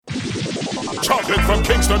Chocolate from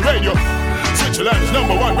Kingston Radio, Switzerland's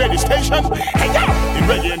 #1 radio station. Hey yo! In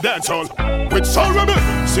reggae and dancehall, with Soul Rebel,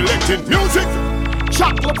 selecting music.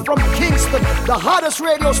 Chocolate from Kingston, the hottest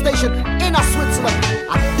radio station in Switzerland.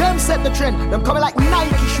 And them set the trend. Them coming like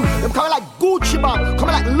Nike shoe, them coming like Gucci bag,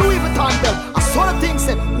 coming like Louis Vuitton belt. I saw the thing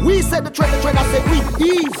said, we set the trend, I said we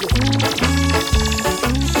easy.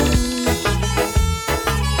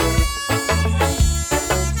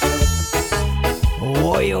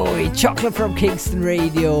 Oi, oi, Chocolate from Kingston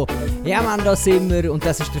Radio. Ja, Mann, da sind wir und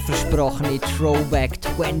das ist der versprochene Throwback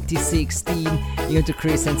 2016. Ich und der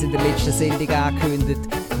Chris haben es in der letzten Sendung angekündigt.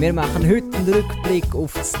 Wir machen heute einen Rückblick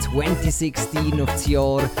auf das 2016, auf das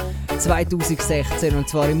Jahr 2016 und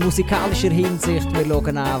zwar in musikalischer Hinsicht. Wir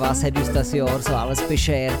schauen an, was hat uns das Jahr so alles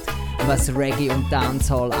beschert, was Reggae und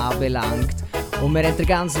Dancehall anbelangt. Und wir haben den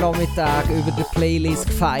ganzen Nachmittag über die Playlist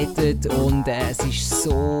gefightet und es ist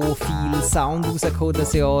so viel Sound rausgekommen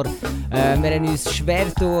dieses Jahr. Wir haben uns schwer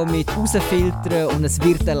getan mit rausfiltern und es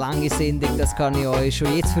wird eine lange Sendung, das kann ich euch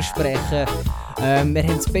schon jetzt versprechen. Wir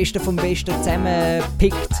haben das Beste vom Besten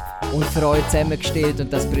zusammengepickt und für euch zusammengestellt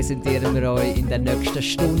und das präsentieren wir euch in der nächsten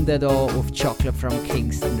Stunde hier auf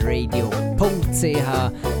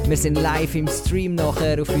chocolatefromkingstonradio.ch. Wir sind live im Stream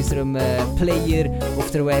nachher auf unserem Player auf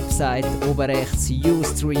der Website oben rechts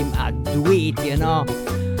Ustream Aduet, genau.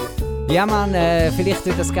 Ja Mann, vielleicht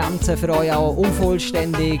wird das Ganze für euch auch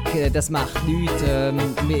unvollständig, das macht nichts,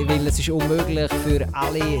 weil es ist unmöglich für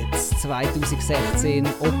alle 2016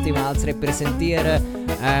 optimal zu repräsentieren.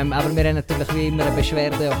 Aber wir haben natürlich wie immer eine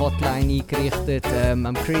Beschwerde-Hotline eingerichtet.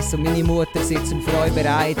 Chris und meine Mutter sitzen für euch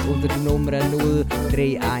bereit unter der Nummer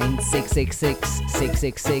 031 666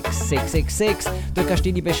 666 666. Du kannst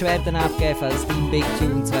deine Beschwerden abgeben, falls dein Big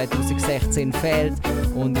Tune 2016 fehlt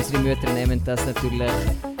und unsere Mütter nehmen das natürlich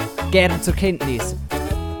gerne zur Kenntnis.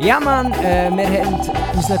 Ja Mann, wir haben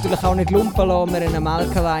uns natürlich auch nicht lumpen lassen. Wir haben einen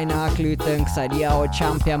Malkawein angerufen und gesagt, ja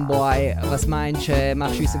Champion Boy, was meinst du,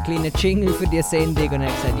 machst du uns einen kleinen Jingle für die Sendung? Und er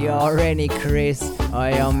hat gesagt, ja Renny Chris, oh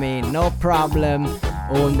ja man, no problem.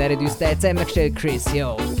 Und er hat uns den zusammengestellt, Chris,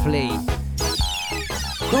 yo, play.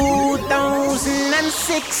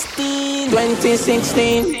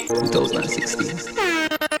 2016.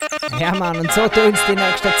 Ja Mann, und so tun es die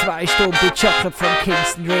nächsten 2 Stunden bei Chocolate from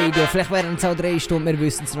Kingston Radio. Vielleicht werden es auch 3 Stunden, wir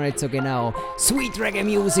wissen es noch nicht so genau. Sweet Reggae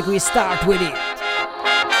Music, we start with it.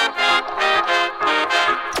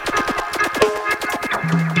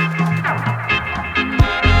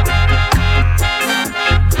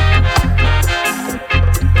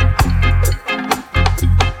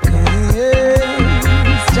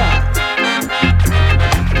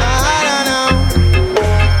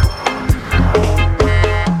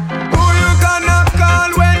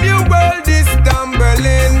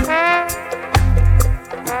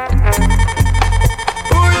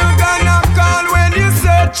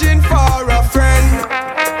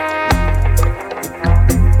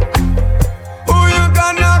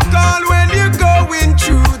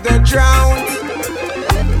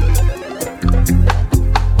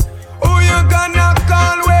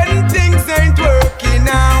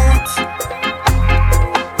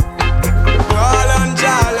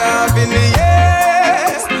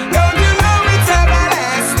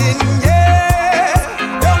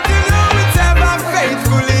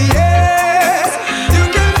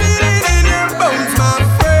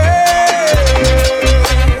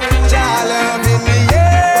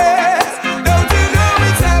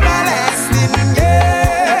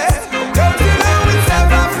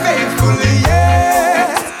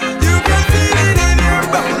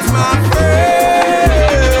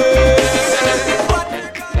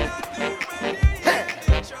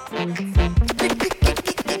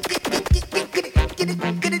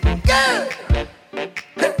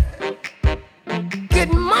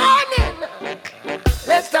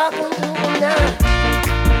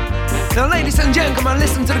 Now, ladies and gentlemen,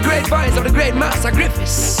 listen to the great voice of the great Master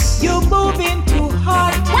Griffiths. You're moving too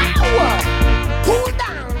hard. Wow! Cool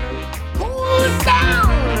down! Cool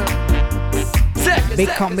down!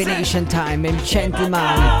 Big combination time mit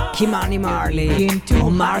Gentleman, Kimani Marley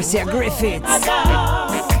und Marcia Griffiths.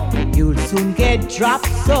 You'll soon get dropped,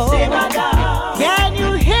 so can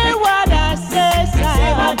you hear what I say?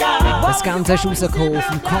 Das Ganze ist rausgekommen auf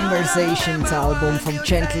dem Conversations-Album vom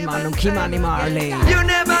Gentleman und Kimani Marley. You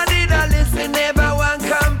never did a listen, never one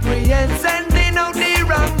comprehend. Sending out the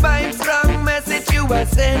wrong vibes, wrong message you were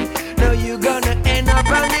sent. Now you gonna end up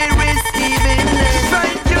on the receiving end.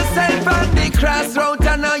 Find yourself on the crossroad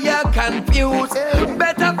and now you're confused.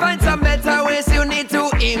 Better find some better ways, you need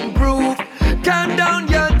to improve. Calm down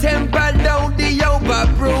your temper, down the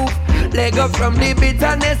overproof. Let go from the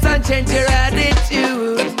bitterness and change your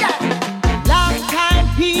attitude.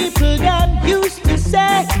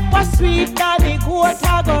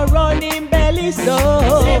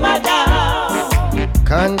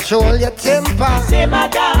 control your temper. Simmer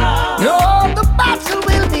down. No, the battle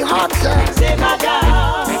will be hotter. Simmer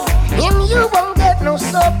down. And you won't get no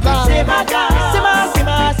supper. Simmer down. Simmer,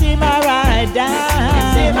 simmer, simmer right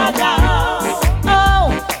down. Simmer down.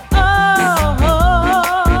 Oh, oh,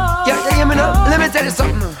 oh. Yeah, hear me now? Let me tell you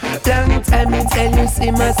something. Long time me tell you,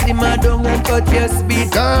 simmer down and cut your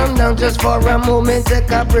speed. Calm down just for a moment,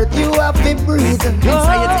 take a breath, you have to breathe.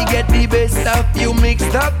 Society get the best of you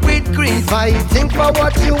mixed up with greed. Fighting for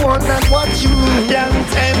what you want and what you need. Long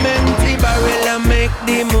time empty barrel and make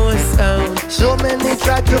the most sound. So many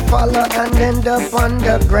try to follow and end up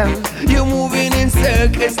underground. You moving in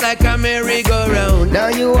circles like a merry-go-round. Now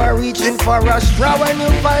you are reaching for a straw and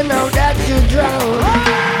you find out that you drown.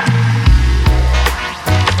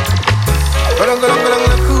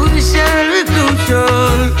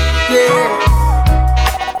 Crucial, yeah.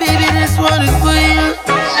 Baby, this one is for you.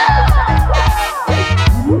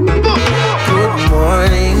 Good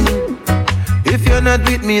morning. If you're not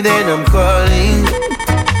with me, then I'm calling.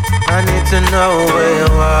 I need to know where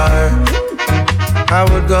you are. I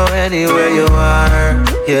would go anywhere you are.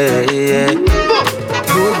 Yeah, yeah.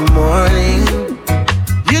 Good morning.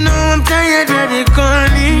 You know I'm tired of the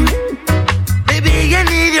calling. Baby, I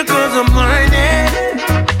need you 'cause I'm morning.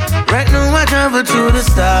 Right now I travel to the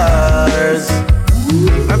stars.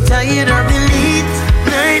 I'm tired of the late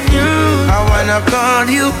night news. I wanna call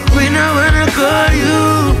you when I wanna call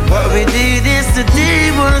you. What we did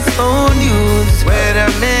yesterday was old news. Where the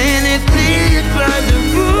man it played by the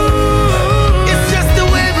rules. It's just the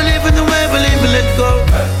way we live and the way we live, let's go.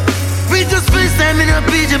 We just FaceTime in a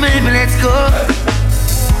pijama, baby, let's go.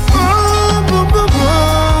 Oh, boy, boy,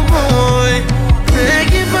 boy, boy.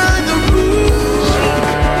 Take it by the rules.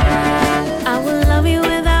 I will love you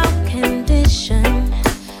without condition.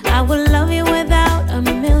 I will love you without a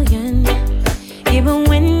million. Even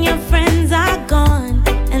when your friends are gone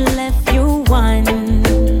and left you one.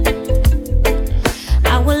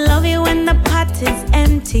 I will love you when the pot is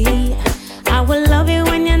empty. I will love you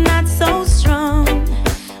when you're not so strong.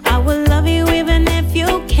 I will love you even if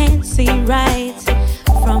you can't see right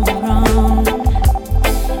from wrong.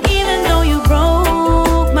 Even though you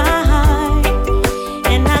broke my heart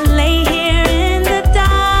and I lay here in the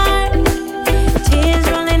dark, tears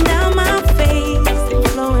rolling down my face and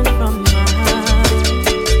flowing from my heart.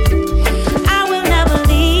 I will never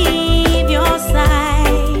leave your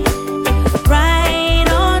side, ride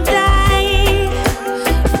or die,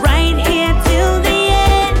 right here till the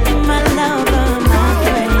end, my lover, my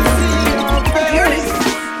friend.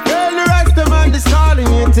 Girl, the rest of man is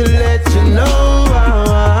calling you to let you know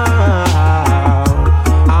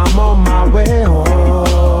I'm on my way home.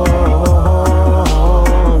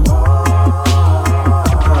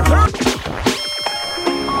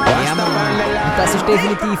 Ja, Mann. Und das ist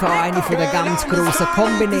definitiv auch eine von der ganz grossen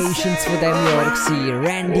Combinations von diesem Jahr gewesen.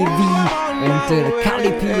 Randy V und der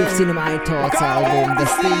Cali P auf seinem iTalks-Album.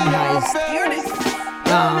 Das Ding heisst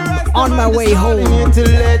On My Way Home. To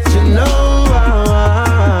let you know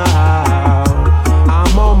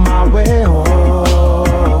I'm on my way home.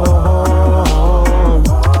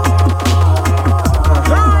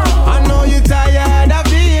 I know you're tired of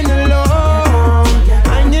being alone,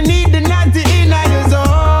 and you need the natty in your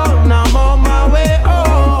zone. I'm on my way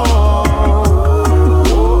home.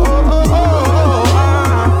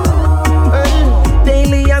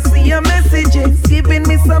 Daily I see your messages, giving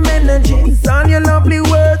me some energy. On your lovely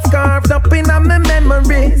words carved up in my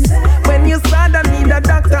memories. When you sad, I need a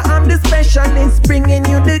doctor, I'm the specialist, bringing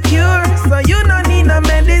you the cure, so you don't need no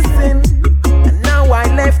medicine. And now I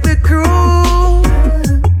left the crew,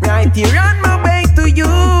 right here on my way to you.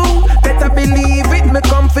 Better believe it, me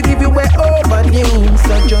come forgive you, we're overdue.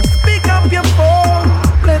 So just pick up your phone,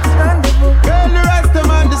 let's rendezvous. Girl, the rest of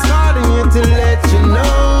man is calling you to let you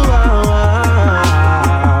know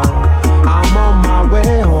I'm on my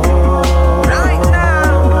way home.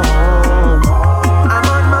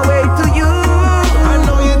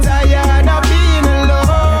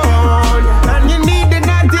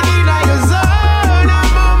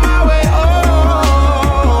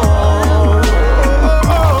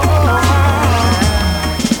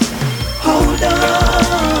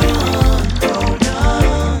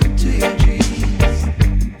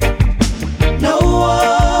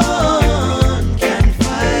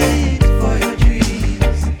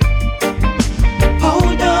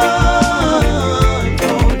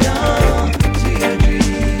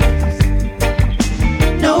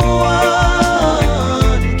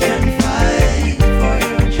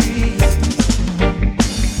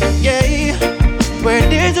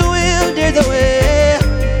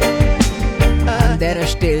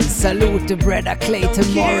 salute to Brother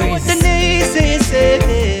Clayton Morris.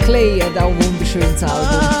 Clay hat auch ein wunderschönes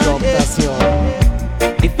Album gedroppt das Jahr.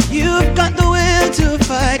 If you've got the will to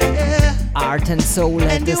fight, yeah. Art and Soul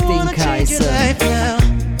hat das Ding geheißen.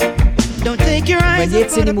 Wenn du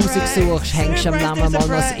jetzt seine Musik suchst, hängst du am Namen mal noch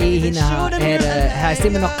das E hinterher. Er heisst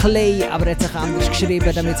immer noch Clay, aber er hat sich anders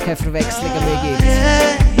geschrieben, damit es keine Verwechslungen mehr gibt.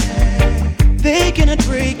 They cannot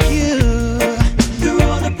break you through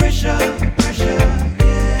all the pressure.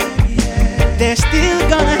 They're still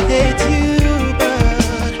gonna hate you,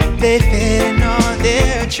 but they fail in all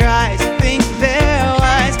their tries. Think they're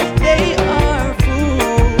wise, they are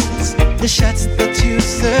fools. The shots that you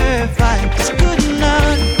survive is good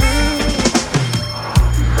enough.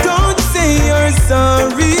 Don't say you're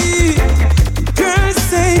sorry, girl,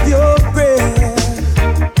 save your breath.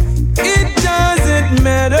 It doesn't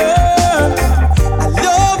matter, I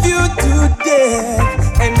love you to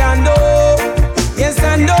death. And I know, yes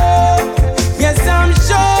I know, yes I'm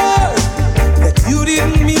sure that you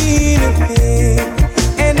didn't mean a thing.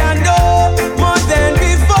 And I know more than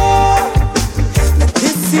before that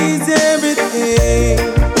this is everything.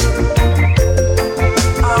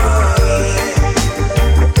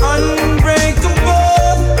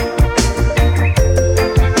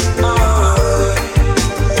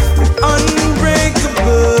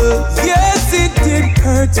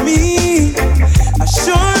 Me, I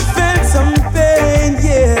sure felt some pain,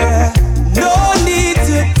 yeah. No need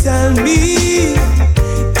to tell me,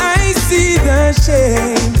 I see the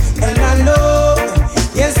shame. And I know,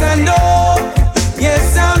 yes I know,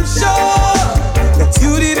 yes I'm sure that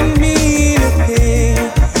you didn't mean a thing.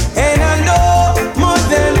 And I know more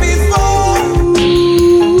than before.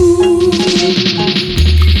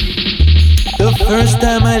 The first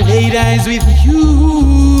time I laid eyes with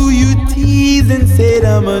you, you teased and said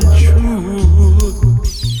I'm untrue.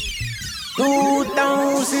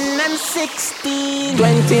 2016,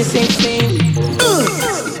 2016.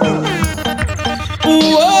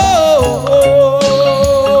 Whoa,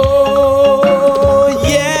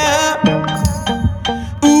 yeah.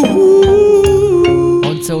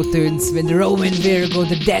 Und so tönt's, wenn Roman Virgo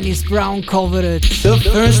der Dennis Brown covert. The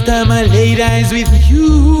first time I laid eyes with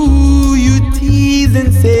you, you teased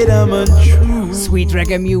and said I'm untrue. Sweet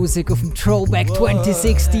reggae music of dem Throwback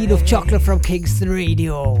 2016 of Chocolate from Kingston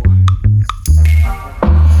Radio.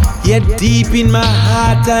 Yet deep in my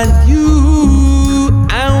heart I knew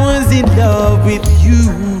I was in love with you.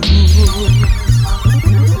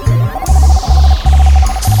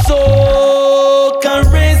 So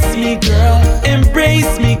caress me, girl,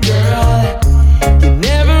 embrace me, girl. You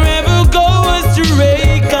never ever go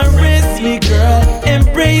astray. Caress me, girl,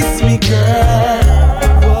 embrace me, girl.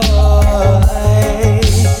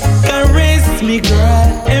 Caress me, girl,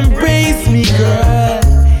 embrace me, girl.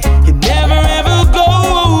 You never ever go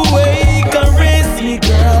away. Caress me,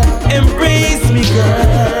 girl, embrace me,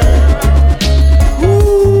 girl.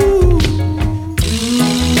 Ooh.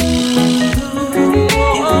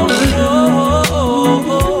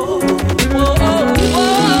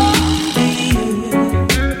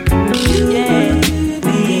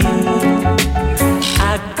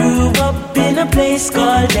 I grew up in a place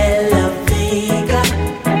called La Vega,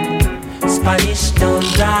 Spanish Town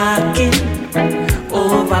rocking,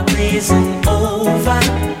 over blazing over.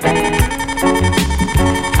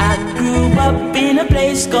 I grew up in a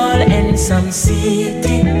place called Ensom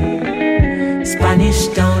City, Spanish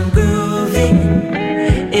Town grooving,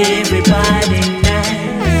 everybody nice.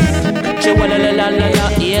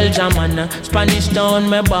 El Jamana, Spanish Town,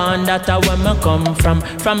 me born, that's where me come from.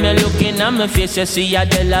 From me looking at me face, you see a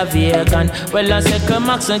De La Vegan. Well, I say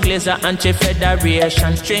Max and Glazer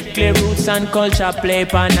Anti-Federation. Strictly roots and culture play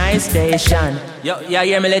for nice station. Yo,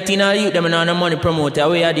 yeah, me Latino youth, them on the money promoter.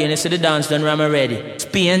 We are doing this to the dance, done ram already.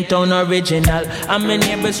 Spain Town original. And my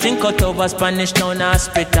neighbors drink out over Spanish Town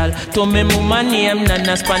hospital. To me mama name,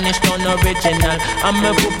 Nana Spanish Town original. And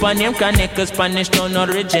my papa name, Kaneka Spanish Town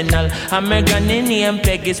original. And my granny name,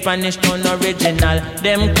 Peggy Spanish Town original.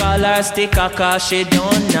 Them call her sticker cause she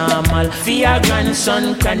don't normal. For your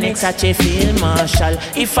grandson, Kaneka such a field marshal.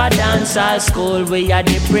 If I dance at school, we are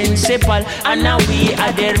the principal. And now we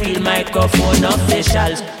are the real microphone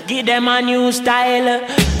officials. Give them a new style.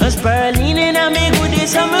 Sperling in a me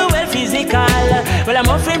goodies, I'm well physical. Well, I'm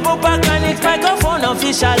offering Papa Connect microphone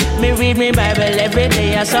official. Me read me Bible every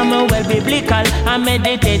day, I'm well biblical. I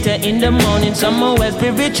meditate in the morning, some well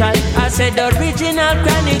spiritual. I said original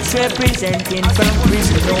Chronics representing from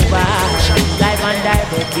prison over. Live and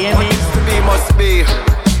direct, hear me? Must be.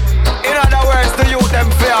 In other words, the youth them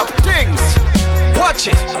fear things. Watch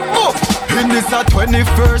it. Move. In this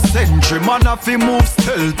 21st century, man have to move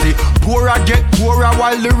stealthy. Poorer get poorer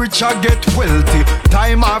while the richer get wealthy.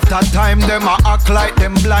 Time after time, them a act like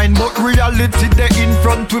them blind, but reality they in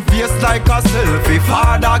front with face like a selfie.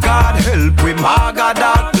 Father God help we, Maga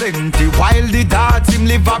dog plenty. While the dads him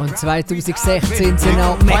live up. Und 2016 sind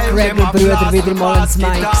auch McGregor-Brüder wieder mal ins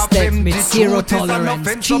Mic Step mit Zero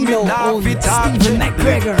Tolerance, Chino und Steven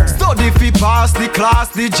McGregor. Study fi pass the class,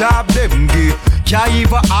 the job them give. Can't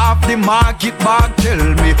even half the market back.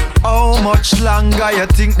 Tell me how much longer you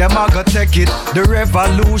think them a go take it? The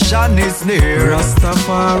revolution is near.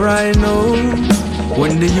 Rastafari knows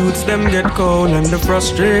when the youths them get cold and the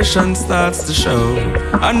frustration starts to show.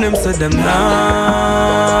 And them say them nah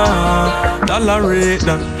tolerate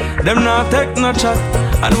that. Them nah take no chat.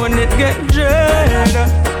 And when it get dread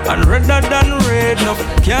and redder than red, no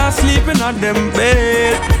can't sleep in a them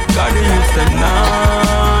bed. God the youths them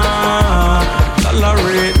nah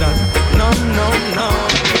tolerate that. No, no, no.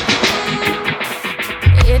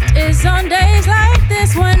 It is on days like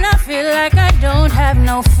this when I feel like I don't have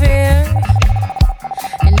no fear.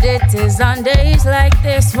 And it is on days like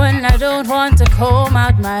this when I don't want to comb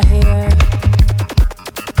out my hair.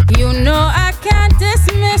 You know I can't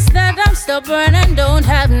dismiss that I'm stubborn and don't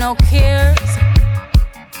have no cares.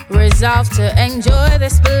 Resolved to enjoy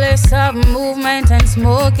this bliss of movement and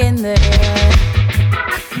smoke in the air.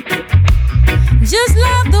 Just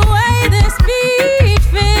love the way this beat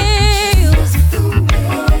feels.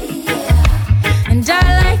 And I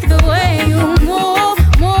like the way you move,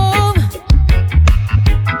 move.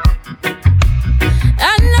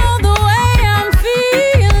 I know the way I'm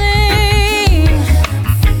feeling.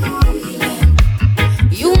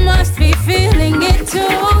 You must be feeling it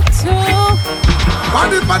too, too.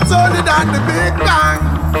 What if I told you that the Big Bang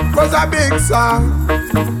was a big song?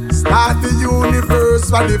 Start the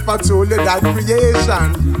universe. What if I told you that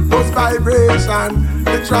creation was vibration?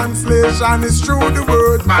 The translation is through the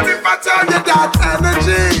words. What if I told you that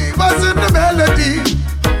energy was in the melody?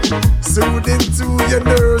 Soothing to your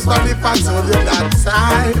nerves. What if I told you that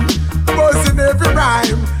time was in every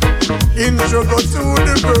rhyme? Intro go to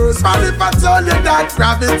the verse. What if I told you that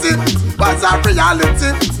gravity was a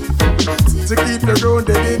reality? To keep you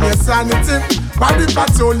grounded in your sanity. What if I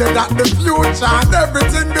told you that the future and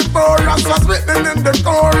everything before us was written in the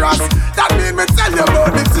chorus? That mean me tell you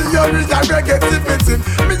about the theory of negativity.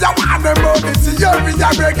 Me a want about the theory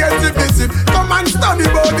of negativity. Come and study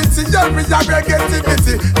about the theory of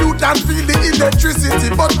negativity. You can feel the electricity,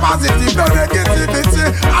 but positive no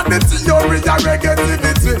negativity. And the theory of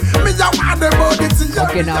negativity. Me a want about the theory. Und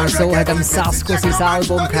genau so hat Sasko sein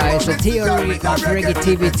Album geheißen, Theory of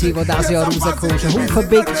Negativity, das dieses Jahr rauskommt. Ein Haufen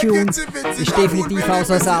Big Tunes. Ist definitiv auch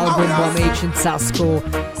so ein Album, das am Agent Sasko,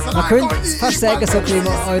 man könnte fast sagen, so ein bisschen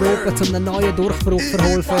Europa zu einem neuen Durchbruch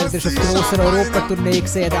verholfen. Er ist auf grosser Europa-Tournee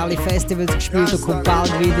gesehen, hat alle Festivals gespielt und kommt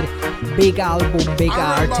bald wieder. Big Album, Big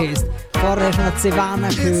Artist. Vorher hast du noch Savannah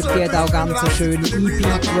gehört, die hat auch ganz eine schöne EP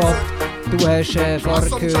gedroppt. Du hast vorher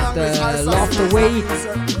gehört Love the Way.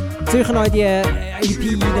 Sicher noch die EP,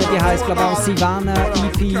 die heisst glaube ich auch Savannah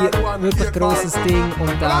EP, wirklich grosses Ding.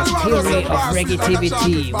 Und das Theory of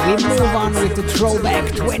Negativity. We move on with the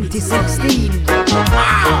Throwback 2016.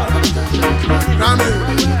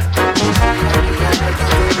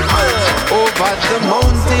 Over the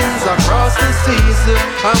mountains, across the seas,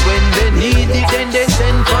 and when they need it, then they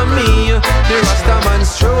send for me. The Rastaman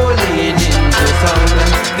strolling into town,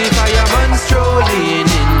 the fireman strolling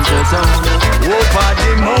into town. Over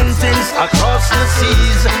the mountains, across the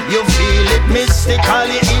seas, you feel it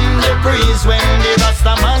mystically in the breeze when the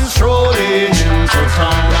Rastaman strolling into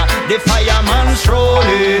town, the fireman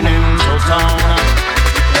strolling into town.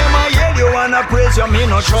 You wanna praise you, me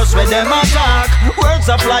no trust with them attack. Words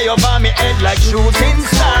a fly over me head like shooting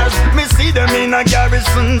stars. Me see them in a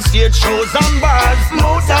garrison, stage shows and bars.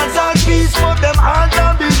 Mountains are peace, but them hearts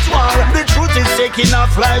are beat war. The truth is taking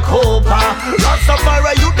off like hope.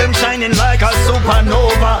 Rastafari, you them shining like a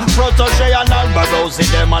supernova. Protege and Alba Rosie,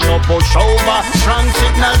 them a no push over. Strong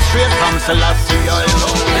signal straight from Selassie, I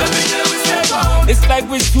know. It's like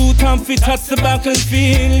we shoot and fit touch the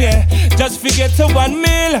battlefield, yeah. Just forget to 1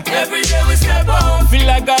 mil. Every day we step on. Feel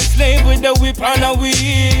like a slave with a whip on a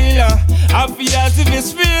wheel. I feel as if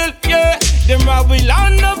it's real, yeah. Them rob we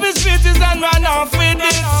land of his bitches and run off with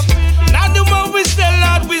it. Not the one we sell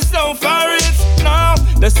out, we sell for it. No,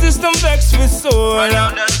 the system vex with soul. Right now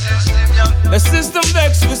the system, yeah. The system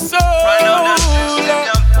vex with soul. Right now the system,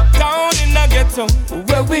 yeah. Down in the ghetto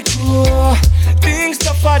where we grow. Things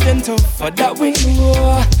tougher than tougher that we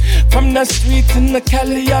know. From the street in the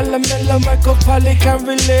Cali, all the mellow Michael can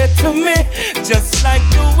relate to me. Just like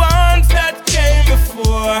the ones that came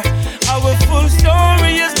before. Our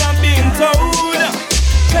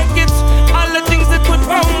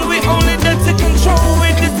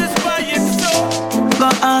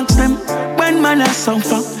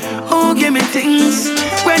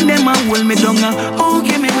them a hold me down, oh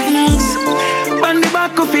give me wings. On the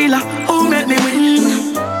back of feeler, oh make me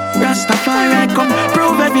win. Rastafari come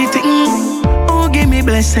prove everything. Oh give me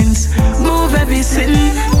blessings, move every sin.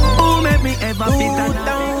 Oh make me ever fit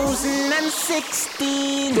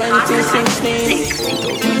 2016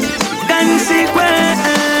 consequence.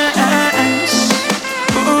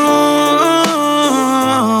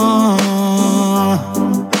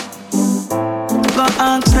 Go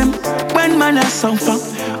ask them when man a suffer.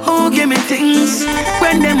 Oh give me things.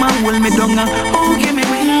 When them a hold me down, oh give me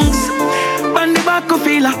wings. On the back of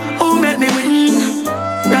feeler, oh make me win.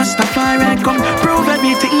 Rastafari come prove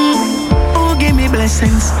everything. Oh give me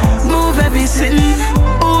blessings, move every sin.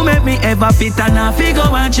 Oh make me ever fit and I figure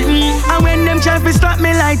watching. And when them try to stop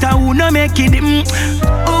me like I who no make it him.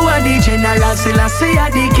 Oh a the general still I say a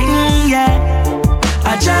the king, yeah.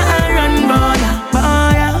 I try and run boy.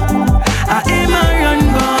 I aim and run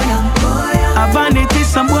boy. A vanity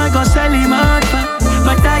some boy go sell him out for.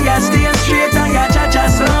 But I stay straight and I judge a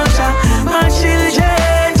soldier. My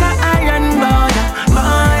children I run boy.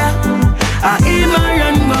 I aim and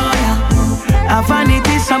run boy. A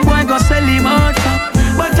vanity some boy go sell him out for.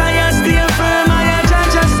 But I stay firm, I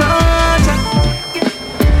judge a soldier.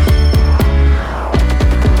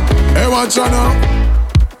 Hey, watch out now.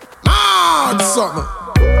 Mad something.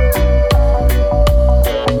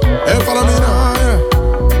 Hey, follow me now.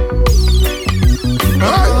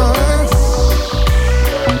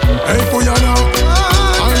 Hey, for you now.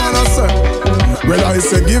 I'm gonna say. Well, I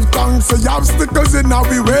say give thanks for the obstacles in our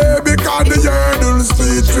way, because the hurdles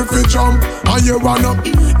teach if you jump and you wanna.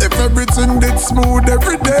 If everything did smooth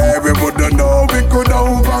every day, we wouldn't know we could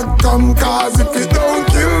overcome. Cause if it don't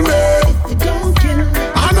kill me,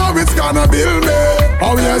 I know it's gonna build me.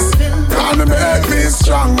 Oh yes, gonna make me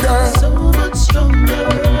stronger. So much stronger.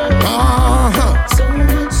 So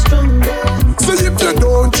much stronger. So if you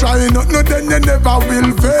don't try nothing, then you never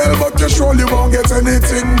will fail. But you surely won't get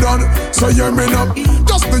anything done. So you mean up,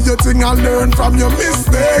 just do your thing and learn from your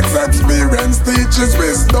mistakes. Experience teaches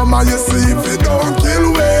wisdom, and you see if it don't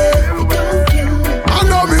kill way, I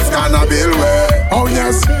know it's gonna build way. Oh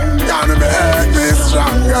yes, gonna make me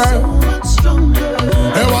stronger.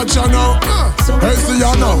 Hey, watch you now. Hey, see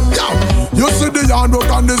you now. You see the hard work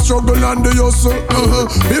and the struggle and the hustle.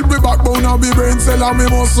 Build me backbone and me brain cell and me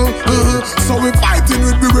muscle. So we fighting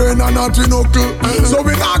with me brain and not we knuckle. So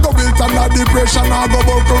we not go build under depression and go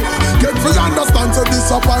buckle. Get free understand so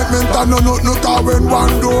disappointment and no nothing. Cause when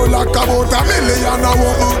one door like about $1 million a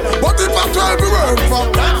woman. But if I 12 we work for,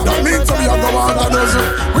 that means we are go on a dozen.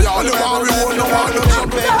 We only want, we won't know what to do.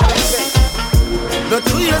 But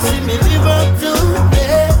do you see me live up to,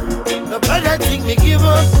 yeah. Nobody think me give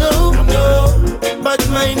up, no. But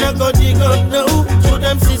mine I go dig up now. Show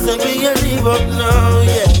them sister me a live up now,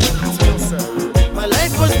 yeah. My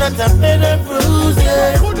life was not a bed of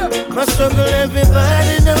roses. My struggle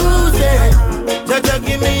everybody knows it. Jaja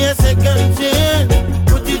give me a second chance.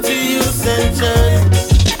 Put it to use and chance.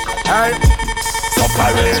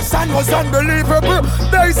 Operation was unbelievable.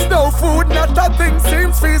 There's no food, not a thing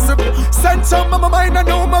seems feasible. Send some of my mind, I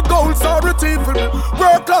know my goals are achievable.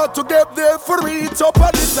 Work hard to get there for reach up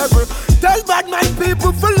on this level. Tell bad my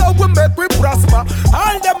people follow we make we prosper.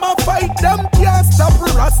 All them a fight, them can't stop we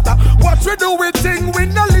rasta. What we do we think, we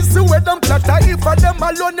no listen with them chatter. If for them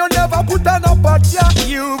alone you never put on a pot, yeah.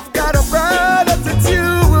 You've got a bad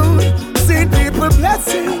attitude. See people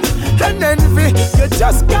blessing and envy, you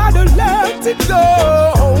just gotta let it go.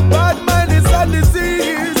 Bad mind is a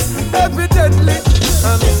disease, evidently.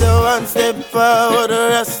 I'm so one step forward, the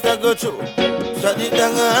rest I go through. Shut it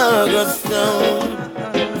down August Town.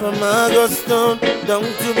 From August Town down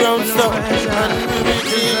to Brownstone. And we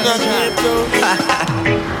reach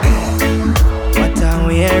What a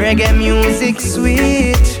way reggae music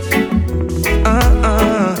sweet.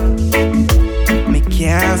 Me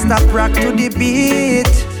can't stop rock to the beat.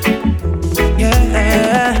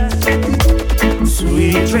 Yeah,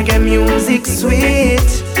 sweet reggae music,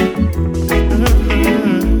 sweet.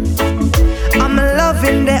 I'm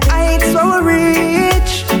loving the heights so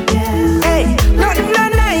rich. Hey, nothing no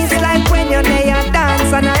nice like when you're there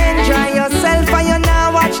dance and I enjoy yourself and you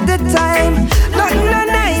now watch the time. Nothing no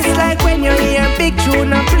nice like when you hear big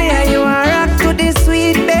tune and play you a rock to the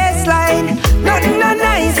sweet bass line. Nothing no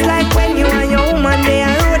nice like when you and your woman there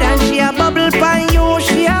road and she a bubble pan you,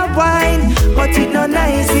 she a wine. But it no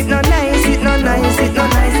nice, it no nice, it no nice, it no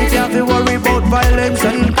nice. If you have to worry about violence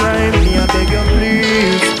and crime, me I beg you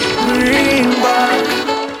please bring back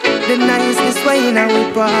the niceness when we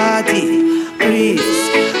party. Please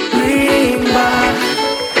bring back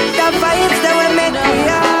the vibes that we make me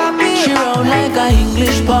happy. She round like a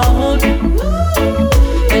English pound,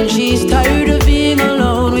 and she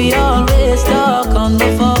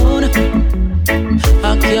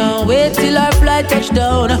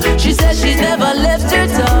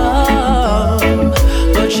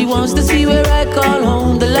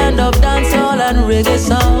princess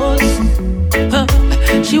house.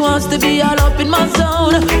 She wants to be all up in my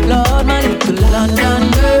zone. Lord, my little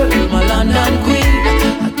London girl, my London queen.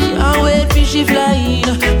 I can't wait till she flying.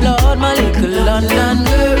 Lord, my little London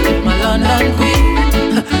girl, my London queen.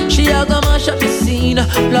 She a go mash up the scene.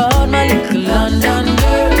 Lord, my little London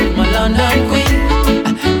girl, my London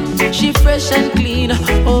queen. She fresh and clean.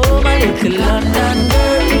 Oh, my little London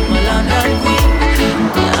girl, my London queen.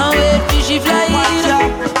 Can't wait till she flying.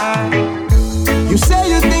 You say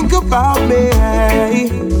you think about me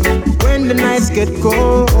when the nights get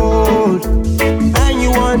cold, and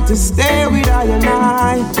you want to stay with I and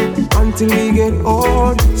I until we get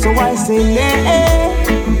old. So I say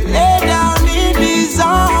lay down in these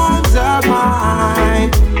arms of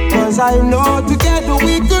mine, 'cause I know together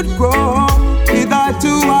we could grow with our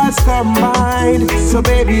two hearts combined. So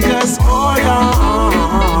baby, just hold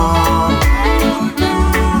on.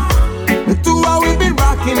 The two hours we've been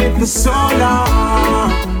rocking it for so long.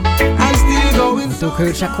 Du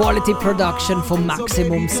hörst eine Quality Production von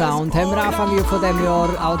Maximum Sound. Haben wir Anfang von diesem Jahr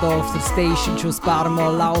auch hier auf der Station schon ein paar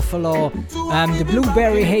Mal laufen lassen. The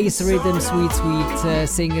Blueberry Haze Rhythm, Sweet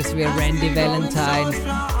Singers wie Randy Valentine,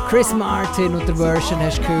 Chris Martin und der Version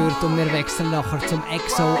hast du gehört. Und wir wechseln nachher zum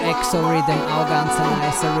XO Rhythm, auch ganz ein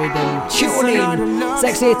nicer Rhythm. Tune in!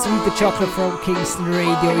 Sag's jetzt weiter, Chocolate from Kingston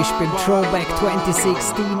Radio. Ich bin Throwback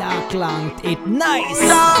 2016 angelangt. It nice!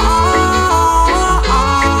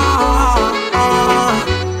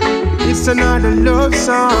 It's another love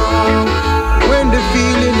song. When the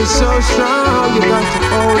feeling is so strong, you got to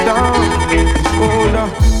hold on.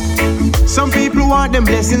 Some people want them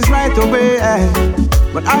blessings right away,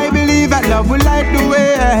 but I believe that love will light the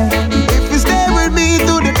way. If you stay with me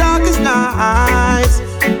through the darkest nights,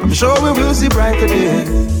 I'm sure we will see brighter days.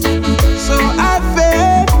 So I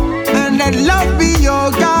faith and let love be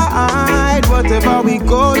your guide. Whatever we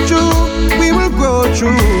go through, we will grow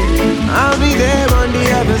through. I'll be there on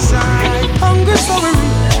the other side. Hungry so we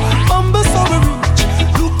reach, humble so we reach.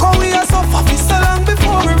 Look how we are so far, so long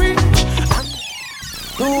before we reach.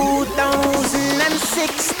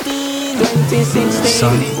 2016.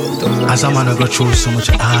 Son, as a man I go through so much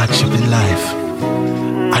hardship in life,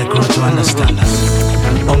 I grow to understand that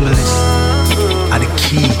humbleness are the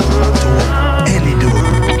key to any door.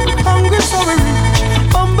 Hungry so we reach,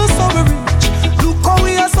 humble so we reach. Look how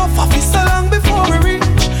we are so far, so long before we reach.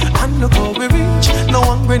 And look how we reach, no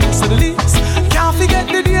hungriness of the least. Can't forget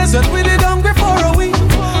the days when we did hungry for a week.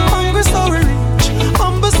 Hungry so we reach,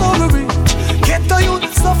 humble so we reach. Get the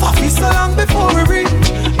youth so far, so long before we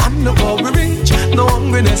reach. And look how we reach, no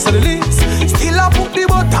hungriness of the least. Still I put the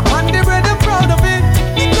butter on the bread, I'm proud of it.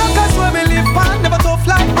 The crackers where me live pan, never tough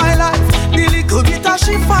like my life. The little bit of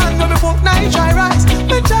chiffon when me put night dry rice.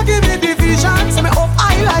 Me Jah give me the vision, so me up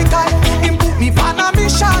high like I. Him put me pan a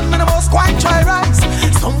mission, man I must quite try rice.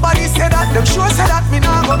 Somebody said that, them sure said that me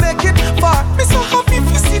nah go make it far. Me so happy if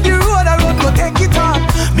you see the road go take it on.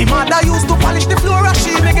 Me mother used to polish the floor and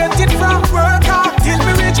she me get it from work hard. Till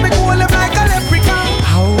me reach me goal live like a leprechaun.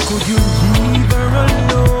 How could you leave her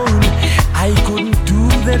alone? I couldn't do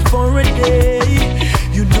that for a day.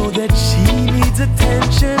 You know that she needs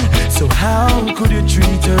attention, so how could you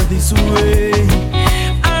treat her this way?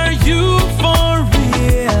 Are you for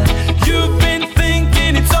real? You've been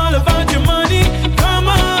thinking it's all about your money. Come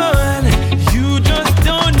on, you just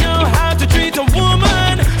don't know how to treat a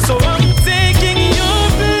woman. So I'm taking your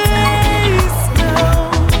place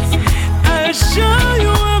now. I'll show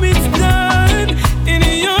you how it's done in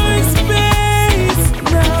your space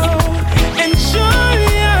now, and show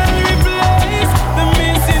you how to replace the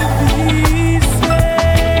missing pieces.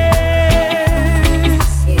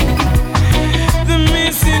 The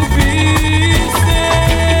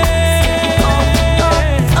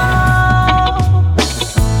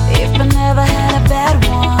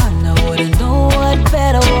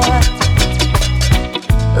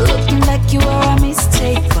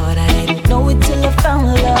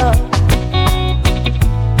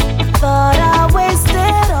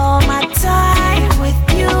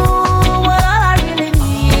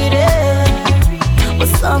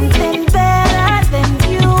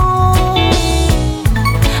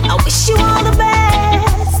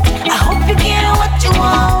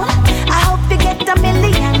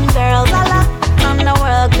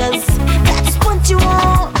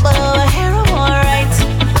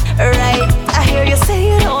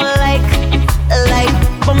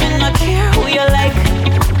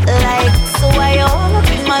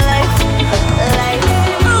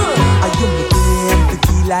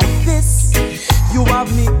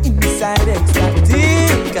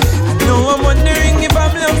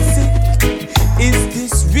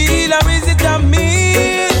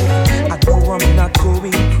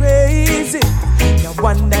going crazy. No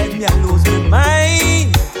wonder me I lose my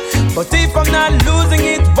mind. But if I'm not losing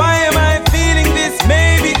it, why am I feeling this?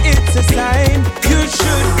 Maybe it's a sign. You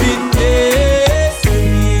should be next to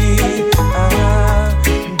me,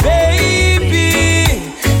 baby.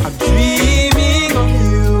 I'm dreaming of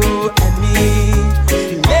you and me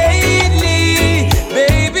lately,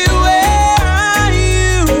 baby. Where are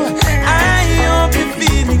you? I hope you're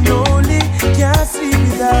feeling lonely. Can't sleep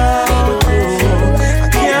without you. I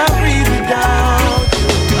can't breathe without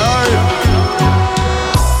you.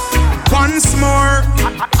 Once more,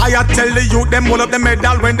 I tell the youth them hold up the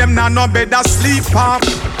medal when them not no better sleep off.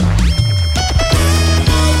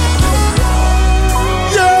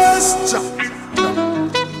 Yes,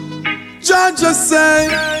 Jah just say,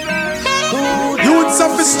 youths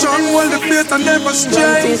of the strong, hold the faith and never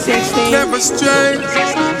stray, never stray.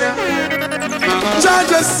 Jah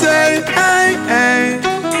just say, hey, hey,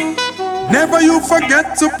 never you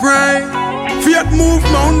forget to pray. Faith move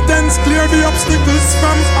mountains, clear the obstacles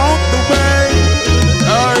from out the way.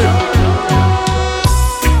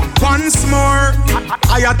 Once more,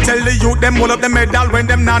 I tell the youth them hold up the medal when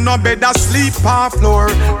them not no better sleep on floor.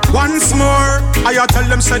 Once more, I tell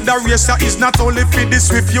them said the race is not only for the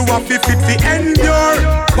swift, you have to fit for endure.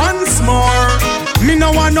 Once more, me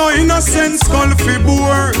no want no innocent skull fi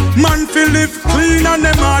bore. Man fi live clean and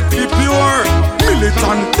them heart fi pure.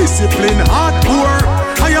 Militant discipline hardcore.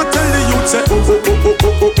 I tell the youth say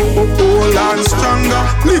hold on stronger.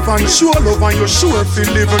 Live and show love and you sure fi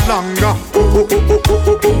live longer.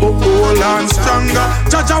 Hold on stronger.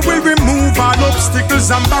 Jaja will remove all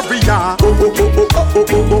obstacles and barrier.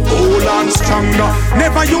 Hold on stronger.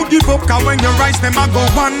 Never you give up, cause when you rise, them a go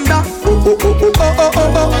wander. Hold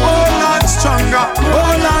on stronger.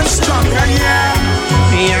 Hold on stronger, yeah.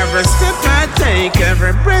 Every step I take,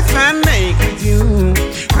 every breath I make with you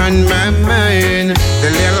on my mind. The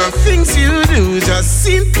little things you do just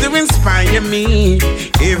seem to inspire me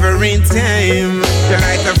every time. You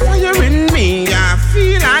light a fire in me, I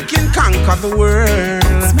feel I can conquer the world.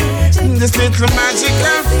 This little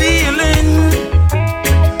magical feeling,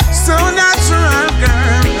 so natural,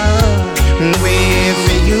 girl,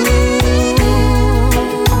 with you.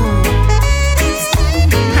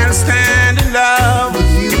 I'll stand in love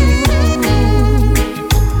with you,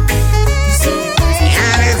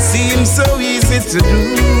 and it seems so easy to do.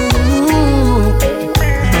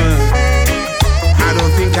 I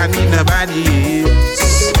don't think I need nobody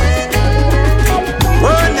else.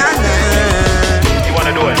 Oh, nah, nah. You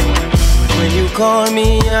wanna do it? When you call me,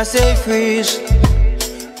 I say freeze.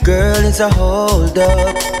 Girl, it's a hold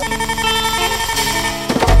up.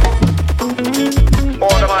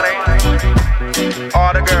 All the money,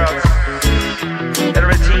 all the girls,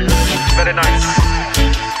 everything very nice.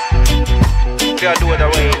 You gotta do it the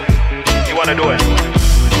way you wanna do it.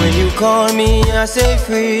 When you call me, I say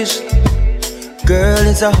freeze. Girl,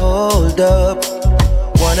 it's a hold up.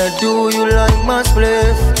 Wanna do you like my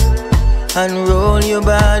spliff and roll your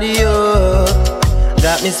body up.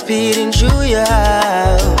 Got me speeding through your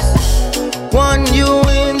house. Want you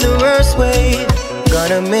in the worst way.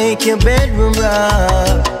 Gonna make your bedroom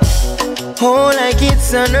rock. Oh, like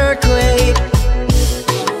it's an earthquake.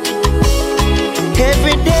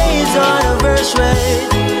 Every day is anniversary.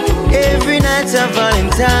 Every night's a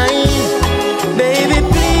Valentine. Baby,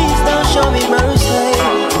 please don't show me mercy.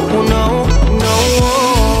 Oh no, no.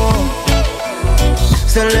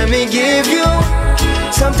 So let me give you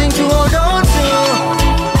something to hold on to.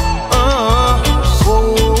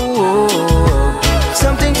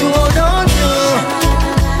 Something to hold on to.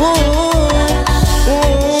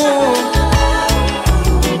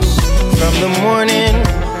 From the morning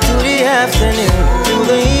to the afternoon to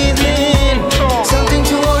the evening, something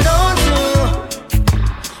to hold on to.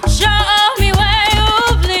 Show me where you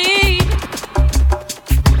bleed.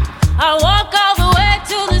 I walk all the way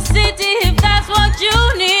to the city if that's what you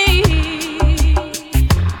need.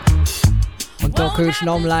 Und da hörst du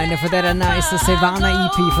nochmal einen von dieser nice Savannah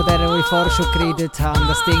EP, von der ich vorher schon geredet habe.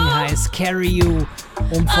 Das Ding heisst Carry You.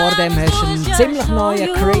 Und vor dem hast du einen ziemlich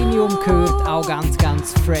neuen Cranium gehört, auch ganz,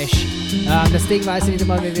 ganz fresh. Das Ding weiss ich nicht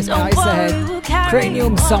einmal, wie es geheißen hat.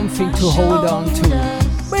 Cranium Something to Hold On To.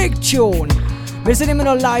 Big Tune! Wir sind immer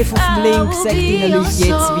noch live auf dem Link, sagt Ihnen Leute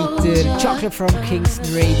jetzt weiter. Chocolate from Kingston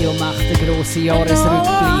Radio macht einen grossen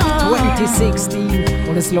Jahresrückblick 2016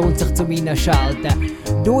 und es lohnt sich zum Einschalten.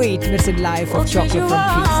 Do it, wir sind live auf Chocolate from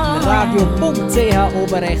Kingston Radio.ch,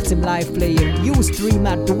 oben rechts im Live-Player. Ustream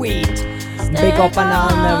at Do It. Big up an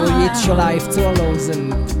allen, die jetzt schon live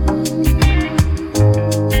zuhören.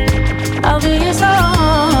 I'll be your song.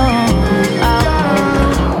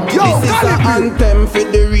 This is an anthem for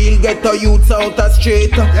the real ghetto youths out the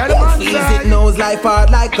street. Easy knows life hard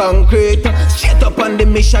like concrete. Straight up on the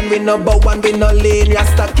mission, we no bow and we no lane.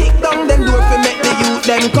 Rasta kick down them door to make the youth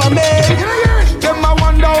them come in. Them I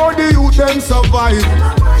wonder how the youth them survive.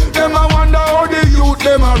 Them I wonder how the youth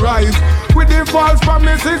them arrive. With the false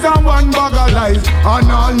promises and one bag of lies.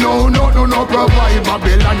 And all no provide.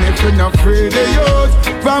 Babylon if you not free the youth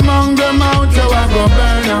from among them out, you a go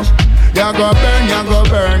burn them. You go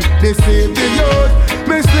burn, deceive the youth,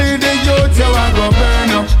 mislead the youth, you a go burn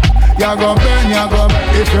them. You go burn,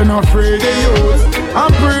 if you not free the youth,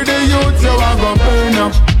 and free the youth, you a go burn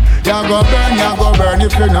them. You go burn,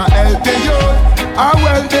 if you not help the youth, and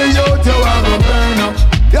well the youth, you a go burn them.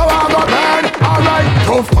 You a go burn, alright.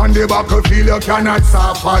 Tough on the battlefield, you cannot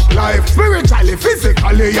stop at life. Spiritually,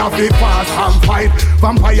 physically, you be fast and fight.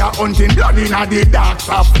 Vampire hunting, blood in the darks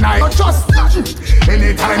of night. Not just nothing.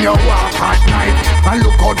 Anytime you walk at night, and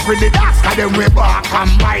look out for the darks, cause them we bark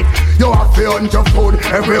and bite. You have to hunt your food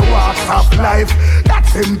every walk of life. That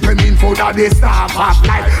simply mean food at the start of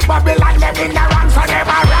life. Babylon, them in the ranks and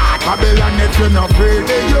never rat. Babylon, if you not free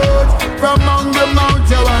the youth from among the mountains,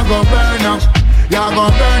 you a go burn up. You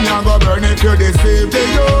go burn if you deceive the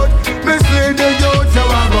youth. Mislead the youth, you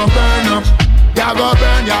a go burn up. You go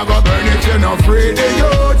burn if you not free the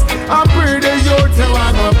youth. And free the youth, you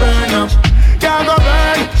a go burn up. You go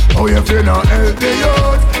burn, oh if you not help the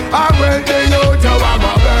youth. And well the youth, you a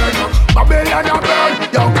go burn up. Babylon a burn,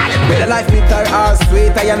 you got it. With a life bitter or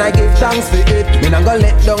sweet, and I give thanks for it. Me not gonna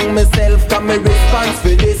let down myself, cause me response for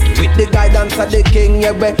this. With the guidance of the king,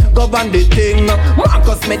 yeah, we govern the thing.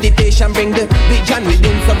 Marcus meditation bring the vision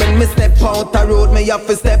within. So when me step out the road, me have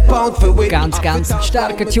to step out for it. Ganz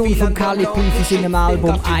starker Tune von Kali P für seinem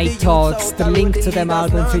Album iThoughts. Der Link zu dem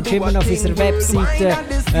Album findest du immer noch auf unserer Webseite.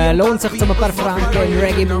 Lohnt sich, um ein paar Franken in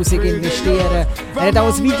Reggae-Musik investieren. Er hat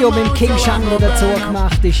auch ein Video mit dem King Shango dazu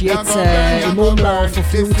gemacht, ist jetzt im Umlauf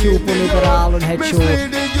auf YouTube und überall und hat schon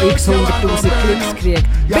x 100.000 Klicks gekriegt.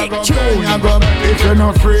 Big Tune! If you're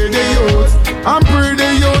not free the youth, and free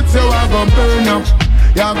the youth, you a go burn up.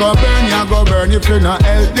 You go burn if you not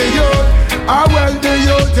help the youth. And well the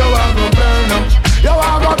youth, you a go burn up. You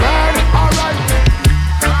a go burn, alright.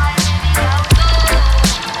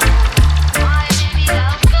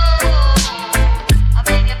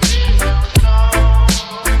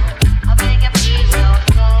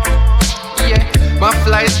 My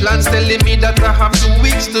flight plan's telling me that I have 2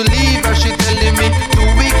 weeks to leave. And she telling me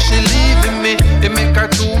 2 weeks she leaving me. It make her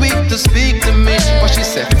too weak to speak to me. But she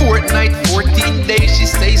said fortnight, 14 days. She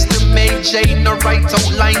says to me, Jane, no write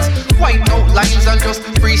out lines. White outlines and just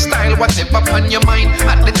freestyle whatever on your mind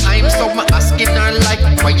at the time. So I'm asking her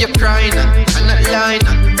like, why you crying? And that line,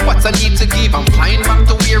 what I need to give. I'm flying back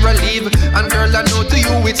to where I live. And girl, I know to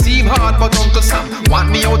you it seem hard, but Uncle Sam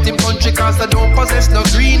want me out in country cause I don't possess no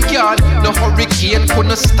green card. No hurricane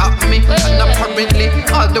couldn't stop me. And apparently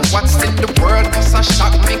all the what's in the world must have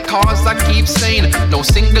shocked me. Cause I keep saying no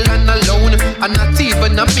single and alone. And not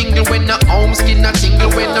even a mingle when the home skin a tingle.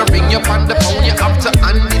 When I ring you on the phone you have to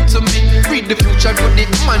hand it to me. Read the future, do it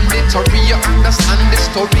mandatory. You understand the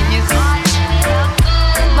story is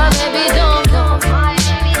my baby don't go.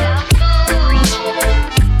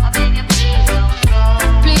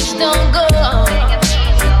 Please don't go.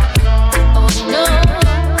 Oh no.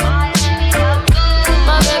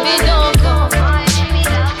 My baby don't go.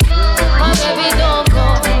 My baby don't go.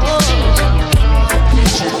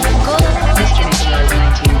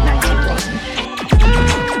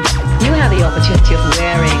 You had the opportunity of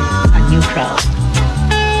wearing a new crown.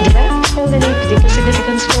 Did that hold any particular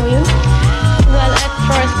significance for you? Well, at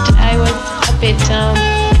first I was a bit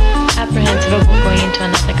apprehensive about going into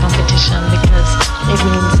another competition because it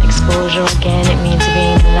means exposure again, it means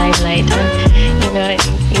being in the limelight, and you know,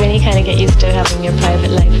 when you kind of get used to having your private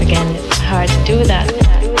life again, it's hard to do that.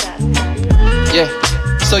 Yeah,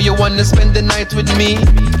 so you wanna spend the night with me?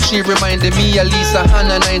 She reminded me of Lisa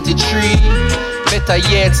Hanna 93. Better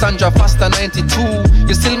yet, Sandra Foster 92.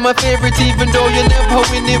 You're still my favorite even though you never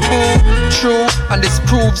win it, boo. True, and this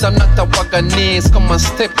proves I'm not a waggonese. Come on,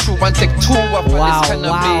 step through and take 2 up on this kind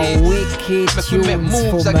of base. Wicked Tunes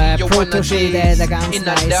vom Protégé, der ganz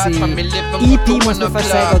nice EP, muss man fast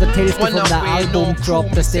sagen, oder die Hälfte von der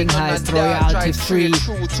Album-Drop. Das Ding heißt Royalty Free.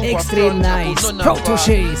 Extrem nice.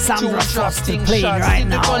 Protégé, Sandra Foster playing right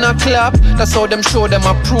now. Gonna clap, that's how them show them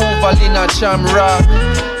approval in a jam rock.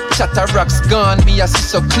 Cataracts gone, me I see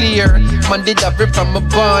so clear. Man did a rip from a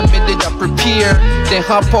bond, me did a prepare. Then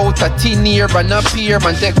hop out a tin year and appear.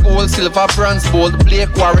 Man take gold, silver, bronze, bold,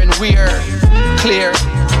 Blake, Warren, Weir. Clear.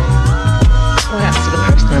 What happens to the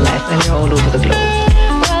personal life when you're all over the globe?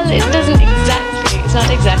 Well, it doesn't exactly It's not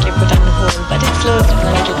exactly put on hold, but it's slowed down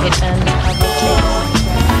a little bit and obviously.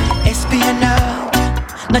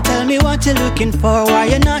 Espionage. Now tell me what you're looking for. Why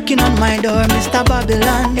you knocking on my door, Mr.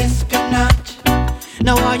 Babylon? Espionage.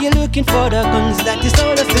 Now are you looking for the guns that you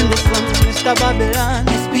sold us in the slums, Mr. Babylon?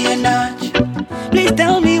 Espionage. Please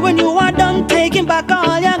tell me when you are done taking back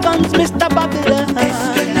all your guns, Mr. Babylon.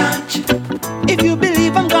 Espionage. If you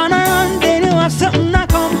believe I'm gonna run, then you have something to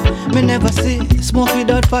come. Me never see smoke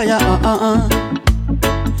without fire.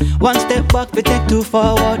 One step back, we take two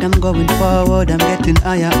forward. I'm going forward, I'm getting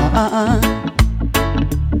higher.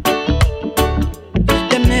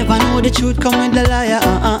 Them never know the truth, come with the liar.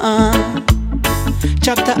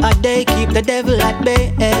 Chapter a day, keep the devil at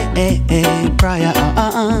bay. Prior.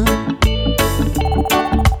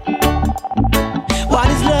 What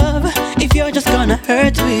is love if you're just gonna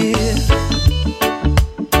hurt me?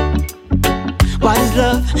 What is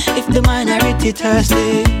love if the minority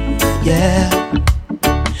thirsty? Yeah.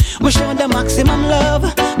 We show the maximum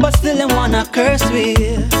love, but still they wanna curse we.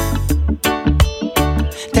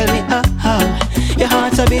 Tell me how your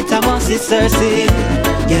heart's a bit of mossy Cersei.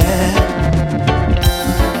 Yeah.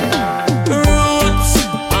 Roots,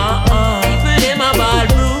 people them a ball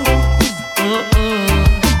roots.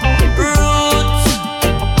 Roots,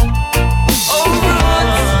 oh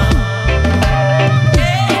roots.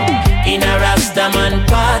 In a Rastaman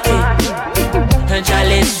party,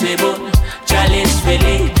 chalice we both, chalice we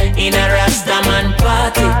lit. In a Rastaman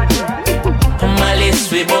party,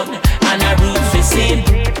 malice we both, and a roots we sip.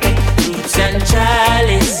 Roots and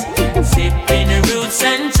chalice, sipping roots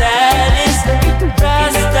and chalice.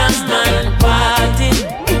 Rastaman party,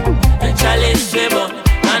 chalice we both,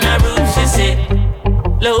 and a roots we sip.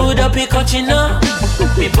 Load up your cochino.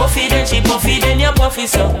 Me puffy then she puffy then you puffy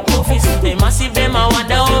so. They massive them I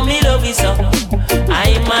wonder how me love you so.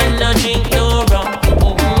 I man no drink no rum.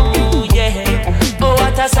 Ooh, yeah. Oh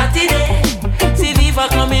what a Saturday. See Viva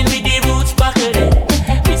coming with the roots back there.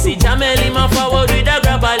 Me see Jamel him a forward with a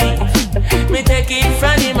grabber leaf. Me take it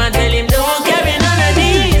from him and tell him don't carry none of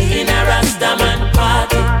these. In a Rastaman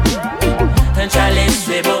party. And chalice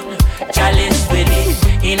we both, chalice we lit.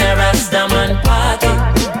 In a Rastaman party.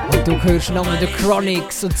 Du hörst nochmal The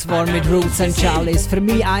Chronics und zwar mit Roots and Chalice. Für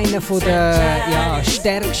mich einer von der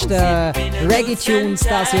stärksten Reggae-Tunes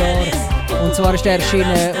dieses Jahr. Und zwar ist der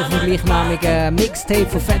erschienen auf dem gleichnamigen Mixtape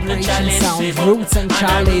von Federation Sound, Roots and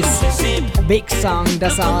Chalice. Big Song,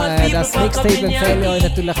 das Mixtape empfehle ich euch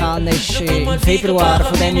natürlich an, ist im Februar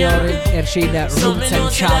von diesem Jahr erschienen, Roots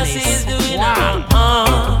and Chalice.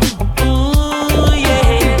 Wow!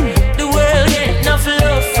 The world get enough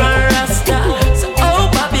love from Rasta.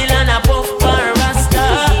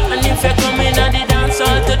 If you come in and the dance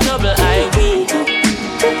all to trouble, I will.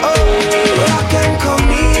 Oh, rock and come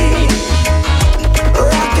in,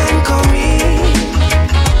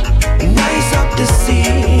 nice up the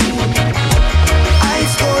sea,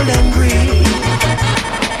 ice cold and green.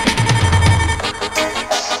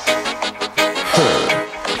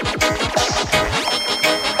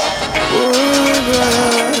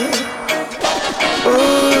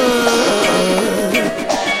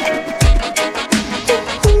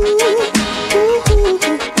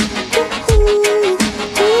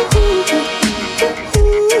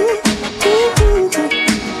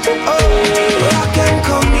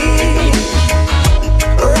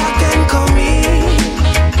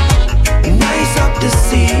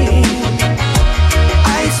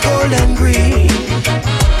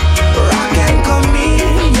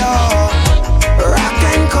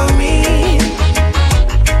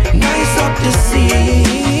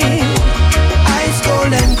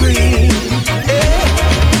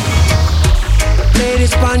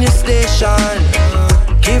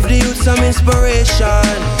 Give the youth some inspiration.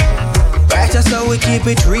 Right, that's how we keep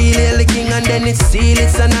it real, the king, and then it's sealed.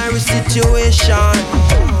 It's an Irish situation.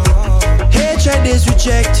 Hatred is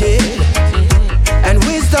rejected, and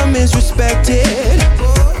wisdom is respected.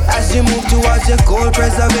 As you move towards your goal,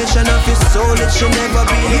 preservation of your soul, it should never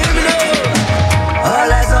be.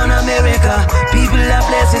 All eyes on America. People and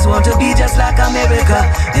places want to be just like America,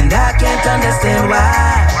 and I can't understand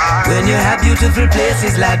why. When you have beautiful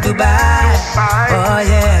places like Dubai. Oh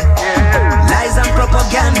yeah. Lies and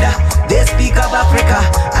propaganda, they speak of Africa.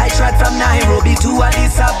 I tried from Nairobi to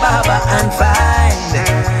Addis Ababa and find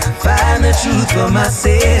the truth for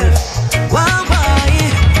myself. One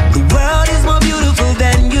boy, the world is more beautiful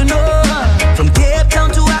than you know. From Cape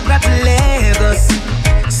Town to Accra to Lagos.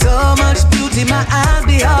 So much beauty my eyes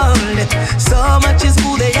behold. So much is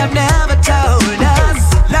cool they have never told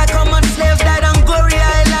us. Like how much slaves died on Goree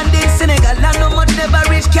Island in Senegal, and how much never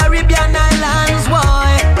reached Caribbean islands.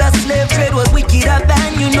 Why? The slave trade was wickeder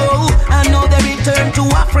than you know. I know they returned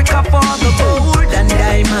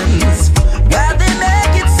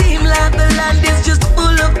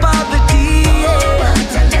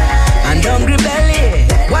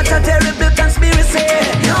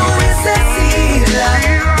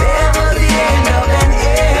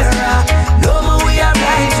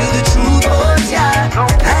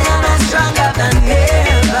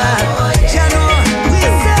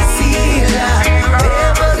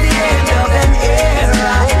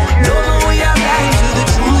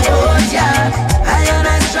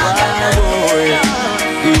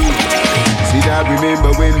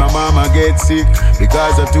remember when my mama get sick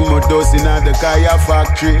because of too much dust in the Kaya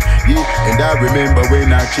factory. Yeah, and I remember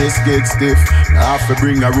when her chest get stiff. I have to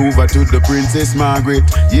bring her over to the Princess Margaret.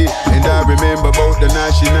 Yeah, and I remember about the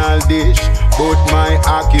national dish, but my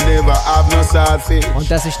Aki never have no saltfish. Und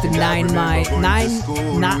das ist der 9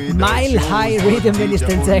 Mile High Rhythm, wenn ich es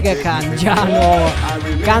denn sagen kann. Jano,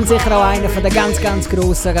 ganz sicher auch einer von den ganz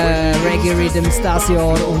grossen Reggae Rhythms dieses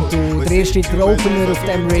Jahr. Und der erste Opener auf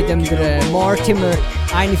dem Rhythm, der Mortimer,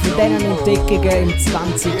 eine von diesen Entdeckungen im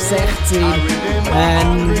 2016.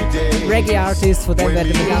 Reggae Artist, von dem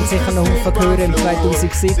werden wir ganz sicher noch hören im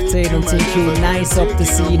 2017 und sind schon nice up the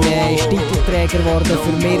scene, ist Titelträger geworden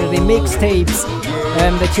für mehrere Mixtapes.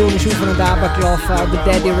 Der Tune ist auf und ab gelaufen, auch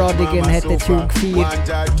der Daddy Rodigan hat den Tune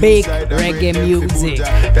gefeiert. Big Reggae Music.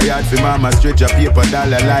 Tired for mama stretch a paper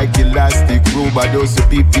dollar like elastic. Rubber those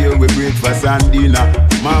people with breakfast and dinner.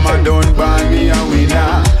 Mama don't ban me a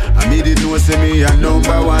winner. I made it know say me a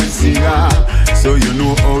 #1 singer. So you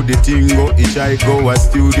know how the thing go. Each I go a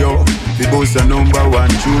studio. We boast a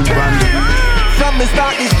 #1 tune band. From me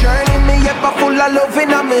start this journey, me ever full of love in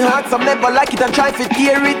my heart. Some never like it and try to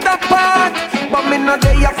tear it apart. But me not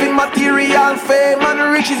there for material fame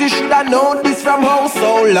and riches. You should have known this from how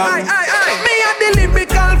so long. Me a the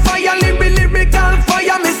lyrical fire, lyrical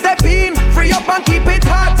fire. Me step in, free up and keep it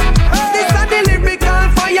hot. This a the lyrical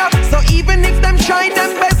fire. So even if them try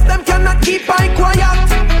them best, them cannot keep I quiet.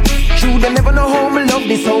 True, they never know how me love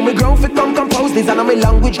this. How me grow fit come compose this. And on my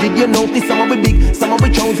language, did you notice? Some of we big, some of we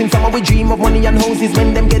chosen. Some of we dream of money and houses.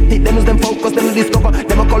 When them get it, them lose them focus. Them discover,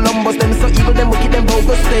 them a Columbus. Them so evil, them wicked, them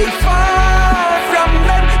bogus. Stay far from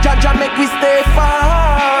them. Jaja make we stay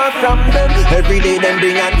far from them. Every day them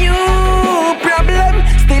bring a new problem.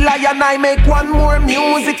 Still I make one more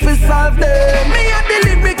music to solve them. Me a the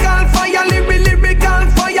lyrical fire, lyrical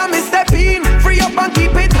fire. Me step in, free up and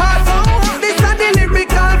keep it hot. This a the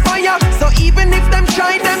lyrical fire. So even if them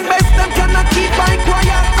try them best, them cannot keep my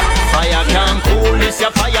quiet. Fire can't cool this,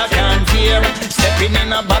 your fire can't tear. Stepping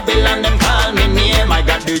in a Babylon, them call me name. I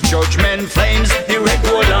got the judgment flames, the red,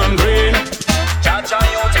 gold and green.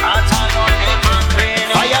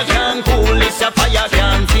 Fire can't cool this, your fire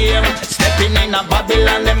can't tear. Stepping in a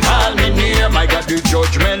Babylon, them call me name. I got the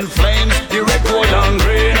judgment flames, the red, gold and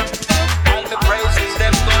green. All the praises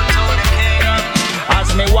them go to the king.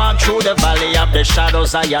 As me walk through the valley of the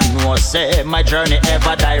shadows, I know say my journey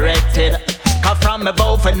ever directed. Cause from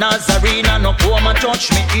above in Nazarene, no woman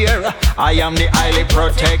touch me here. I am the highly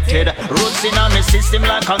protected. Roots in on me system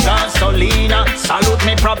like a gasolina. Salute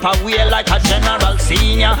me proper way like a general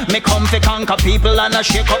senior. Me come to conquer people and I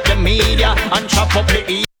shake up the media and chop up the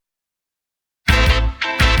e.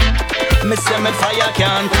 Me say me fire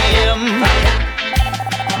can't tame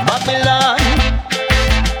Babylon.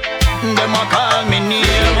 Them a call me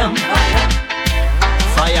name.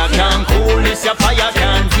 Fire can't cool this, your fire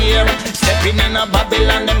can't tear. Stepping in a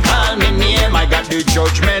Babylon, them call me name. I got the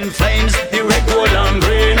judgment flames, the red, gold and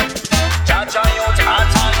green.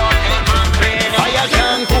 Fire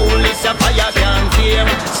can't cool this, your fire can't tear.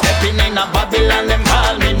 Stepping in a Babylon, them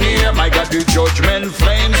call me name. I got the judgment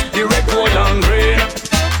flames, the red, gold and green.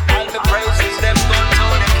 All the praises them go to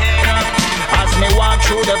the king. As me walk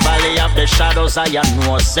through the valley of the shadows, I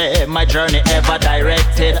know say my journey ever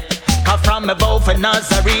directed. Cause from above in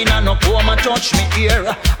Nazarene, no woman touch me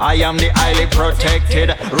here. I am the highly protected.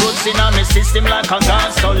 Roots in on me system like a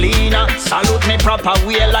gasolina. Salute me proper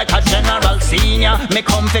way like a general senior. Me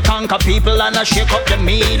come to conquer people and I shake up the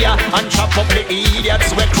media and chop up the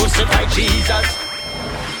idiots we crucify Jesus.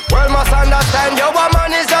 Well, must understand your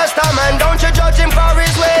woman is just a man. Don't you judge him for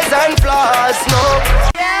his ways and flaws, no.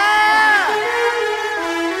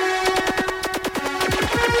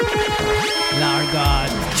 Lord God.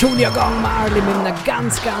 Junior Gong Marley mit einer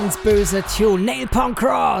ganz bösen Tune. Nail Punk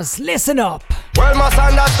Cross, listen up. Well, must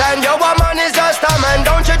understand your woman is just a man.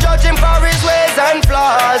 Don't you judge him for his ways and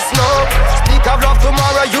flaws, no. Speak of love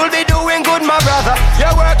tomorrow, you'll be doing good, my brother.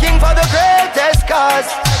 You're working for the greatest cause.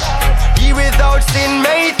 He without sin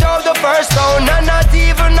made throw the first stone, and not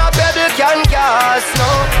even a pebble can cast, no.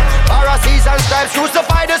 Pharisees and scribes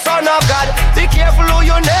crucify the Son of God. Be careful who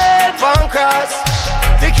you nail on cross.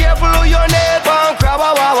 Be careful who you nail on cross.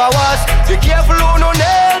 Be careful who no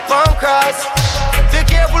nail on cross. Be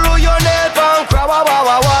careful who you nail on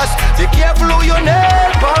cross. Be careful who you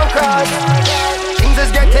nail on cross. Things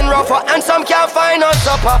is getting rougher and some can't find no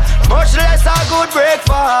supper, much less a good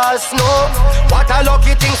breakfast, no. What a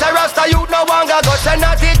lucky thing, say Rasta youth no longer guts and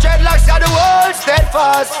not the dreadlocks got the world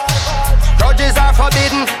steadfast. Grudges are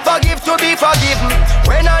forbidden, forgive to be forgiven.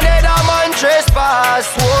 When another man trespass,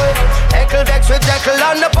 whoa. Heckle vex with Jekyll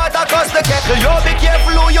and the pot across the kettle. Yo, be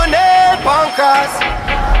careful who you nail on cross.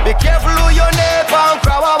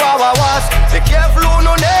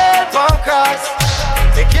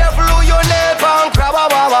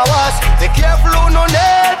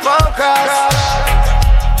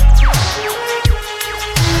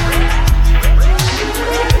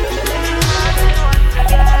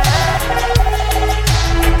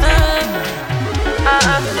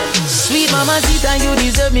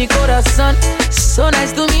 sun. So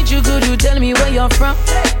nice to meet you, could you tell me where you're from?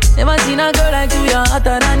 Never seen a girl like you, you're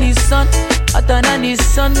hotter than the sun. Hotter than the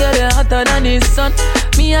sun, girl, you're hotter than the sun.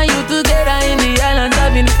 Me and you together in the island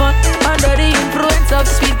having fun. Under the influence of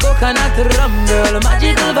sweet coconut rum, girl,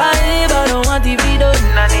 magical vibe, I don't want to be done.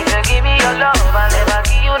 I need to give me your love, I'll never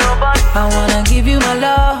give you no bun. I wanna give you my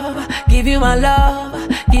love, give you my love,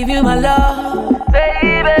 give you my love,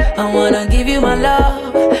 baby. I wanna give you my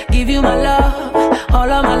love, give you my love,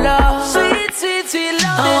 all of my love. Sweet, sweet, sweet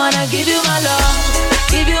love. I wanna give you my love,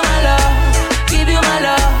 give you my love, give you my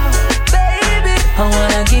love, baby. I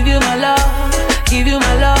wanna give you my love, give you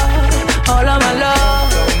my love, all of my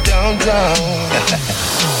love. Down, down, down.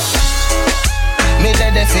 Me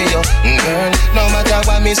ready for you, girl. No matter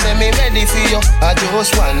what me say, me ready for you. I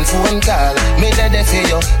just one phone call. Me ready for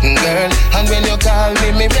you, girl. And when you call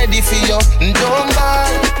me, me ready for you. Don't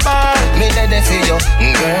ball, ball. Me ready for you,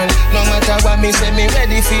 girl. No matter what me say, me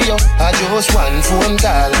ready for you. I just one phone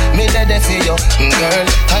call. Me ready for you, girl.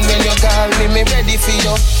 And when you call me, me ready for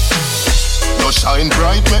you. You shine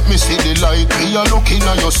bright, make me see the light. Me a looking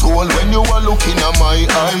at your soul when you are looking at my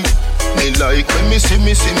eye. Me like when me see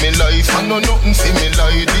me life. I know nothing for me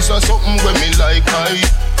like. This is something when me like I.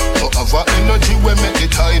 You have a energy when make the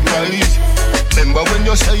tide rise. Remember when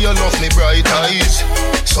you say you love me bright eyes.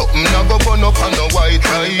 Something I go burn up on the white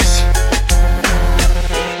rice.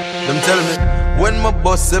 Them tell me when my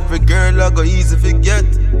boss every girl I go easy forget.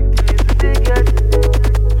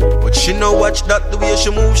 But she no watch that the way she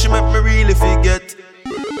move, she make me really forget.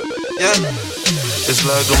 Yeah, it's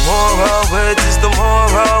like the more I wait, is the more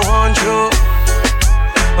I want you.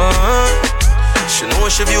 She know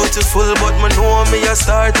she beautiful, but me know me a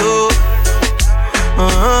star too.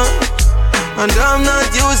 And I'm not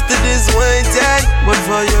used to this waiting, but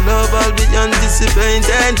for your love I'll be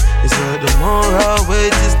anticipating. It's like the more I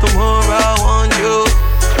wait, is the more I want you.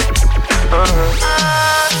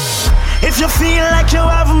 If you feel like you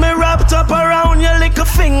have me wrapped up around your little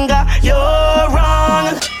finger, you're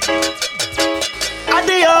wrong.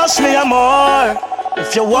 Adios, me amor.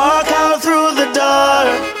 If you walk out through the door,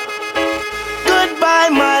 goodbye,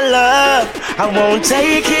 my love. I won't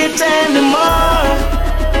take it anymore.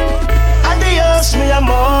 Adios, me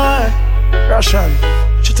amor. Russian,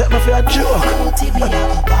 you take me for a joke.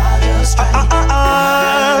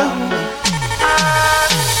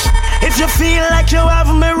 If you feel like you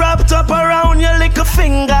have me wrapped up around your little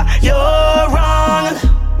finger, you're wrong.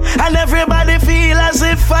 And everybody feel as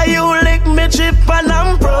if you lick me chip and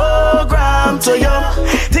I'm programmed to you.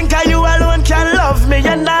 Think you alone can love me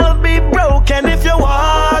and I'll be broken if you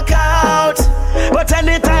walk out. But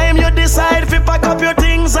anytime you decide to pack up your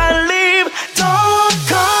things and leave, don't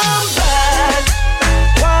come back.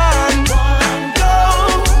 One go,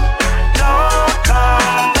 don't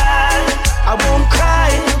come back. I won't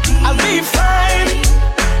cry, I'll be fine.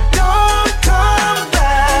 Don't come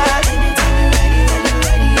back.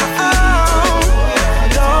 Oh,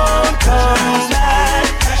 don't come back.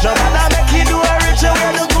 No matter make you do a ritual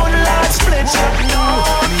when the good Lord split you.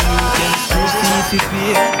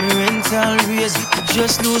 Rental raise,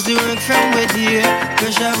 just lose the work from where dear.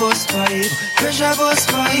 Pressure bus vibe, pressure bus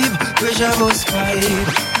vibe, pressure bus vibe.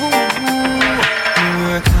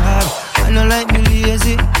 Work hard, I don't like me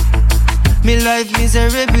lazy. Me life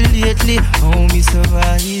miserable lately, how me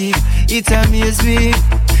survive? It amazes me.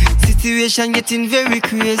 Situation getting very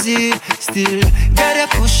crazy. Still gotta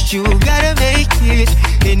push through, gotta make it.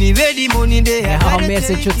 Anyway the money there. Ja, wir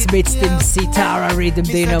sind schon mit dem Sitara Rhythm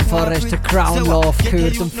drin und vorher hast du Crown Love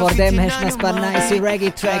gehört und vor dem hast du noch ein paar nice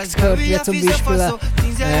Reggae-Tracks gehört, wie zum Beispiel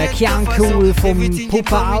Kian Cool vom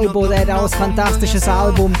Pupa Albo, der hat auch ein fantastisches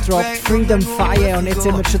Album gedroppt, Freedom Fire, und jetzt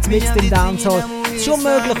sind wir schon mit dem Dancehall. Es ist schon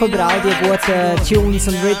möglich, über all die guten Tunes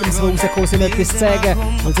und Rhythms, die rauskommen sind, etwas zu sagen,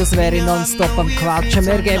 und sonst wäre ich nonstop am Quatschen.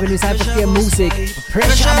 Wir geben uns einfach die Musik.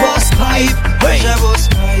 Pressure Boss Pipe, pressure Boss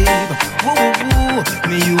Pipe.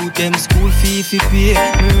 Me youth them school fee fi pay,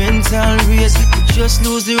 me rental raise. Just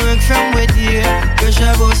lose the work from where dear.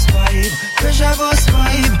 Pressure Boss Pipe, pressure Boss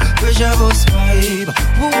Pipe, pressure Boss Pipe.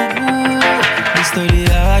 Me study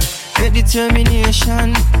hard, get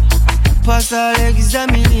determination. Pass all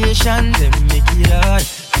examination, them make it hard.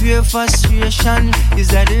 Pure frustration is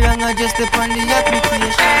that the wrong or just upon the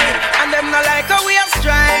application. And them not like how we have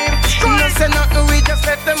strive. No say nothing, we just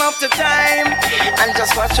let them up to time. And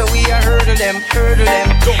just watch how we are hurdle them, hurdle them.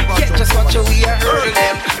 Yeah, just watch how we are hurdle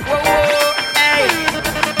them. Whoa, whoa, hey.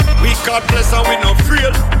 We God bless and we no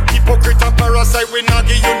frail. Hypocrite and parasite, we not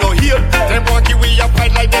give you no heal. Them want give we a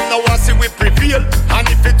fight like them, now I see we prevail. And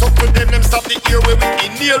if it up to them, them stop the ear where we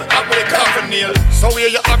inhale, up with a coffin nail. So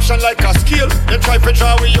wear your action like a scale. They try to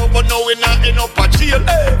draw we up, but now we not end up a jail.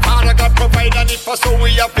 Father God provide and if so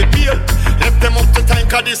we have to bail. Left them up to time,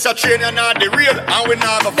 cause this a train and not the real. And we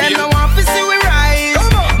never fail. Them no want to see we rise.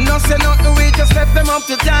 No say nothing, we just left them up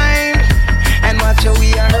to time. And watch how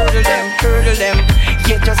we a hurdle them.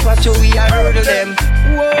 Yeah, just watch how we a hurdle them.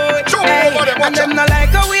 Whoa, hey, and them no like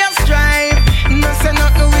how we a strive. No say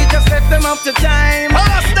nothing, we just left them up to time.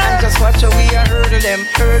 And just watch how we a hurdle them.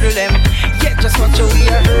 Yeah, just watch how we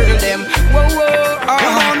a hurdle them. Whoa,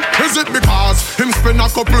 Come on, is it because him spend a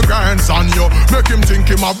couple grands on you? Make him think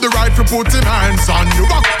him have the right to put him hands on you.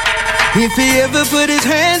 If he ever put his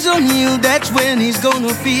hands on you, that's when he's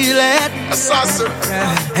gonna feel it. Assassin.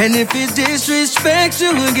 And if he disrespects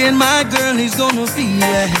you again, my girl, he's gonna feel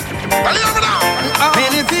it.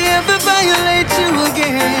 And if he ever violates you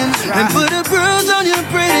again and put a bruise on your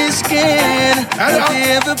pretty skin, if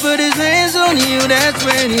he ever put his hands on you, that's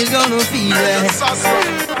when he's gonna feel it.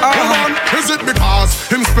 Is it because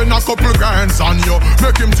him spend a couple grands on you?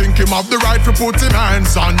 Make him think him have the right to put him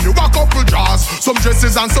hands on you. A couple jars, some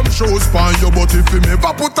dresses and some shoes on you. But if him ever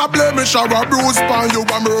put a blemish or a bruise on you,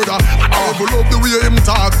 a murder, I never love the way him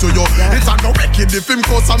talk to you. It's a no wicked if him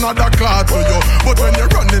cuss another clot to you. But when you're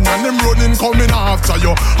running and him running coming after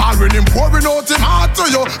you, all when him pouring out him heart to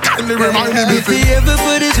you, kindly remind him if he ever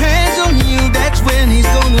put his hands on you, that's when he's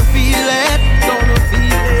gonna feel it.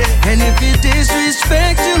 And if he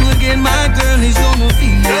disrespects you again, my girl, he's gonna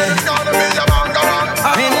feel it.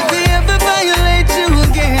 And if he ever violates you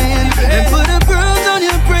again and put a bruise on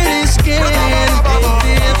your pretty skin, if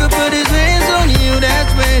he ever put his hands on you,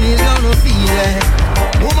 that's when he's gonna feel it.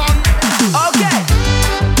 Woman. Okay.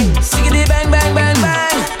 Siggity bang bang bang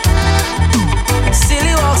bang.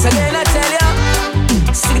 Silly walks again, I tell ya.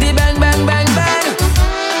 Siggity bang bang bang bang.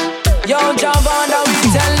 Yo, jump on that we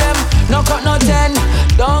tell them. No cut no 10,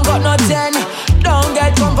 don't cut no 10. Don't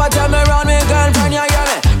get comfortable around me, girlfriend, you hear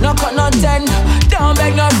me? No cut no 10, don't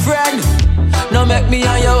beg no friend. No make me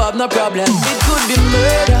and you have no problem. It could be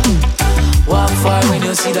murder. Walk far when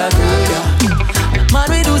you see that girl, yeah.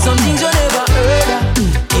 Man, we do some things you never heard of.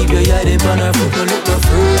 Keep your head up on her foot, no look no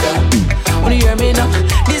further. When you hear me now,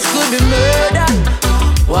 this could be murder.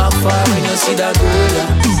 Walk far when you see that girl,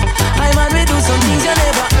 yeah. I man, we do some things you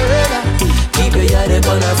never heard of. Keep your head up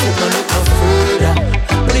on her foot, no look no further.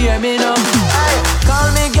 When you hear me now, hey, call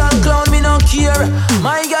me girl, clown, me no care.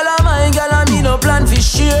 My girl, and me no plan for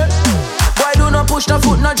share. Why do not push the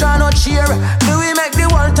foot, no draw no cheer? Do we make the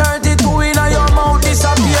world 32 in your mouth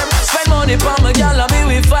disappear? Spend money for my girl and me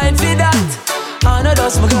we fight for that. I know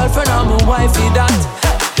that's my girlfriend and my wife for that.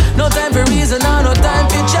 No time for reason, no time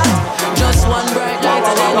for chat. Just one bright light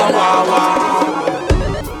and then you're like.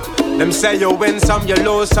 Them say you win some, you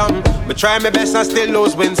lose some. But try my best and still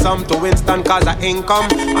lose, win some. To Winston cause of income.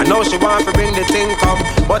 I know she want to bring the thing come,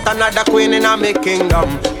 but another queen in a me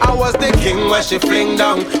kingdom. I was the king where she fling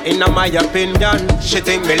down. In my opinion, she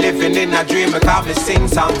think me living in a dream because me sing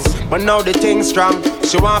songs. But now the thing strong.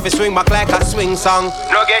 She want to swing back like a swing song.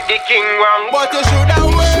 No get the king wrong, but you should have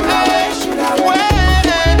waited.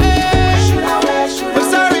 But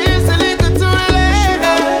sorry, it's a little too late.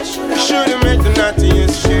 You should have made the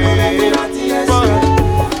naughtiest shade. But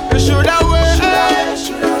you should have waited.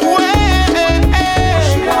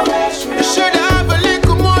 You should have a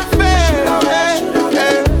little more faith.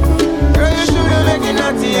 Girl, you should have made the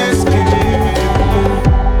naughtiest shade.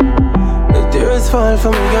 The tears fall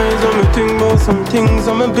from my eyes when me think about some things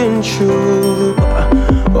I've been through.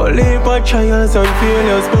 Only for trials and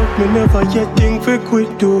failures, but me never yet think we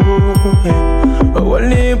quit do.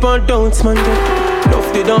 Only for doubts, man, that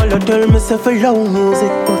love did all I tell myself alone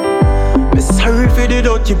music, but me sorry for the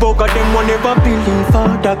dirty bug of them one never believe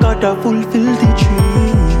Father gotta fulfill the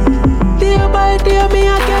dream. Day by day me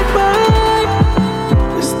I get by,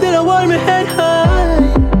 still I hold me head high.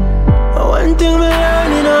 One thing me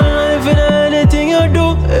learn in life, in anything you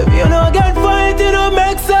do, if you don't get fight, it don't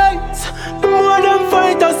make sense. The more them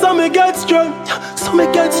fighters, so me get strength,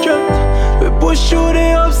 We push through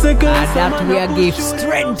the obstacles. And that we give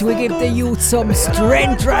strength, we give the youth some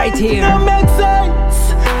strength right here.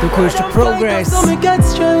 Du hörst den Progress.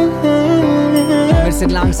 Wir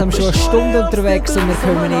sind langsam schon eine Stunde unterwegs und wir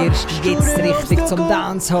kommen erst jetzt richtig zum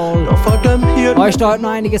Dancehall. Euch steht noch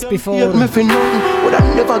einiges bevor.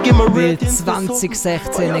 Weil 2016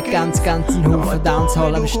 einen ganz einen Haufen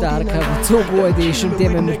Dancehall am Start haben, der so gut ist und die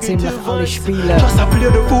müssen wir ziemlich alle spielen. Ich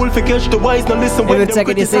würde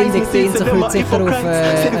sagen, die Sendung dehnt sich heute sicher auf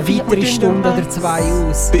eine weitere Stunde oder zwei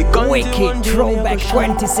aus. Wicked Throwback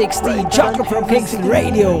 2016, Chocolate from Kingston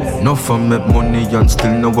Radio. love. No fun make money and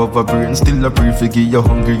still no have a brain. Still a pray for give you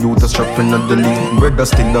hungry youth a strapping at the lane. Brother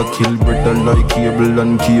still a kill brother like Abel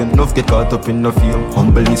and Cain. Enough get caught up in the fame,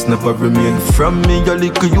 humbleness never remain. From me a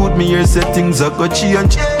little youth me hear say things a go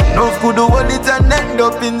change. Enough could do all it and end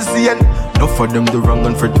up insane. Enough for them do wrong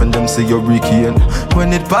and fret when them say you're Ricky.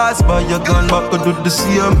 When it pass by you gone back and do the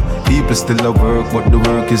same. People still at work but the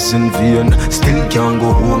work is in vain. Still can't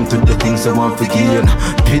go home to the things they want to gain.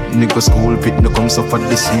 Pit nigga school, pit no come suffer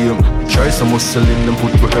the same. Try some hustle in them,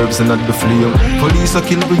 put the herbs in at the flame. Police a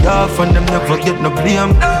kill we off and them never get no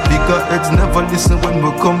blame. Bigger heads never listen when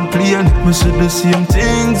we complain. We see the same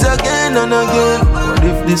things again and again. What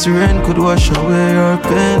if this rain could wash away our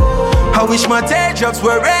pain? I wish my teardrops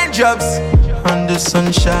were raindrops and the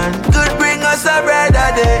sunshine could bring us a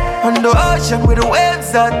brighter day. On the ocean with the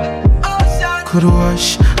waves that could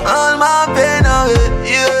wash all my pain away.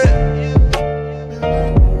 Yeah,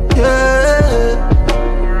 yeah,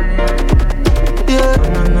 yeah.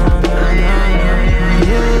 Na, na, na, na,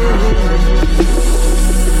 yeah.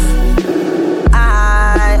 I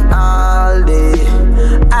all day,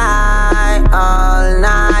 I all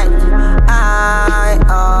night, I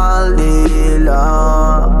all day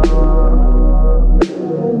long.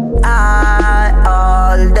 I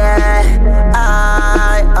all day,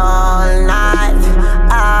 I all night,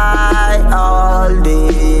 I all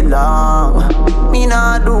day long. Me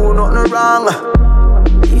not do nothing wrong.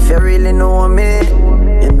 If you really know me,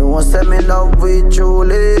 you know say me love with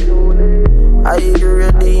truly. I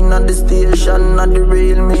ready in the station, not the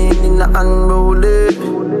real meaning unrolled.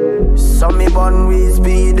 So me born with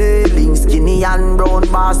speedy, link skinny and brown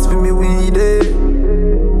bass for me weedy.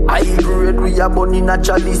 I grade we a bun in a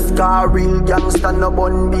chalice car, real gangsta no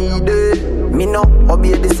bun beady. Me no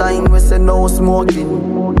obey the sign we say no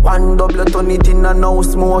smoking. One double turn it in and no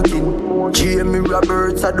smoking. Jamie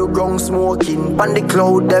Roberts a do ground smoking. On the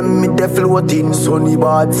cloud them me de floating. Sunny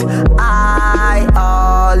bats I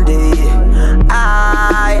all day,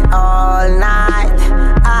 I all night,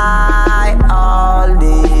 I all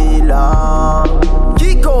day long.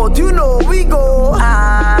 Kick out, you know we go.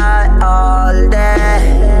 I all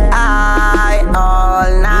day, I all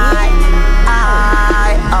night,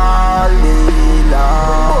 I all day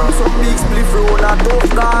long. Some big spliff roll a tough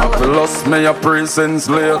gang. I've lost me a presence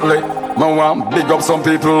lately. I want big up some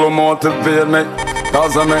people who motivate me.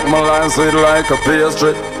 Cause I make my life sweet like a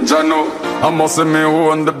pastry. Jano, I must see me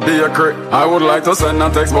own the bakery. I would like to send a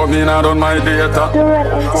text but me not on my data.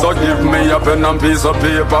 So give me a pen and piece of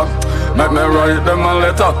paper. Make me write them a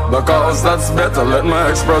letter. Because that's better, let me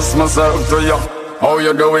express myself to you. How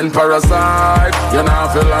you doing, parasite? You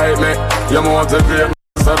not feel like me, you motivate me.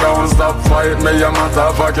 So don't stop fight me, you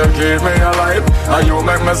motherfucker, keep me alive. And you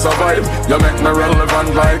make me survive, you make me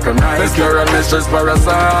relevant like a knife. Miss Karen, Mistress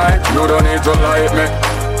Parasite, you don't need to like me.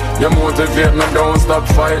 You motivate me, don't stop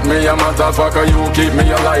fight me, you motherfucker, you keep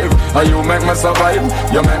me alive. And you make me survive,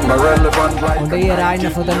 you make me relevant like. Und eher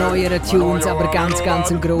einer von den neueren Tunes, aber ganz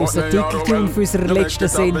ein grosser Titeltune für unsere letzte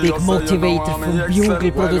Sendung, Motivator von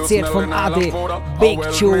Bugle, produziert von Ade, Big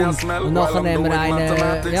Tune. Und nachher haben wir einen,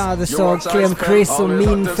 ja, das ist so Clem Chris und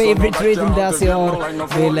mein Favorite Rhythm dieses Jahr,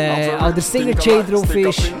 weil auch der Singer Jay drauf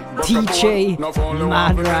ist, TJ,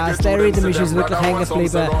 Madras. Der Rhythm ist uns wirklich hängen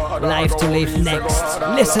geblieben. Life to Live Next.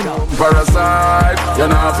 Listen up. Parasite, you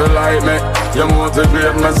not feel like me. You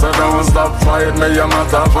motivate me, so don't stop fight me. You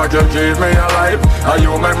motherfucker, keep me alive. And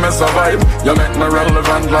you make me survive. You make me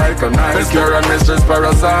relevant like a knife. Miss Karen, Mistress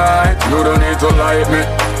Parasite, you don't need to like me.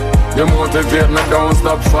 You motivate me, don't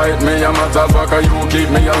stop fight me. You motherfucker, you keep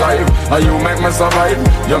me alive. And you make me survive.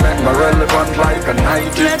 You make me relevant like a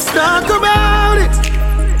knife. Let's talk about it.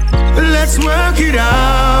 Let's work it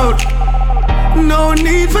out. No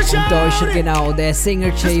need for Und da ist er genau, der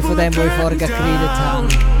Singer Jay, von dem, wo ich vorher geredet habe.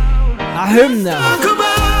 Eine Hymne. Talk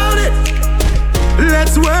about it.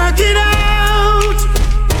 Let's work it out.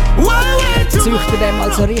 Züchte dem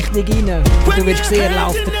mal so richtig rein. Und du wirst sehen, er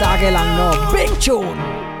läuft tagelang noch. Big Tune!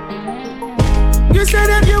 You said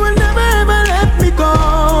that you will never ever let me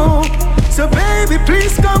go. So baby,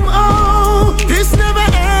 please come on. This never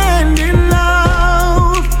ending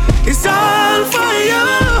love. It's all for you.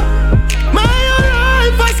 My whole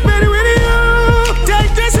life I spent with you.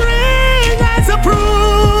 Take this ring as a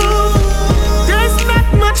proof. There's not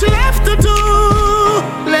much left to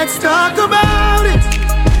do. Let's talk about it.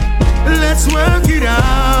 Let's work it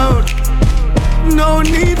out. No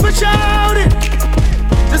need for shouting.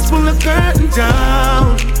 Just pull the curtain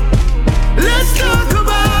down. Let's talk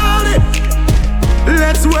about it.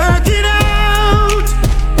 Let's work it out.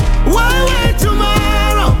 Why wait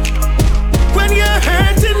tomorrow when you're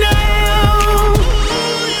hurting now?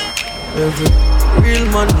 Every real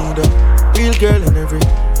man real girl and every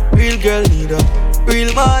real girl need a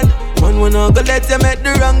real man. Man, when I go let you make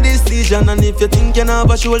the wrong decision. And if you think you have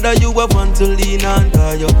a shoulder, you have one to lean on.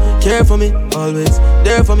 Cause you care for me, always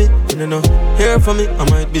there for me. You know, here for me, I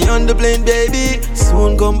might be on the plane, baby.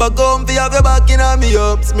 Soon come back home, fi have your back in on me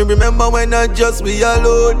ups. Me remember when I just we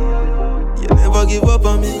alone. You never give up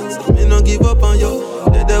on me, so me no give up on you.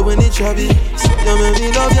 They're there when it's shabby, so you make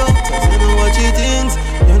me love you. Cause you know what she thinks,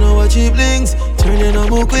 you know what she blinks. Turning on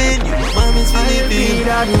my queen, you mommy's Philippine. I'll be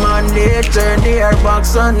that man, they turn their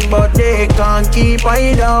backs on, but they can't keep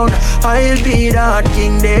I down. I'll be that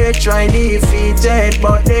king, they try defeated,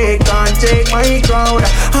 but they can't take my crown.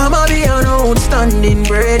 I'ma be an outstanding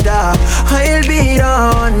brother. I'll be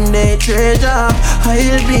the one they treasure.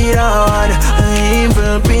 I'll be the one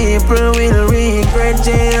evil people will regret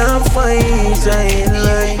their fight in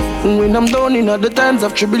life. When I'm down in the times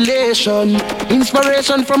of tribulation,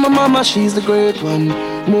 inspiration from my mama, she's the great one.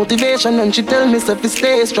 Motivation and she tell me to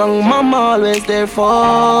stay strong. Mama always there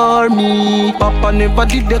for me. Papa never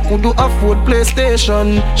did they could do afford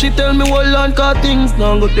PlayStation. She tell me hold on cause things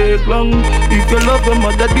not go take long. If you love your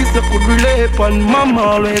mother this you could relate on. Mama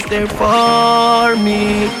always there for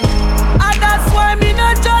me. And that's why me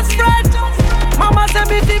not just friend. Mama said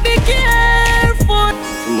me to be careful.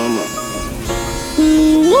 Mama.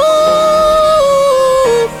 Ooh,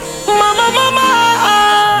 Mama.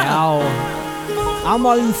 Ja.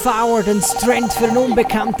 Einmal ein Forward und Strength für einen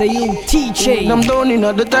unbekannten jungen TJ. I'm down in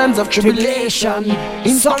the times of tribulation.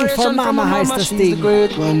 Song for Mama heißt das Ding.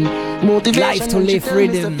 Life to Live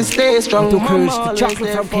Rhythm. Und du hörst The Jungle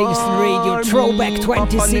from Kingston Radio Throwback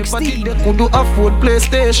 2016. Could do afford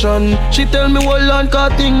PlayStation. She tell me hold on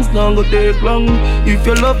cause things not go take long. If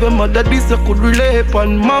you love your mother this you could relate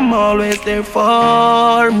on. Mama always there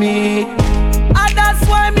for me. And that's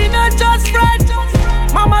why me not just friend.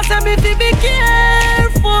 Mama said me to be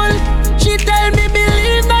careful. She tell me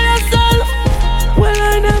believe in yourself. Well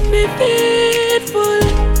I not be faithful.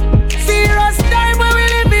 Serious time where we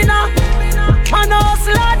live in a. Man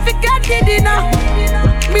hustle hard fi get the dinner.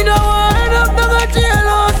 Me no want end up no go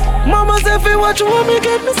jealous. Mama say fi watch what me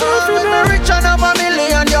get myself in. When me rich and have $1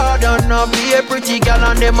 million, you don't know be a pretty girl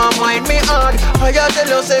and them a mind me hard. I tell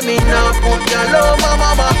you say me nah put your love on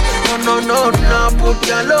mama. No, nah put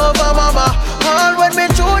your love on mama. All when me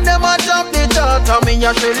tune them a top the chart, and me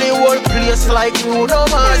actually whole place like Bruno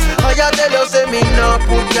Mars. I tell you say me nah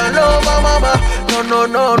put your love on mama. No,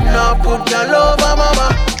 nah put your love on mama.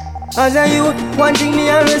 As a youth, one thing me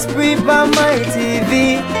always preach on my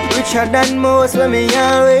TV. Richer than most when me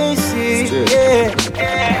always see. Yeah.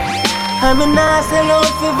 I'm a nice and out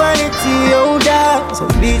for vanity, oh dog. So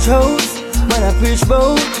beach house, man I preach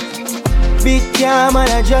boat. Big car, man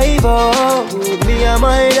I drive out. Me and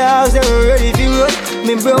my dogs, and we ready for roll.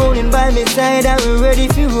 Me browning by my side, and we ready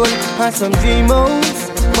for roll. And some dream house,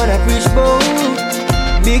 man I preach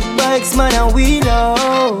boat. Big bikes, man I wheel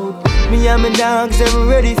out. Me and my dogs, and we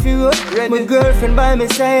ready for roll. My girlfriend by my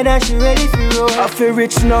side, and she ready for roll. I feel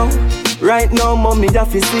rich now. Right now, mommy da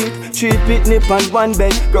fi sleep. 3 picnic and 1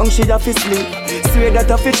 bed, ground she da fi sleep. Swear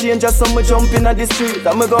that I fi change just so me jump inna the street.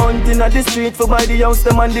 And me go hunt inna the street for buy the house,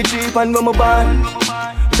 them and the jeep. And when me born,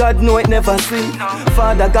 God know it never sleep.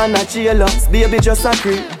 Father gonna jail us, baby just a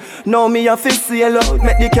creep. Now me a fi sail out,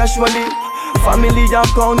 make the cash money. Family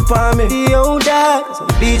account for me. The old dog,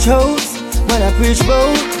 some beach house, man I preach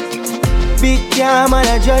boat. Big car, man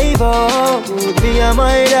I drive out. Me and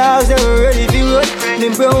my dogs, and we ready for roll. Me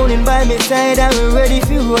browning by my side, and we ready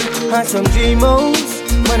for roll. And some dream house,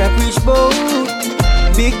 man I preach boat.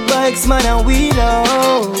 Big bikes, man I wheel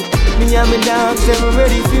out. Me and my dogs, and we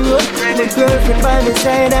ready for roll. My girlfriend by my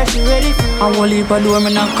side, and she ready for roll. I will leave a door, me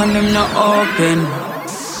knock and them not open.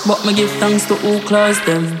 But me give thanks to who closed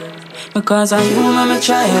them. Because I you, me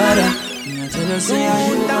try harder. I tell you, say I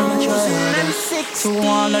you, me try harder. To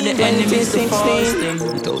all of the enemies to force them.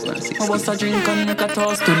 I was a drink and make a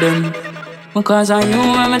toast to them. Because I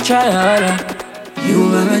you, me try harder. You,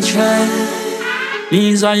 me try.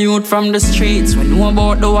 These are youth from the streets. We know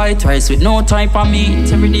about the white rice with no type of meat.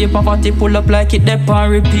 Every day poverty pull up like it dep and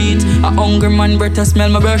repeat. A hungry man breath I smell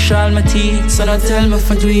my brush all my teeth. So that tell me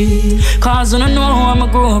for do it. Cause I don't know how I'ma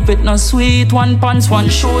grow up, it not sweet. 1 pants, 1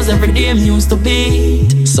 shoes, every day I'm used to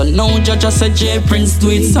beat. So now judge us a J Prince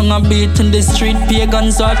do it. Song a beat in the street,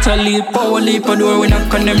 pagans are to leap. Power leap a door, we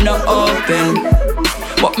knock on them not open.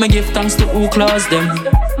 But me give thanks to who closed them.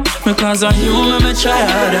 Because I you, me try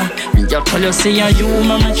harder. Me just tell you, say I you,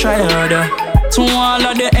 me try harder. To all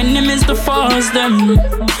of the enemies to force them.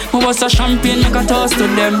 Who was a champion, make a toast to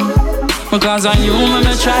them. Because I you,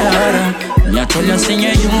 me try harder. Me I tell you, sing you,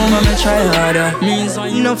 me try harder.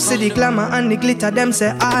 Enough see the glamour and the glitter, them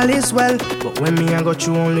say all is well. But when me I go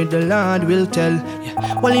through, only the Lord will tell.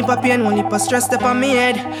 Yeah. One heap of pain, one heap of stress step on me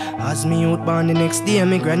head. As me out born the next day,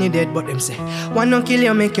 me granny dead. But them say, one no kill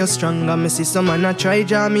you, make you stronger. Me see some man a try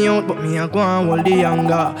draw me out, but me I go and hold the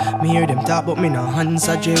younger. Me hear them talk, but me no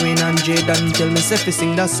answer. Jerry and Jaden tell me say fi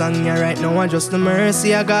sing that song. Yeah, right now I just the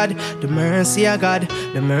mercy of God, the mercy of God,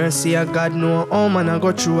 the mercy of God. No, oh man I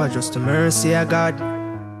go through, I just the mercy of God.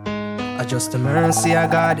 I just the mercy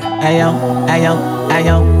of God. Ayo, ayo,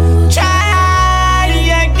 ayo. Try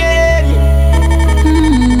again.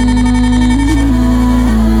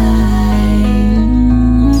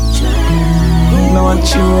 Now I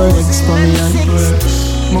chill for me and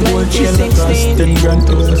first. My gold chain like cost 10 grand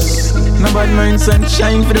to us. No bad mind,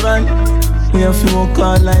 sunshine for the van. We have to work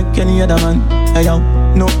hard like any other man. Ayo,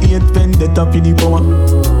 no 8 pen, the top of the power.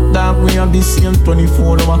 Dog, we have the same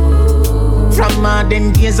 24 hour. From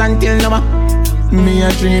modern days until now, me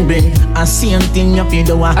a dream big. I same thing you feel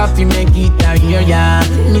the wa. I fi make it a year, yeah.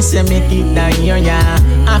 Me say make it a year, yeah.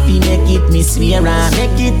 I fi make it, me swear,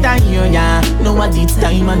 make it a year, yeah. No what this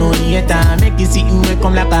time and no later. Make it see you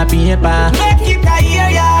come like a paper. Make it a year,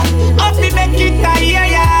 yeah. I fi make it a year,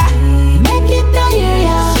 yeah. Make it a year,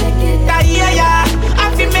 yeah. Make it a year, yeah.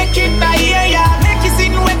 I fi make it a year, yeah. Make it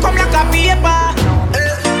see you come like a paper.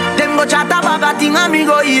 Them go chat about a thing and me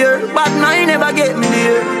go here, but mine never get me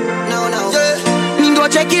there. No. Yeah. Me go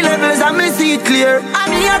check the levels and me see it clear.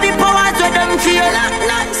 And me have the powers where them fear.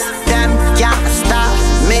 Them can't stop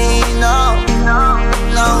me, no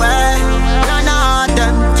way. No,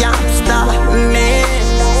 them can't stop me.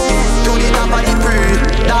 To the top of the creek,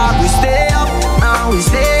 dog, we stay up, and we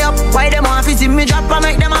stay up. Why them want to see me drop and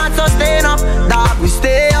make them heart sustain up? Dog, we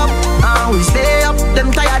stay up, and we stay up.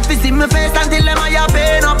 Them tired to see me face until them eye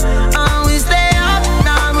pain up. And we stay up,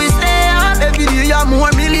 dog, we stay up. Every day you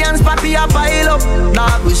more millions, papi a pile up.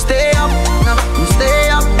 Dog, we stay up, we stay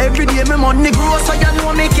up. Every day me money grow, so you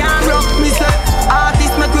know me can't rock. Me say,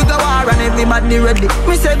 artists make we go war and everybody ready.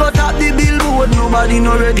 Me say, go top the billboard, nobody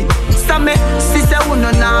no ready. So me, sister, who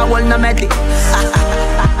no now, well no meddy.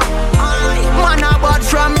 Man a bad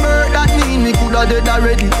from birth, that mean me coulda dead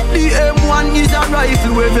already. The M1 is a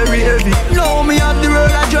rifle, we very heavy. Now me have the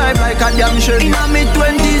road I drive like a damn Chevy. In my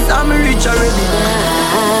 20s, I'm rich already.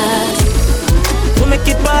 We make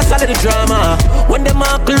it pass all of the drama. When them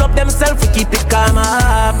all club up themselves, we keep it calm.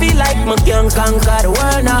 I feel like me can conquer the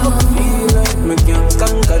world now. Feel like me can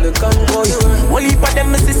conquer the convoy. One heap of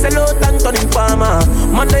them is sell out and turn in farmer.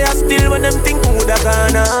 Man, they are still when them think who da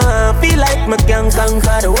gonna. Feel like me can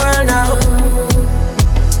conquer the world now.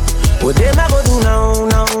 What them I go do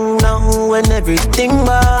now, when everything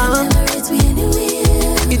bad.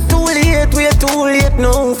 It's too late, we're too late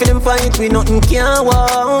now. For them fight, we nothing can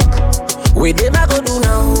walk. We them I go do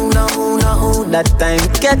now, that time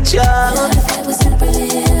catch up.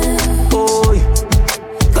 Boy,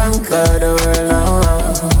 conquer the world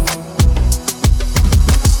now.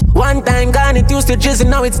 One time gone, it used to drizzle,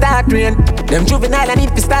 now it start rain. Them juvenile, I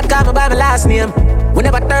need to start calling by my last name. We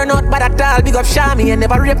never turn out by that all, big up Shami. And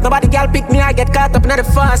never rape nobody, girl pick me, I get caught up in the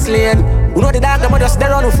fast lane. You know the dog, them just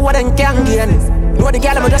there on the food and can't gain. You know the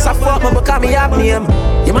girl, I'm just a fuck, man, because me have name.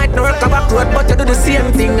 You might not work a back road, but you do the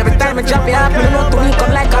same thing. Every time I jump, you have me, you know to me,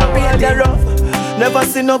 come like a pain, they're rough. Never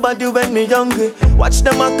see nobody when me hungry. Watch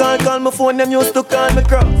them a call my phone, them used to call me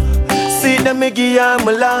crap. See them me give her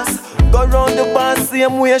my last. Go round the bar,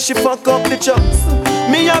 same way she fuck up the chops.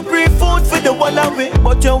 Me a free food for the one away,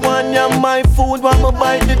 but you want ya my food, want me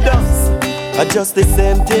buy the dust. I just the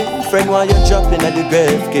same thing, friend, while you dropping at the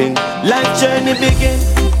grave king. Life journey begin.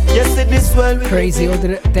 Crazy,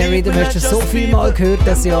 oder? Der Rhythm hast du so viel Mal gehört,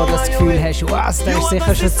 dass du das Gefühl hast, was, der ist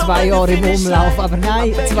sicher schon 2 Jahre im Umlauf, aber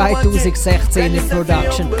nein, 2016 in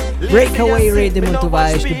Production. Breakaway Rhythm und du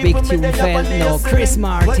weißt, der Big Tune fehlt noch. Chris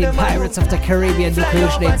Martin, Pirates of the Caribbean, du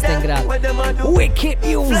hörst jetzt den gerade. Wicked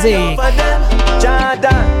Music!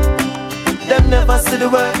 Jordan, them never see the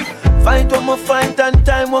world. Fight what me fight and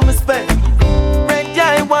time what me spend. Break your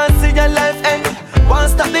eye, want see your life end. Want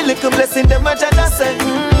stop the little blessing them a just send.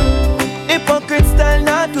 Hypocrite style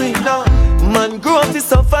not do it now. Man grew up to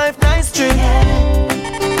survive nice street.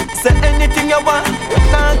 Say anything you want,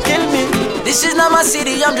 can't kill me. This is not my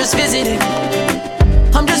city, I'm just visiting.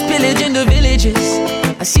 I'm just pillaging the villages.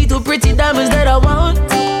 I see 2 pretty diamonds that I want.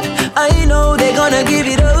 I know they're gonna give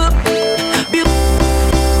it up.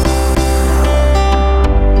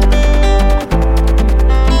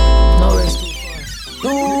 No rest too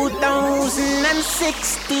far.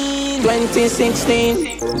 2016.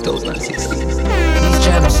 2016. These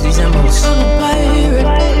gems, these emeralds. I'm a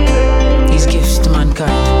pirate. These gifts to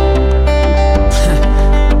mankind.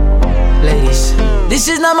 This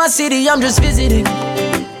is not my city, I'm just visiting.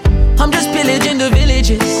 I'm just pillaging the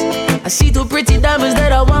villages. I see two pretty diamonds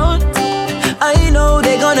that I want. I know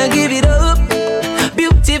they're gonna give it up.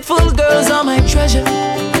 Beautiful girls are my treasure.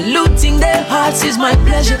 Looting their hearts is my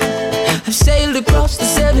pleasure. I've sailed across the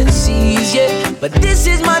 7 seas, yeah, but this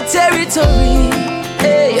is my territory,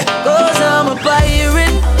 hey, cause I'm a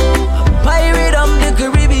pirate of the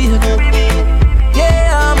Caribbean.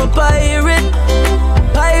 Yeah, I'm a pirate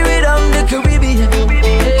of the Caribbean,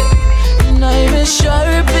 hey. And I'm as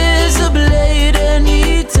sharp as a blade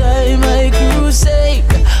anytime I crusade.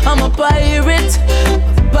 I'm a pirate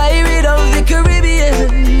of the Caribbean.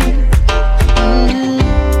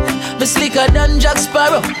 Me slicker than Jack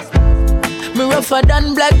Sparrow, me rougher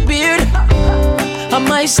than Blackbeard. And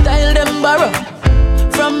my style them borrow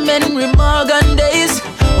from Henry Morgan days.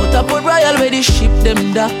 Out of Port Royal where the ship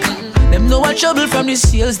them dock. Them know what trouble from the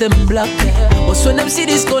seals them black. But when them see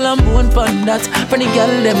the skull and bone pan that, from the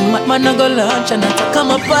girl them man a go launch and attack.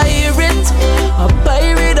 I'm a pirate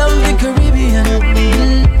of the Caribbean.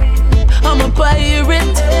 I'm a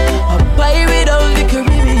pirate of the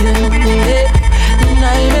Caribbean. And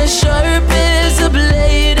I'm as sharp as a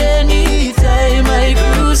blade anytime I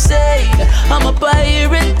crusade. I'm a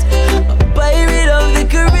pirate of the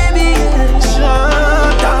Caribbean.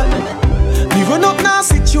 Shut up. Me run up now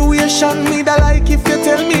situation, me da like if you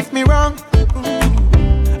tell me if me wrong.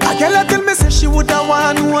 A girl tell me say she woulda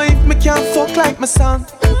want know if me can't fuck like my son.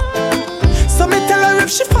 So me tell her if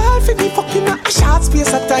she fall for me fucking a short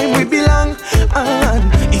space of time we belong. And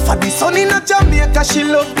if I be son in a Jamaica, she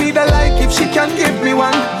love me da like if she can give me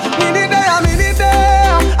one. Me need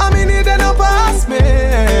there, no pass me.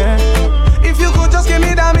 If you could just give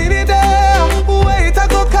me that minute there, wait I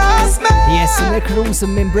go cost me. Yes, und wir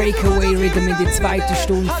cruisen mit dem Breakaway Rhythm in die zweite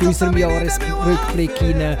Stunde für unserem Jahresrückblick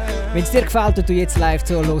rein. Wenn es dir gefällt und du jetzt live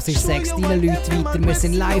zuhörst, sag's deinen Leuten weiter. Wir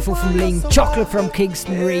sind live auf dem Link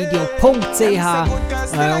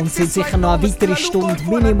chocolatefromkingstonradio.ch und sind sicher noch eine weitere Stunde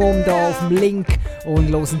Minimum da auf dem Link und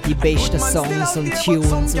hören die besten Songs und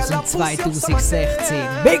Tunes aus dem 2016.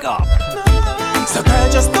 Big up! So girl,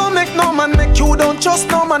 just don't make no man make you don't trust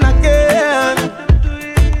no man again.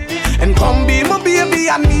 And come be my baby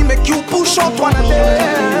and me make you push out one of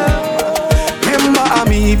them. Remember how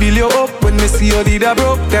me build you up when me see you did a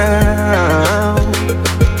broke down.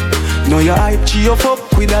 Now your hype cheer up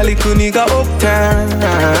with a little nigga uptown.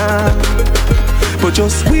 But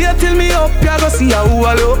just wait till me up, you go see how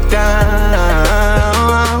I look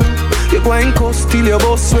down. You go and cuss till your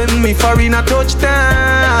boss when me foreign a touchdown.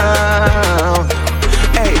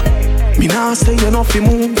 Hey, me now say you know fi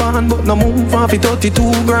move on, but no move on fi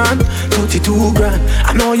 32 grand. 32 grand.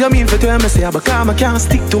 I know you mean for tell me say, but I can't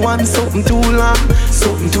stick to one something too long.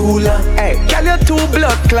 Hey, girl you too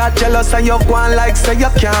blood clot jealous and you go on like say you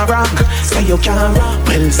can't rock.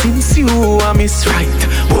 Well since you are miss right,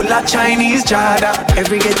 all a Chinese jada.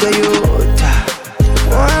 Every ghetto youth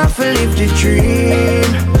want to live the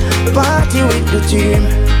dream. Party with the team,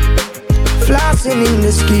 flossing in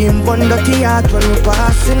the scheme. Bun dirty heart when we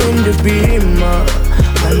passing in the beam.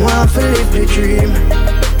 Man want to live the dream.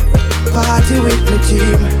 Party with the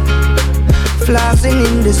team, flossing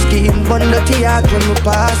in the scheme. Bun dirty heart when we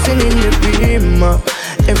passing in the beam.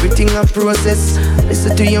 Everything a process.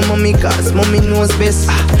 Listen to your mommy cause mommy knows best.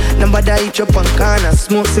 Nobody eat up on corner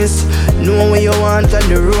smoke sis. Know what you want on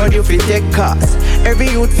the road you fi take cars. Every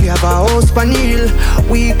youth fi have a house pan the hill.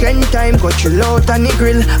 Weekend time go chill out on the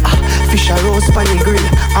grill. Fish a roast pan the grill.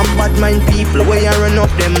 And bad mind people where you run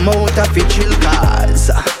up them out of fi chill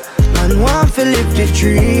cars. Man want fi live the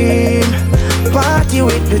dream. Party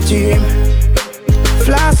with the team,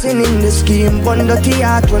 flossing in the scheme. Bun dirty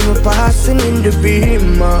heart when we passing in the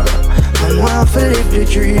beam. Man want to live the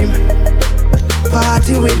dream.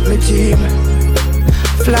 Party with my team,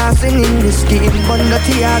 flossing in the scheme. Bun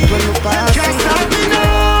dirty heart when we passing. Just let me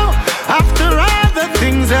know after all the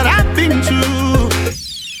things that I've been through.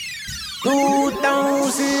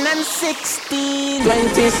 2016,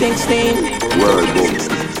 2016. World boom.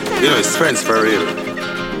 You know it's friends for real.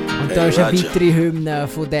 Und da ist eine weitere Hymne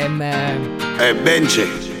von dem Benji.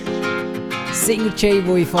 Singer Jay,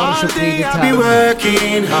 wo ich vorhin schon geredet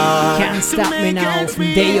habe. Can't Stop Me Now auf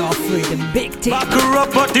dem Day Off Rhythm. Big Team. Back her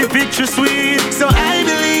up but the picture sweet. So I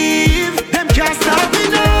believe them can't stop me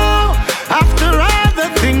now. After all the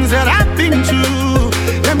things that I've been through,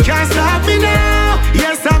 them can't stop me now.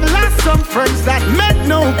 Yes, I've lost some friends that meant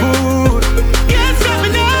no good. Can't stop me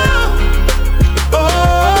now. Oh,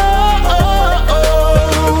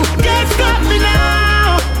 can't stop me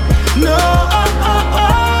now. No,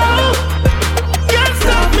 can't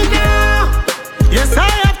stop me now. Yes, I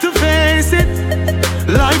have to face it.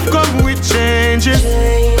 Life come with changes.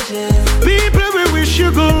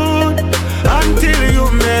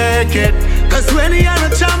 it. Cause when you're a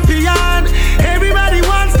champion, everybody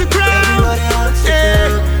wants the crown.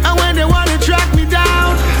 Yeah. And when they wanna track me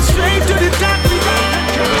down, straight to the top.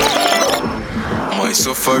 My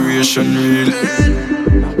sufferation real.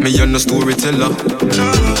 Me and a storyteller.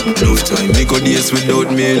 Enough time me go days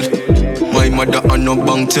without meal. My mother and no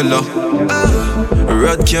bank teller.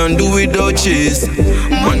 Rat can't do without cheese.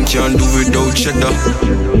 Man can't do without cheddar.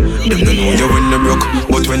 Them don't know you when they broke,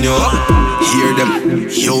 but when you hear them,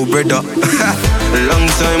 yo brother. Long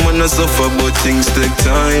time when I suffer, but things take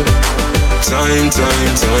time. Time.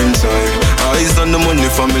 Eyes on the money,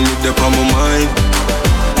 family, they're on my mind.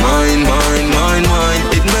 Mine.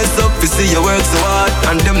 It mess up to see you work so hard,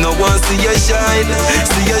 and them no want see you shine.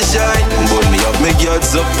 But me have my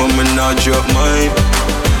guards up and me not drop mine.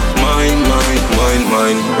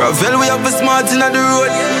 Ravel, we have a smart in the road.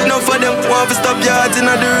 Now for them want to stop your heart in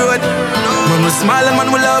the road. Man will smile and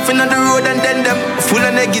man will laugh in the road, and then them full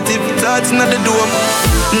of negative thoughts in the dome.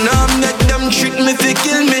 Now make them trick me to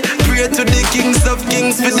kill me. Pray to the kings of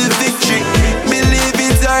kings for the victory. Believe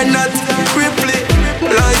it or not, Ripley.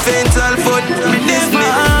 Life ain't all fun. Me never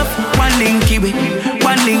have one linky way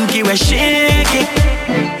shake it.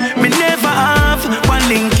 Me never have one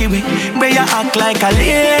linky way where you act like a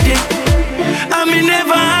lady. And me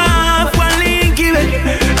never have one linky way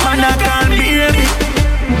man I call baby.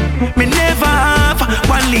 Me never have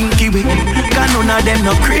one linky way 'cause none of them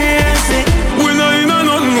no crazy. We not in a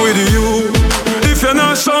nothing with you if you're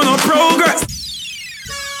not showing no progress.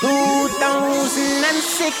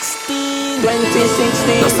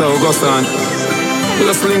 2016. That's how it goes on.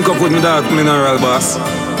 Let's link up with my dog Mineral Boss.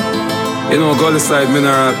 You know, go side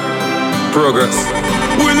Mineral Progress.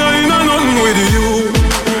 We not in a nothing with you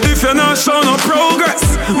if you're not showing no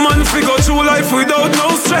progress. Man, figure through life without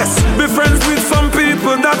no stress. Be friends with some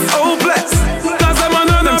people that's hopeless. Cause them and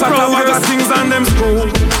them talk about things and them school.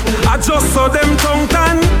 I just saw them tongue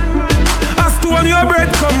tan. As to where your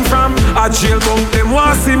bread come from. A jail bunk them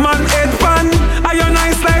want see man head pan. A your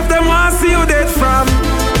nice life them want see you dead from.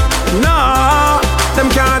 Nah, them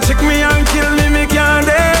can't check me and kill me, me can't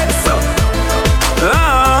dead so.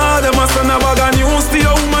 Them must send a bag of news to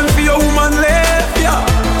your woman for your woman left, yeah.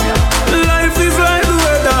 Life is like the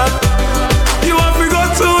weather. You have to go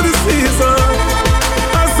through the season.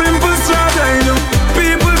 A simple strategy.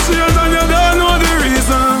 People change and you don't know the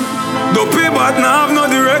reason. The people now have no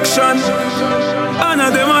direction. And of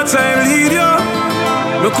them a time lead you.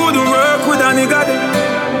 Me couldn't work with a nigga.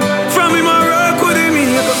 From him I work with him.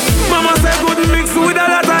 Mama said couldn't mix with a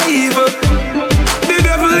lot of evil. The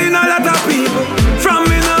devil in a lot of people. From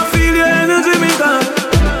me now feel your energy me gone.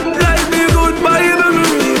 Life be good by the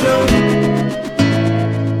read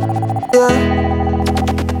yeah.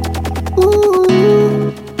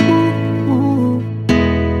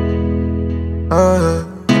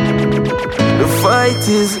 The fight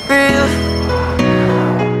is real.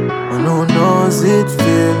 Who knows it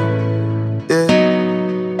feel?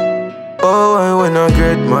 Yeah. Oh, and when a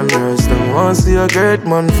great man rest, them want see a great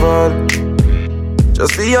man fall.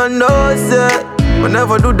 Just so you know, say, we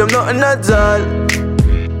never do them nothing at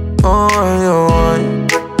all.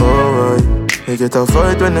 Ich get a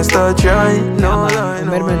fight when I start trying. Ja, Mann.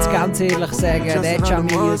 Und wir müssen ganz ehrlich sagen, der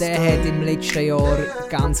Jamil, der hat im letzten Jahr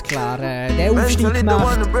ganz klar den Aufstieg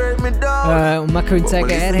gemacht. Und man könnte sagen,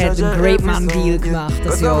 er hat einen Great Man Deal gemacht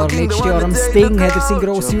das Jahr. Letztes Jahr am Sting hat er seinen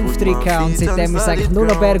grossen Auftritt gehabt und seitdem ist es eigentlich nur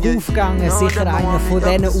noch bergauf gegangen. Sicher einer von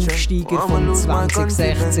diesen Aufsteigern von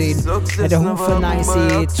 2016. Er hat einen Haufen nice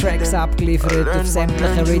Tracks abgeliefert, auf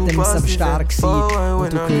sämtlichen Rhythms am Start gewesen.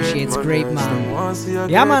 Und du hörst jetzt Great Man.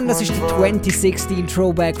 Ja, Mann, das ist der 2016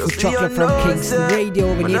 Throwback von Chocolate from Kingston Radio.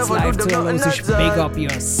 Wenn ihr jetzt live zuhören, ist Big Up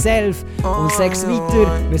Yourself. Und sag's weiter,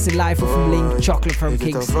 wir sind live auf dem Link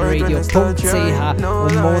chocolatefromkingstonradio.ch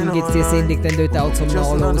und morgen gibt's die Sendung dann dort auch zum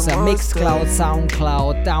Nachhören. Mixcloud,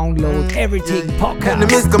 Soundcloud, Download, everything, Podcast.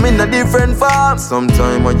 Enemies come in a different form.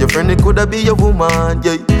 Sometime when your friend it coulda be your woman,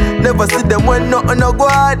 yeah. Never see them when nothing no go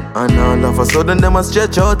on. And all of a sudden them a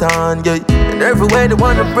stretch out hand, yeah. And everywhere they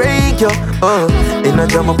wanna break you, in a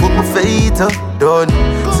jam I put my faith done.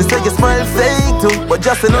 Sister you smile fake too, but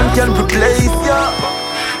just none can replace you.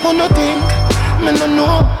 Oh no think, me no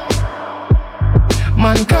know.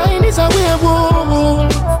 Mankind is a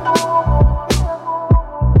werewolf.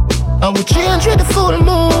 I will change with the full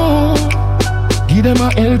moon. Give them a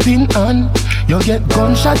helping hand, you get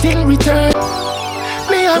gunshot in return.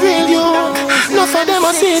 Me a real you, no for them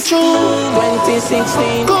I see through.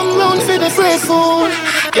 2016. Come round for the free food,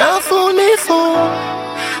 can't fool me fool.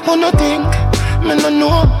 Oh no think, me no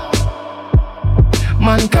know.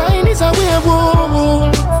 Mankind is a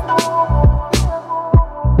werewolf.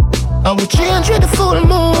 I will change with the full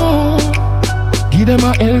moon. give them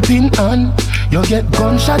a helping hand. You get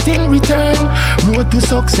gunshot in return. Road to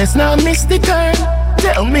success, now miss the turn.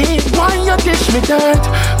 Tell me why you dish me dirt.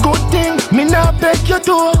 Good thing, me not beg your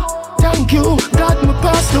door. Thank you, God, me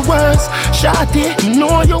pass the worst. Shawty, me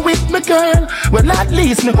know you with me, girl. Well, at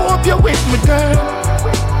least me hope you with me, girl.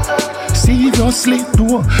 Seriously,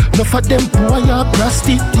 though, enough of them boy are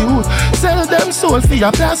prostitute. Sell them soul for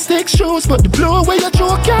your plastic shoes, but the blow where you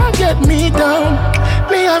throw can't get me down.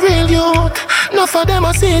 Me a real youth, enough of them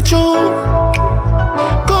I see through.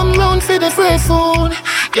 Come round for the free food,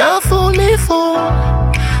 can't fool me fool.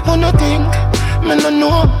 Who no think, me no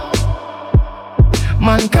know.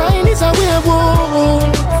 Mankind is a werewolf.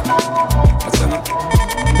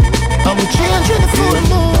 I'm changing the full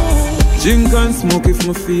moon. Drink and smoke if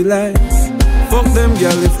me feel like. Fuck them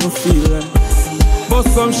girl if me feel like. Bust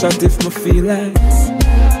some shot if me feel like.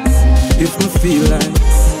 If me feel like.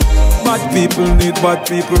 Bad people need bad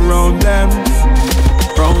people round them.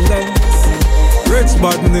 Round them. Rich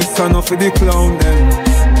badness enough for the clown them.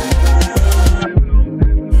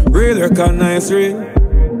 Real recognize real.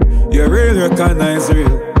 You real recognize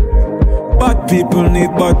real. Bad people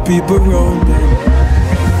need bad people round them.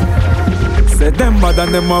 Say them bad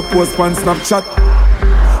and them a post on Snapchat.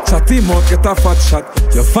 Chat him out, get a fat shot.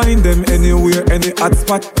 You find them anywhere, any hot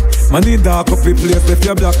spot. Man need dark up the place if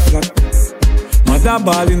you black flat. Mother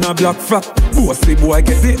ball in a black flat. Bossy boy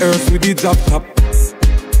get the earth with the drop top.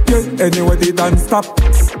 Yeah, anywhere they don't stop.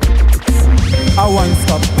 I won't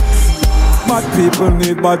stop. Bad people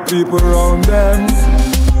need bad people round them.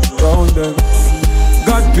 Round them.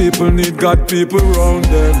 God people need God people round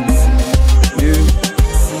them. Yeah.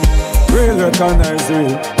 Real recognize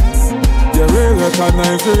real. Yeah, real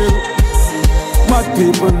recognize real. Bad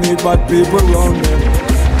people need bad people round them.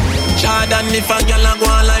 Jordan, if a girl a go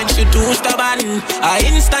online, she too stubborn. I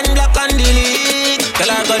instant block and delete. Tell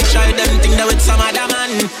her go try them thing that with some other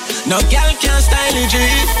man. No girl can style it.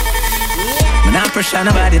 Man, I pressure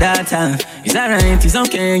nobody that time. It's alright, it's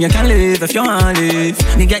okay, you can live if you want to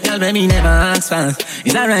live. Me get girl, baby, never ask for.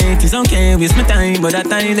 It's alright, it's okay, waste my time, but that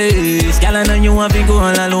time is. Girl, I know you want to go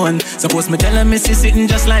all alone. Suppose me tell her me see sitting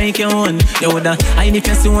just like your own. You woulda hide if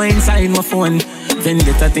you see one inside my phone.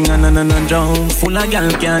 Vendetta thing and drown. Full of girl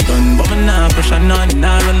can't done, but me nah pressure none.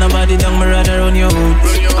 Nah run nobody down, me rather run you out.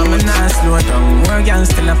 I'm nah slow down. More girls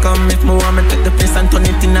still a come if me want me take the place and turn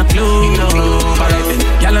it in a club. Alright then,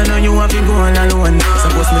 girl, I know you want to go all alone.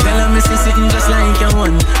 Suppose me tell her me see sitting just like your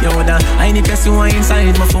one. You woulda hide if you see one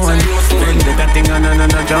inside my phone. Vendetta thing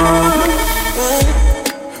and drown.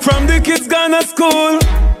 From the kids gone to school,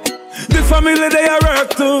 the family they are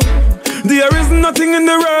work too. There is nothing in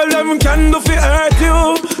the world them can do fi hurt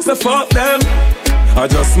you. So fuck them. I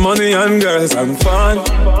just money and girls and fun.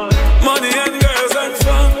 Money and girls and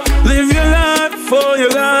fun. Live your life for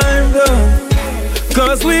your life, though.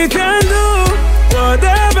 Cause we can do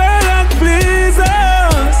whatever that please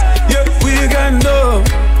us. Yeah, we can do.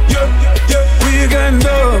 Yeah, we can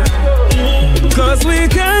do. Cause we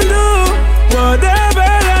can do whatever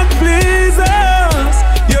that please us.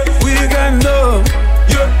 Yeah, we can do.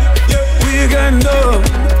 We can do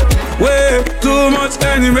way too much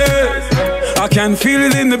anyway. I can feel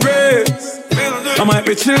it in the breeze. I might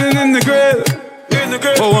be chilling in the grill.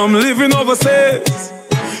 Oh, I'm living overseas.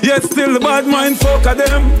 Yet still the bad mind fuck of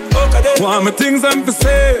them. Want me things and for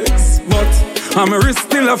sales, but I'm a risk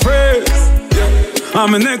still afraid.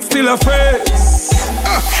 I'm a neck still afraid.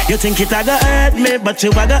 You think it a go hurt me, but you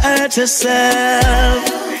a go hurt yourself.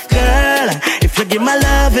 Girl, if you give my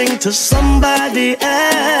loving to somebody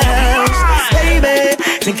else, baby,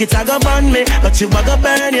 think it a go burn me, but you a go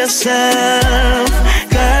burn yourself.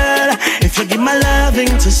 Girl, if you give my loving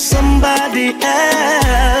to somebody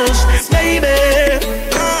else, baby.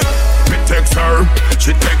 Me text her,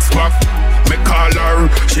 she text back. Me call her,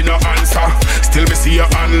 she no answer. Still me see her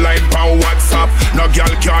online on WhatsApp. No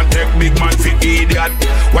girl can't take big man for idiot.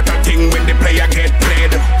 What a thing when the player get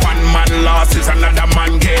played. One man lost is another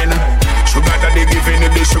man gain. Sugar daddy giving you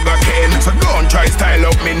the sugar cane. So don't try style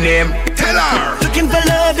up me name. Tell her. Looking for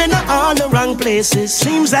love in all the wrong places.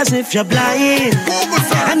 Seems as if you're blind.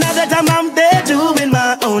 Another time I'm there doing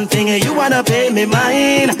my own thing and you wanna pay me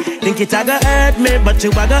mine. Think it a go hurt me, but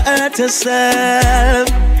you a go hurt yourself.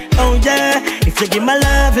 Oh yeah, if you give my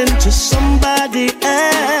loving to somebody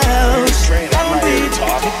else.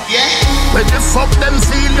 When the fuck them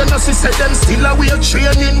seal, you know she said them still a wheel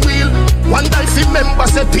training wheel. One day if member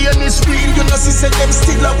say pain is real, you know she said them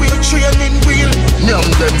still a wheel training wheel. Numb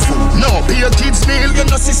them food, no be a kids meal, you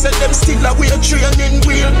know she said them still a wheel training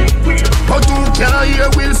wheel. But who can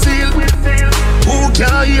hear will feel? Who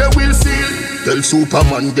can hear will feel? Tell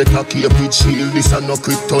Superman get a cape with shield. This a no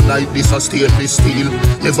kryptonite, this a stainless steel.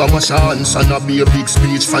 Never wash your hands and a be a big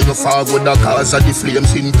speech. Find your forward the cause of the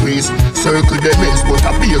flames increase. Circle the ends but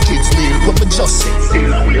a be a kid's meal. What me just say?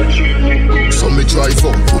 So me drive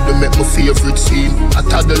up, could they make my favorite scene. A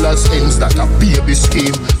toddler's ends that a baby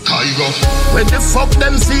scheme. Tyro, when the fuck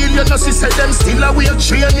them feel, you know she said them still a weird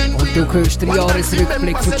training. Und du hörst den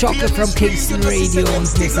Jahresrückblick von Chocolate from Kingston Radio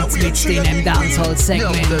und wir sind mit im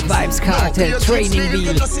Dancehall-Segment Vibes Cartel Training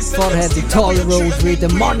Wheel. Vorher die Toll Road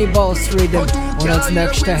Rhythm, Money Boss Rhythm und als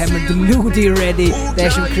nächstes haben wir den Ludi ready. Der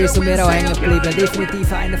ist im Chris Romero hängen geblieben,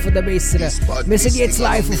 definitiv einer von den besseren. Wir sind jetzt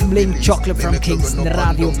live auf dem Link Chocolate from Kingston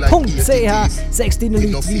Radio.ch. Sagst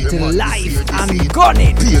deinen Leuten weiter live and got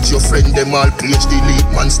it. Page your friend, them all page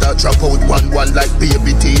delete. Man start drop out one like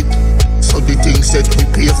baby teeth. So the thing said we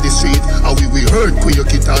pave the street, and we heard quick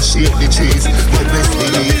it and shake the trees. The best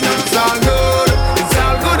believe. It's all good, it's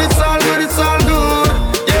all good, it's all good, it's all good.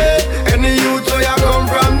 Yeah, any youth where you come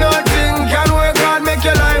from, nothing can work hard, make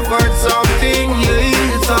your life worth something.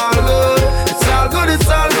 Yeah, it's all good, it's all good, it's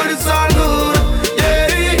all good, it's all good.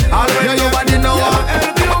 Yeah, already nobody know how to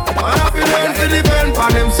help you. I have to learn to depend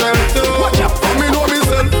on himself too. Watch out, me know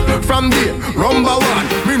myself from there, number one.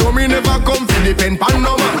 Me know me never come to depend on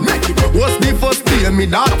no man. What's the first day me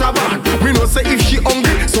daughter born? Me know say if she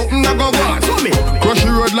hungry, something a go on. So me crush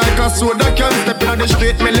the road like a soda can. Step in the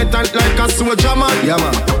street militant like a soldier man. Yeah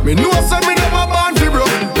man. Me know say me never born fi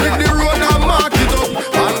broke. Break the road and mark it up.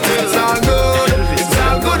 And it's all good, it's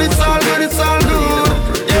all good, it's all good, it's all good.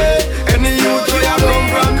 Yeah, any youth where you come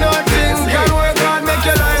from, nothing can work hard, make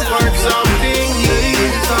your life worth something.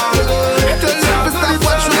 Yeah, it's all good. It's all good, stop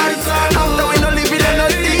watching lights. After we no live in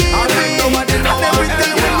nothing. Nobody know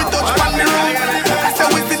everything when we touch on the road. I say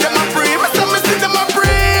we see them a free, I say me see them a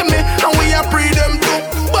free me, and we a free them too.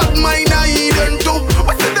 But mine a hidden too.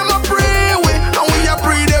 We see them a free we, and we a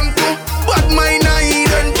free them too. But mine a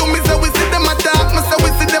hidden too. Me say we see them a talk, me say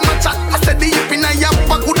we see them a chat. Me say the hip inna your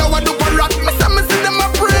back, coulda what do for rock. Me say them a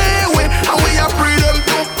free we, and we a free them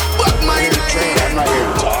too. But mine a hidden too.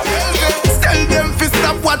 Tell them fi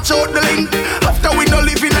stop watch out the link. After we no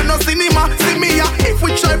live in a no cinema, see me ya. If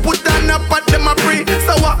we try put down up at them a free.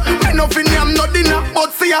 So what? Me no fin I'm no dinner,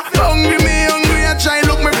 but see ya. Hungry me hungry, I try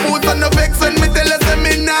look me food on the vex when me tell us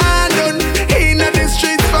me nah done. Inna the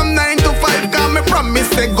streets from 9 to 5, cause me promise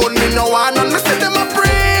say gun me no want none. Me say them a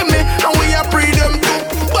free me, and we a free them too.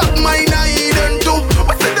 But mine a hidden too.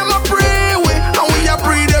 We say them a free we, and we a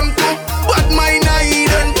free them too. But mine a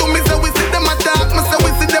hidden too. Me say we see them a talk, me say we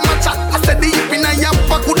see them a chat. Me say the hip inna your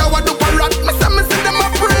back, coulda what do for rock. Me say them a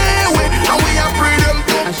free we, and we a free them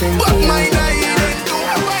too. But mine a hidden too.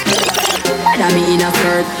 Whether me in a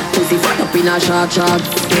skirt, pussy fuck up in a short shorts.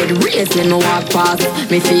 Head race when me walk past.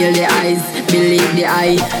 Me feel the eyes, believe the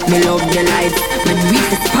eye. Me love the lights, me weak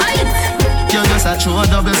the spite. You're just a true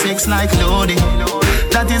 6 like Lodi.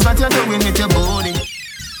 That is what you're doing with your body.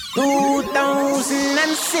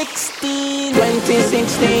 2016,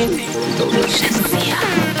 2016.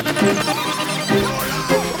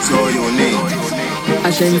 So unique.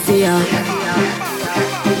 Ashensia.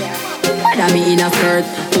 Whether me in a skirt,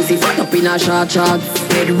 pussy fuck up in a short shorts.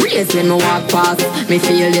 Head race when me walk past. Me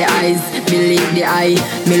feel the eyes, believe the eye.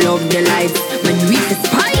 Me love the lights, me weak the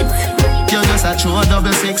spite. You're just a true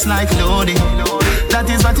 6 like Lodi. That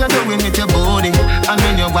is what you're doing with your body. And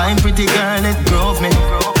when you're wine, pretty girl, it drove me.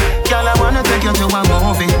 Girl, I wanna take you to a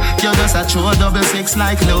movie. You're just a true 6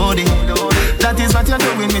 like Lodi. That is what you're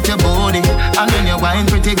doing with your body. And when you're wine,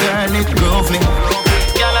 pretty girl, it drove me.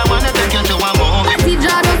 Girl, I wanna take you to a movie. I see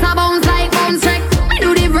jaw just a bounce like bounce check. I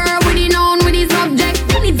do the verb with the noun with the subject.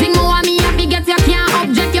 Anything you want me happy get you can't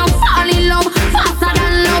object. You fall in love faster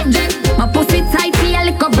than love jet. My pussy tight feel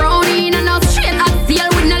like a brownie and not straight as steel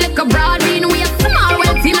with no like a broad bean. We a small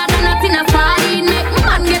well thinner than a thinner sardine. Make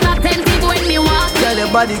man get attentive when me walk. Girl,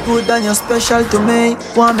 your body good and you're special to me.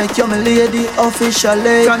 Wanna make you my lady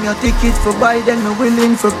officially. From your ticket for buy, then me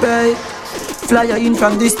willing for pay. Fly you in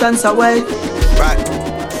from distance away. Right,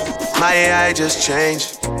 my AI just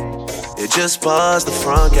changed. It just buzzed the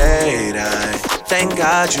front gate. I thank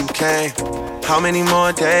God you came. How many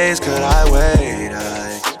more days could I wait?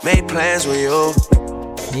 I made plans with you.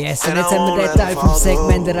 Yes, und jetzt haben wir den Teil vom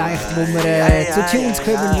Segment erreicht, wo wir zu Tunes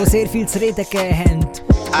kommen, die sehr viel zu reden gegeben haben.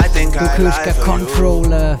 Du hörst den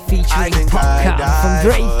Controller featuring Popcorn von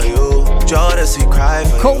Drake.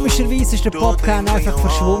 Komischerweise ist der Popcorn einfach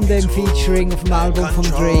verschwunden im Featuring auf dem Album von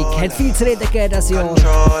Drake. Hat viel zu reden gegeben das Jahr.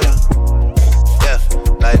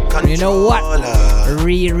 You know what?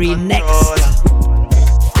 Riri next.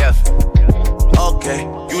 Okay,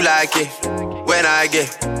 you like it when I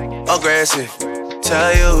get aggressive.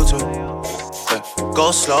 Tell you to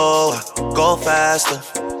Go slower, go faster,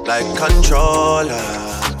 like controller,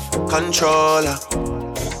 controller.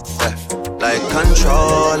 Like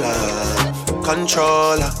controller,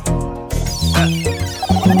 controller.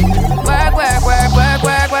 Work, work, work, work,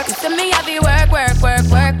 work, work. You see me happy work, work, work,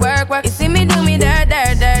 work, work, work. You see me do me dirt,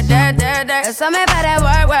 dirt, dirt, dirt, dirt, dirt. So me better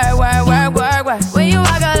work, work, work, work, work, work. When you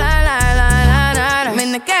walk a line, line, line, line, line. I'm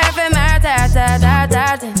in the cafe, my ta, ta, ta,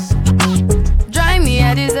 ta, ta. Drive me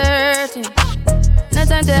a deserted. No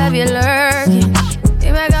time to have you lurking.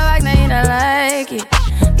 You make a back, now you don't like it.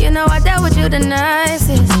 You know I dealt with you the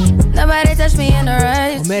nicest. Nobody touched me in the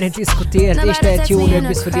right. Und wir haben diskutiert, ist der Tune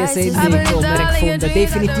etwas für die Sendung? Und wir haben gefunden,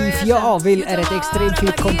 definitiv ja, weil er hat extrem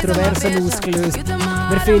viele Kontroversen ausgelöst.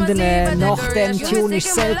 Wir finden, nach dem Tune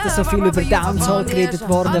ist selten so viel über Dancehall geredet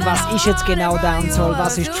worden. Was ist jetzt genau Dancehall?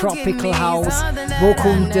 Was ist Tropical House? Wo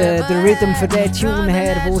kommt der Rhythm für den Tune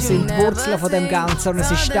her? Wo sind die Wurzeln von dem Ganzen? Und es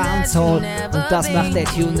ist Dancehall. Und das macht den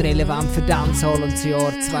Tune relevant für Dancehall und das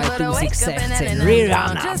Jahr 2016.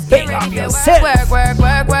 Rihanna, big up yourself! Work, work,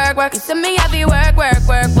 work, work, work. You see me happy work, work,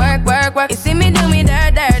 work, work, work, work. You see me do me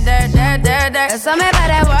dirt, dirt, dirt, dirt, dirt, dirt. So me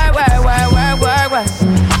better work, work, work, work, work, work.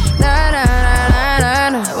 Na na na na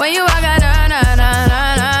na. When you walk out, na na na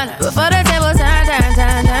na na. Before the table turn, turn,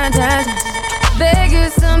 turn, turn, turn. Beg you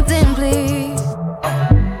something, please.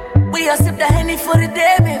 We a sip the Henny for the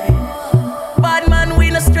day, baby. Bad man,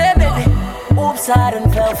 we no stray, baby. Oops, I done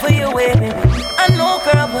fell for your way, baby. I know,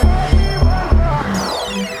 girl, but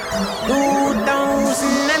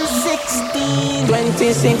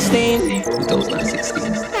 2016.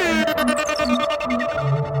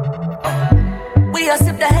 We a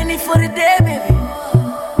sip the Henny for the day, baby.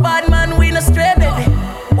 Bad man, we no stray, baby.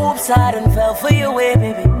 Oops, I done fell for your way,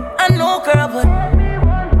 baby. I know, girl, but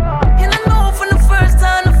you don't know from the first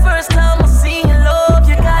time I seen your love,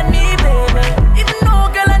 you got me, baby. Even though,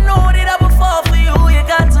 girl, I know that I would fall for you, you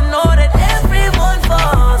got to know that everyone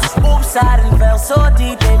falls. Oops, I done fell so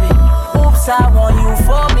deep, baby. Oops, I want you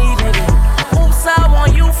for me, baby. Oops, I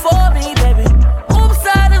want you for me, baby. Oops,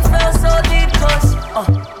 I done fell so deep, cause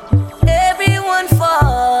everyone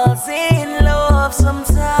falls in love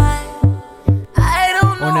sometime. I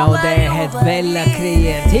don't know. Und auch der hat Bella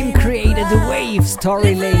kreiert. Him created the wave,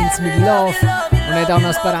 Story Lanes mit Love. Und er hat auch noch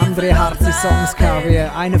ein paar andere harte Songs gehabt, wie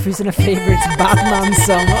einer von unseren Favorites,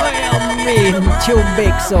 Batman-Song. Oh ja, man, Tune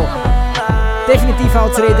Big so. Definitiv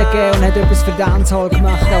auch zu reden gegeben und hat etwas für Dancehall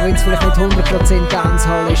gemacht, auch wenn es vielleicht nicht 100%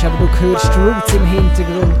 Dancehall ist, aber du hörst Roots im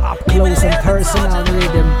Hintergrund, up close and personal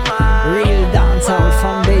rhythm, real Dancehall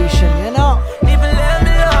Foundation, you know?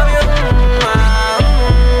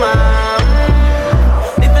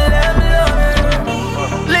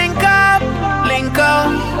 Link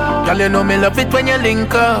up, y'all you know me love it when you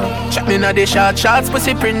link up. Check me now the shots,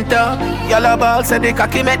 pussy printer. Y'all a ball say the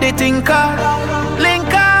cocky make the tinker.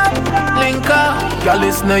 Link up. Y'all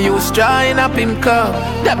listen to you straw in a pimp cup.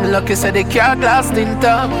 Them lucky say the car glass tint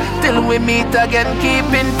up. Till we meet again, keep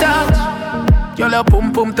in touch. Y'all a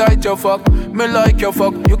pum pum tight your fuck. Me like your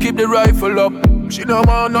fuck, you keep the rifle up. She no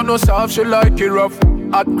want no soft, she like it rough.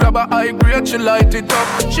 I'd grab her high grade, she light it up.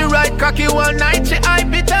 She ride cocky one night, she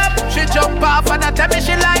hype it up. She jump off and I tell me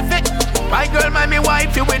she like it. My girl, my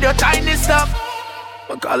wifey with your tiny stuff.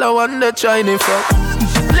 I call her one the shiny fuck.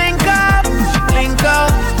 Link up.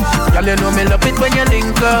 Y'all you know me love it when you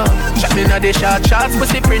link up. Shot me now the shots,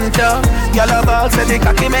 pussy printer. Y'all a ball say the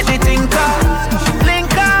cocky make the tinker.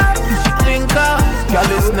 Link up. Y'all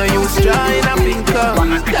listen to you straw in a pink up.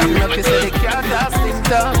 Damn lucky say the car glass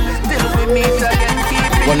tint up. Till we meet again,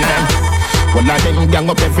 keep it up. One of them gang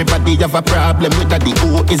up, everybody have a problem with the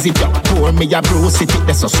who is it up? Pour me a bruise it,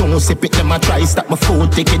 that's a song sip it, them a try stop my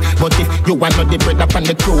food ticket. But if you want the bread up on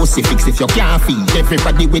the crucifix, if you can't feed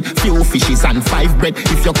everybody with few fishes and 5 bread,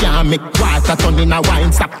 if you can't make water turn in a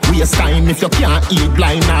wine, stop waste time. If you can't eat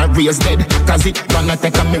blind or raise dead, cause it gonna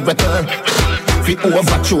take a miracle. Fi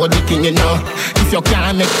overthrow the king, you know. If you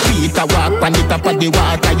can't make Peter walk on the top of the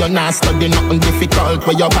water, you're not studying nothing difficult.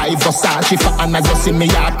 Where you buy Versace for and as you see me,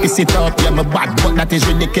 I piss it up. Yeah, my bad, but that is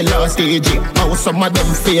ridiculous. DJ, how some of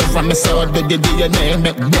them favor me, so do the DNA,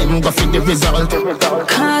 make them go for the result.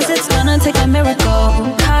 Cause it's gonna take a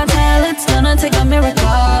miracle. Can't tell, it's gonna take a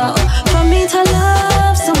miracle for me to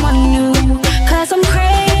love someone new. Cause I'm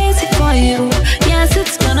crazy for you. Yes,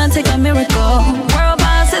 it's gonna take a miracle. World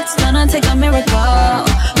boss, it's gonna take a miracle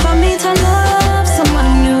for me to love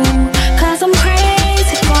someone new. Cause I'm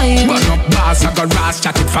crazy for you. Burn up bars, I got ras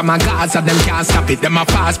chat it from my Gaza, them can't stop it. Them a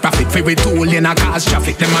fast profit, for we tool in a cause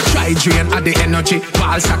traffic. Them a try drain at the energy,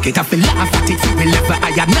 wall socket. I feel laugh at it, for we level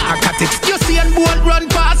higher narcotics. You see and bolt run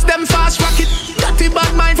past them fast rocket. Dirty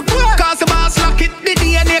bad mind for cause the boss lock it. The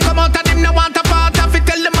DNA come out of them, no want to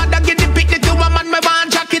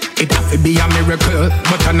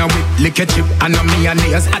lick a chip and a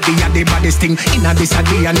mayonnaise. Addy baddest thing in a this a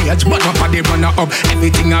day and age. But up a the runner up,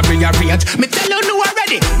 everything I rearrange. Me tell you no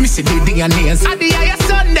already, me see the DNAs. Addy I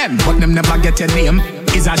son them, but them never get your name.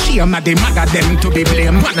 Is a shame that they mad at them to be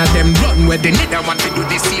blamed. One of them run where they need, I want to do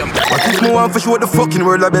the same. What if me want to show the fucking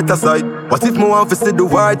world a better side? What if me want to say the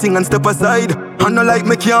right thing and step aside? I know like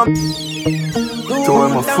me can't. To all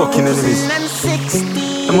my fucking enemies.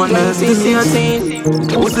 I'm on the scene.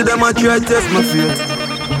 Who see them a try test my fear?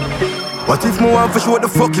 What if me want to show the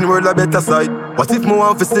fucking world a better side? What if me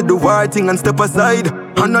want to say the right thing and step aside?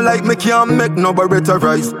 I know like me can't make no better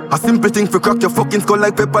rise. A simple thing for crack your fucking skull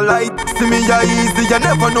like pepper light. See me ya easy, you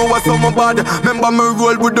never know what's on my bad. Remember me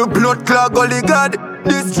roll with the blood clog, holy God.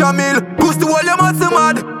 This Jamil, push the wall, you must be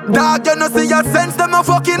mad. Dog, you know see your sense, them a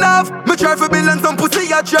fucking have. Me try for billion, some pussy,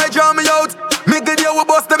 you try draw me out. Me good, you will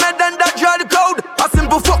bust them head and that draw the crowd. A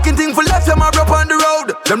simple fucking thing for left, you mark up on the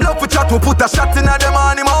road. Them love for chat, we put a shot in a them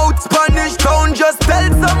on him out. Spanish town, just tell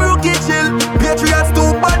some rookie chill. Patriots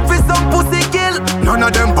too bad for some pussy kill. None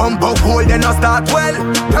of them bump up hole, they no start well.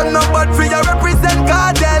 Them not bad for you represent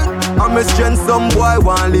cartel. I'm a strength, some boy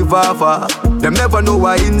want live off. Them never know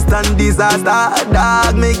why instant disaster.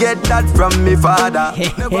 Dog, me get that from me father.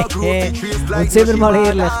 Und sind wir mal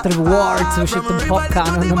ehrlich, der War zwischen dem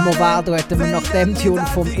Popcan und dem Movado hätten wir nach dem Tune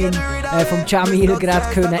vom Jamil gerade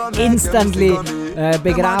können instantly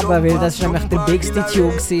begraben, weil das ist nämlich der bigste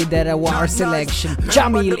Tune in dieser War Selection.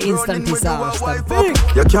 Jamil, Instant Disaster.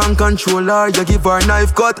 You can't control her, you give her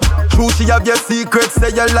knife cut. True, she have your secrets, say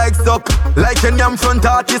you like suck. Like a damn front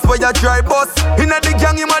artist where you try bust. Inna the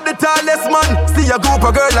gang, him at the tallest man. See a group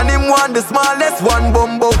of girl and him want the smallest one.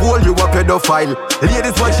 Bumbo hole, you a pedophile.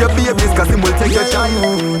 Ladies, watch your babies, cause him will take your child.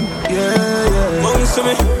 Yeah. Bounce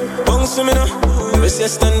to me now. Press your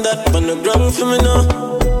stand up on the ground for me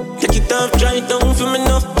now. Take it off, try it down for me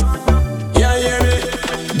now. Yeah, me.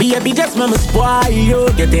 Baby, just mama spoil you.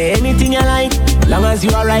 Get anything you like. Long as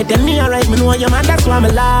you alright and me alright, me know you're mad, that's why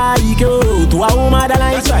me like you. To a woman that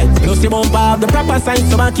likes right. Plus you bump up the proper sign,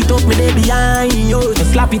 so back it up me day behind you.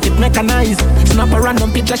 Just slap it mechanized. Snap a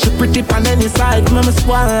random picture, she pretty on any side. Mama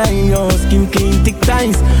spoil you. Skin clean, thick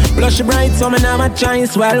ties. Blush bright, so me now my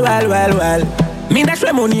choice. Well. Me dash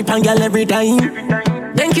my money pan girl every time.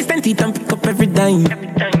 Then kiss and teeth and pick up every dime.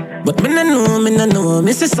 But me no know,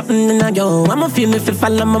 me see something in a yo. I'ma feel me fi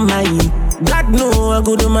fall on my mind. God know a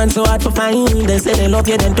good woman so hard to find. They say they love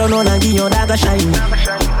you, then turn on and give your dagger shine.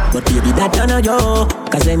 But baby that turn on yo,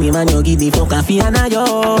 cause any man you give the fuck a fee and a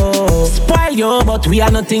yo. Spoil yo, but we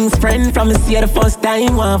are nothing's friend. From me see the first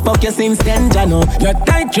time, want fuck you since then, ya know. Your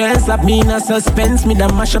tight dress up me in a suspense. Me da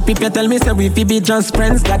mash up if you tell me say we fi be just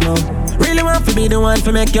friends, God know. Really want to be the one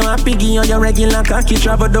to make you happy, give you your regular cocky.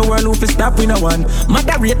 Travel the world who fi stop with no one.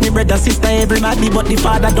 Mother rate me brother, sister, everybody, but the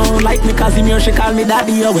father don't like me cause him here she call me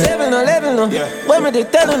daddy, oh well. Level no, when me they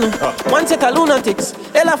tell you no. One take a lunatics,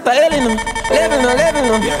 hell after hell no. Level no,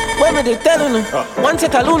 when me they tell you no. One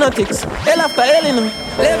take a lunatics, hell after hell no.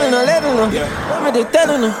 Level no, when me they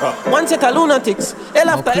tell you no. One take a lunatics, hell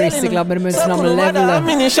after hell no. Chris, ich glaube, wir müssen noch mal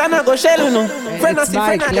leveln. It's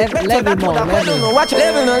Mike, level more. Watch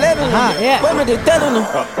level no. Yeah. When me they tell you no.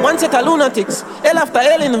 One take a lunatics, hell after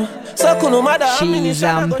hell no. Cheese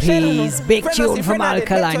and peas, big tune from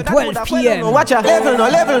Alkaline, 12 p.m. Watch a level no.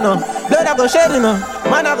 Blood I go shed no.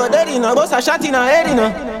 Man I go dirty no. Boss a shot in a head no.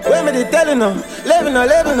 When me they tell you no. Level no.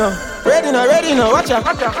 Ready no. Watch a.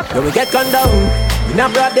 When we get gunned down, in a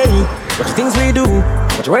broad day. Watch the things we do.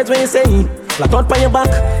 Watch the words when you say. Flat out on your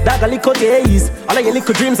back, dog a lick out your eyes. All of your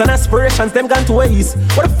little dreams and aspirations, them gone to waste.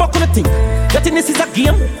 What the fuck you think? That in this is a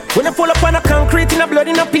game. When you pull up on a concrete in a blood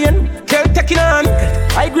in a pain. Girl taking a hand,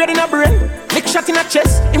 high grade in a brain. Lick shot in a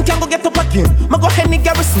chest, him can't go get up again. Ma go Henny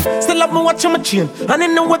Garrison, still have me watch on my chain. And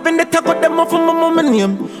in the weapon they tag out them off of my mama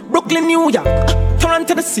name. Brooklyn, New York,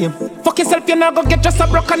 Toronto the same. Fuck yourself, you now go get just a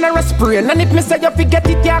broken and a spray. And if me say you forget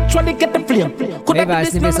it, you actually get the flame. Ich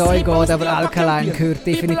weiss nicht, wie es euch geht, aber Alkaline gehört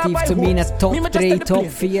definitiv zu meinen Top 3,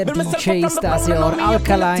 Top 4 DJs dieses Jahr.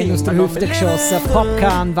 Alkaline aus der Hüfte geschossen,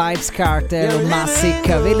 Popcan, Vibes Cartel und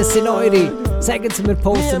Massacre. Welches sind eure? Sagen Sie mir,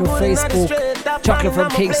 posten auf Facebook. Chocolate from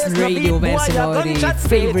Kingston Radio, wer sind eure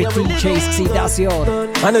favorite DJs dieses Jahr?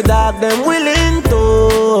 And the dog them willing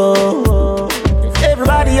to.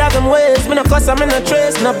 Everybody have them ways, me no cuss, I'm in a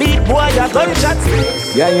trace. No beat boy, I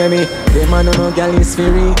gunshots. Yeah, hear me? Them man no girl is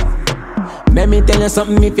free. Let me tell you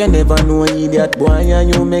something, if you never know an idiot boy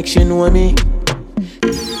and you make she know me.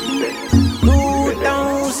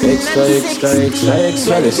 Extra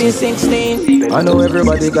lessons. I know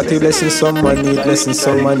everybody got to blessings, someone need lessons,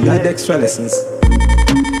 someone need extra lessons.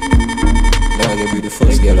 Now you'll be the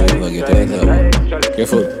first girl I ever get right now.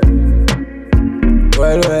 Careful.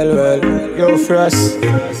 Well, yo, Frost.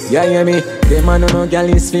 Yeah, hear me? Them man no gal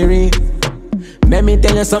is free. Let me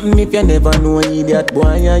tell you something if you never know idiot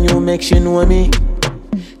boy and you make she know me.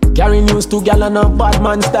 Carry news to gal and a bad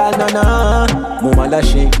man style, nah. Mama da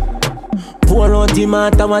she. Pour out the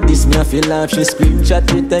matter what this me I feel like she screenshot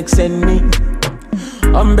the text send me.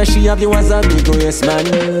 She have you as a big waist man.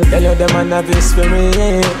 Tell you them man have this for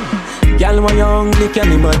me. Girl when you hungry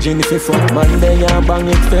can imagine if you fuck man then you bang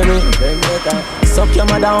it for me. Suck your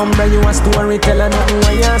mother you a story tell her nothing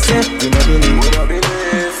when you say. You know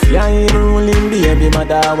believe. Yeah, ain't ruling baby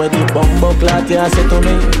mother where the bumbo clot you say to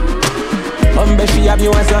me. She have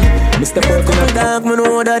you as a Mr. Perfect dog, me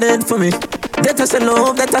know that dead for me. That I say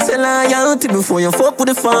love, that I say loyalty. Before you fuck with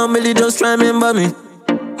the family, just try remember me.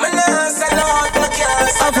 I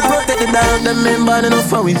have to protect the dog, them member enough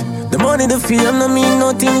for it. The money, the fame, no mean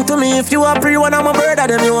nothing to me. If you are free one, I'm a brother,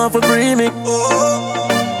 then you want to free me.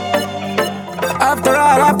 After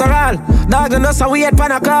all, dog and us a wait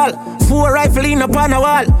pan a call. 4 rifle in upon a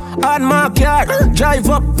wall. On my car, drive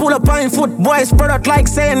up, pull up on foot. Boys spread out like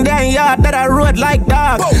saying damn yard. That I road like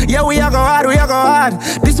dog. Yeah, we a go hard.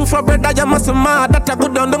 This one for bread that you must mad. That a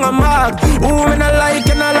good down a mark. Who me not like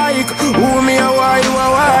and I like. Who me a why, you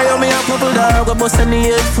a why. You me a couple dog, a bust in the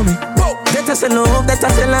head for me. That I say love, that I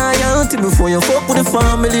say loyalty. Before you fuck with the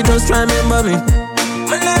family, just try remember me.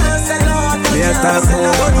 Me a talk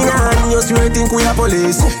more money and you straight think we a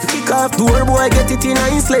police. Kick off door boy, get it in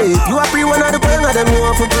a slave. You a free one of the bang of them, you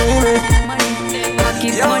want to pay me.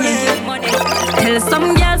 Pocket money. Tell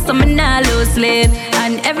some girls some nah lose sleep.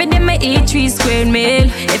 And every day me eat 3 square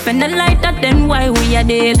meal. If I not like that then why we a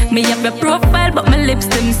deal? Me have a profile but my lips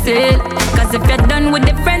them still. Cause if you're done with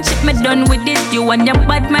the friendship, me done with it. You and your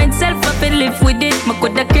bad mind self up and live with it. Me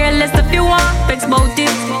coulda careless if you want, vex bout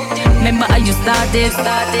it. Remember how you started.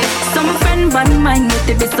 Some friend bad mind with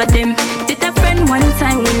the best of them. Did a friend one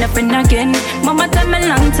time, win a friend again. Mama tell me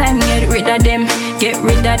long time, get rid of them.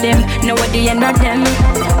 Know what the end of them.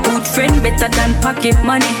 Good friend better than pocket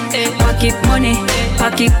money. Good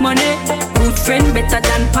friend better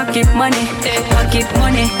than pocket money.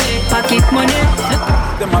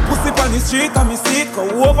 Them a pussy on the street and me see it. Go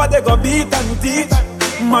over they go beat and teach.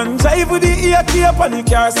 Man drive with the ear tape on the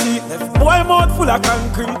car seat. Left boy mouth full of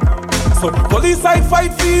concrete. So police side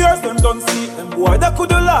fight for years, them don't see. Them boy that could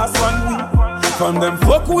the last 1 week. From them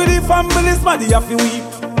fuck with the families, man, they have to weep.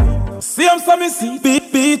 See them so me see.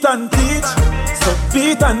 Beat and teach. So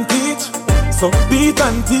beat and teach. So beat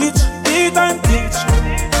and teach. Beat and teach.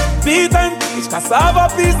 Beat and teach. Cassava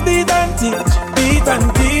please beat and teach. Beat and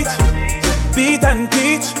teach. Beat and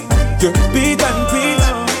teach. You beat and teach.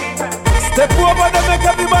 Step over them make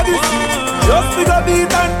everybody see. Just be the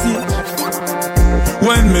beat and teach.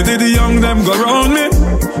 When me did the young them go round me.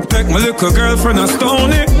 Take my little girlfriend and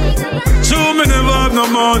stone it. True me never have no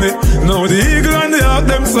money. Now the eagle and the hawk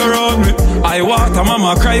them surround me. I water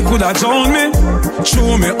mama cry coulda drown me.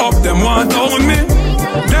 Chew me up them want down me.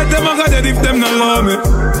 Dead them a go dead if them no love me.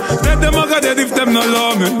 Dead them a go dead if them no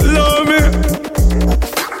love me. Love me.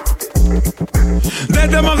 Dead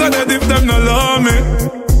them a go dead if them no love me.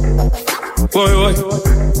 Boy.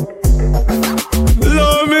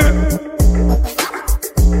 Love me.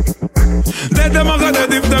 Dead them a go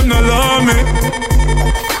dead if them no love me.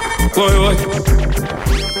 Boy.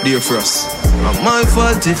 Dear Frost, not my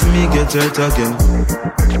fault if me get hurt again.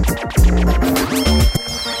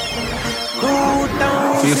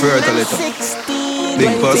 Feel free to let up.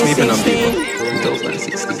 Big pass me pen and paper.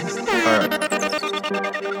 2016. Alright.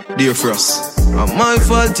 Dear Frost, not my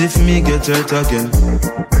fault if me get hurt again.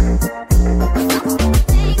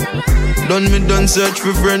 Done search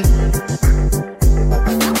for friend.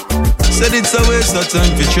 Said it's a waste of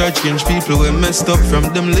time for church change people who messed up from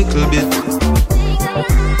them little bit.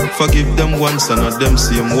 Forgive them once and not them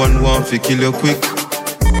same one want to kill you quick.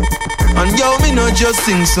 And yo, me not just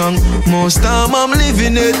sing song, most time I'm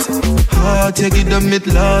living it. Heart, you give them it,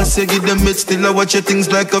 lost, you give them it. Still I watch your things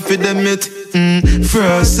like a feed them it.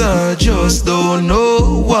 First I just don't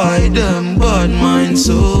know why them bad mind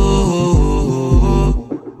so.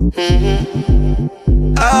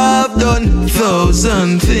 I've done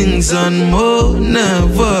 1,000 things and more.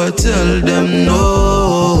 Never tell them no.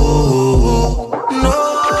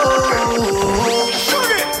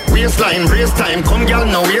 Waistline, race time, come girl,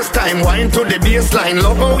 now waste time. Wine to the baseline,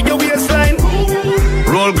 love how your waistline.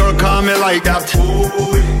 Roll girl, call me like that.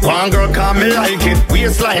 One girl, call me like it.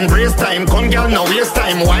 Waistline, race time, come girl, now waste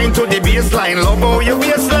time. Wine to the baseline, love how your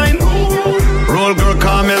waistline. Roll girl,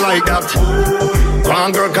 call me like that.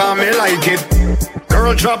 One girl, call me like it.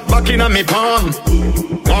 Girl drop back in on me palm.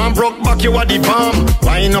 One broke back, you are the bomb.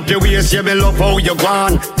 Wind up your waist, yeah, me love how you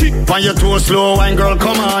gone. Tick on your toes slow, wine girl,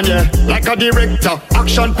 come on, yeah. Like a director,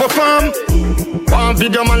 action perform. One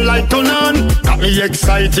video man like turn on. Got me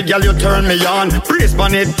excited, girl, you turn me on. Brace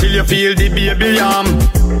on it till you feel the baby arm.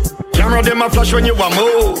 Camera them a flash when you a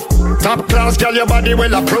move. Top class, girl, your body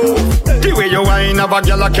well approved. The way you wine, have a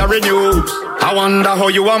girl a carry news. I wonder how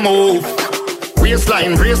you a move.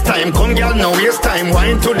 Waistline, brace time, come girl, no waste time.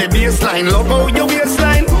 Wine to the baseline, love how your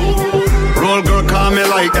waistline. Roll girl, call me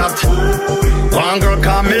like that. One girl,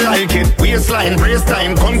 call me like it. Waistline, brace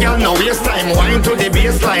time, come girl, no waste time. Wine to the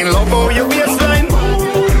baseline, love how your waistline.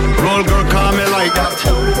 Roll girl, call me like that.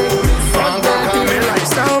 One girl, call me like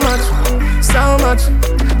that.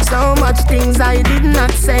 So much things I did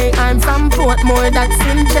not say. I'm from Portmore, that's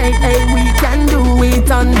in J.A. We can do it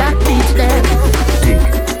on that beach there. Tick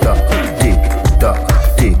tock, tick tock,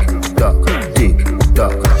 tick tock, tick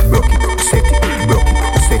tock. Broke it, set it, broke it,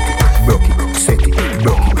 set it, broke it, set it,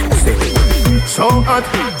 broke it, set it. So hot,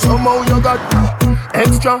 somehow you got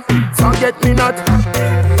extra, forget me not.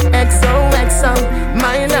 XOXO,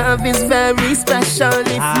 my love is very special.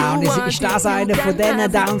 Und ist das einer von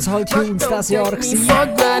diesen Dancehall-Tunes das Jahr gewesen?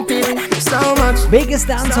 Biggest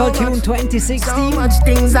Dancehall-Tune 2016?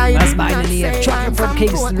 Was meinen ihr? Chuck from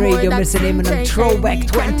Kingston Radio, wir sind immer ein Throwback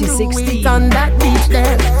 2016.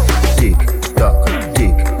 Tick tock,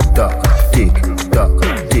 tick tock, tick tock,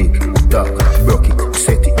 tick tock. Broke it,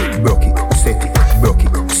 set it, broke it, set it, broke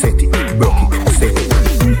it, set it, broke it, set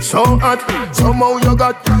it. So hot, somehow you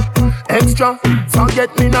got extra,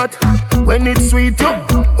 forget me not. When it's sweet, you,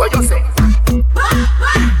 what you say?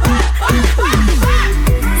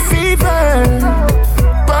 Fever,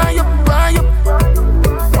 buy up.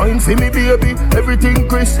 Wine for me, baby, everything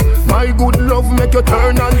crisp. My good love make you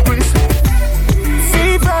turn and crisp.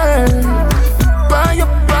 Fever, buy up.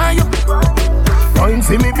 Wine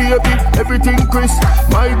for me, baby, everything crisp.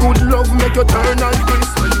 My good love make you turn and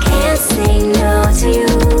crisp. Can't say no to you.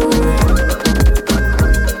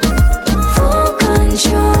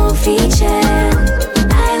 Control feature.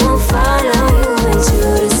 I will follow you into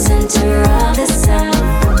the center of the sun.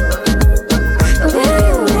 Where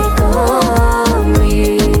you may go me.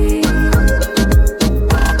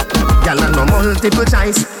 Y'all no multiple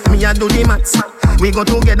choice. Me a do the maths. We go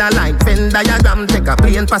together like Venn diagram. Take a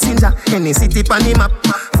plane passenger. Any city pan the map.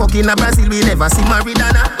 Fucking a Brazil, we never see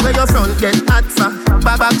Maridana. Where your front get hot for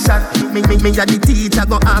back shot. Me a the teacher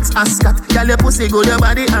go ask Ascot. Girl your pussy good, your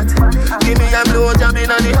body hot. Give me a blow job in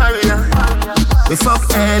the area. We fuck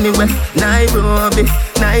anywhere. Nairobi,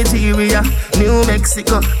 Nigeria, New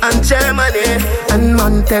Mexico and Germany and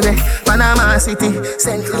Monterrey, Panama City,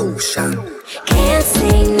 St. Lucia. Can't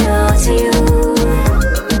say no to you.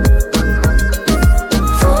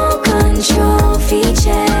 Full control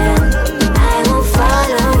feature. I will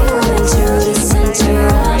follow you into the center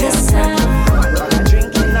of the sun.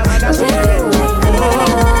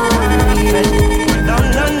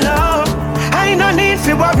 No, I no need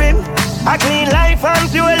to worry. A clean life and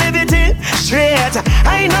pure liberty. Straight,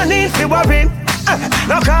 I no need to worry.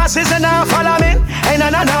 No crosses and no follow me.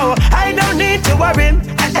 No, I don't need to worry.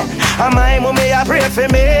 And my mommy a pray for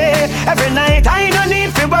me every night. I don't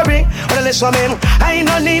need to worry. Well, listen me, I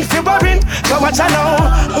don't need to worry. So what I know,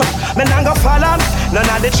 me not go follow none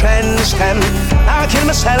of the trends them. I'll kill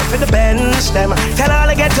myself with the bends them. Tell all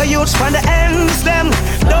I get to use from the ends them.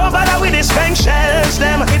 Don't bother with the spent shells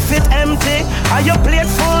them. If it empty, are you plate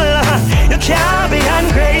full? You can't be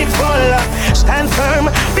ungrateful. Stand firm,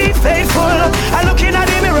 be faithful. I look in at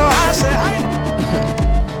the mirror and say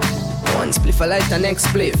one spliff I light the next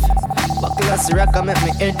spliff. Buckle as the rock I make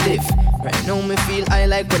me head lift. Right now me feel I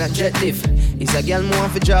like when I jet lift. It's a girl more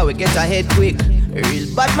for draw, we get ahead quick. A real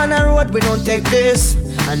bad man on road, we don't take this.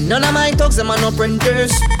 And none of my talks, them are no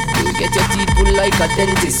printers. You get your teeth pulled like a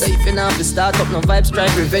dentist. So if you not have to start up, no vibes, try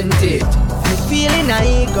prevent it. Me feeling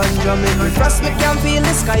I gun drumming. Me frost, me can feel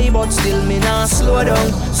the sky, but still me not slow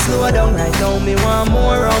down. Slow down, right now me want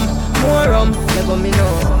more rum, never me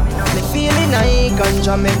know. Me feeling I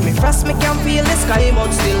ganja make me frost, me can feel the sky,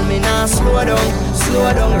 but still me not slow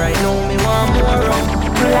down, right now me want more rum.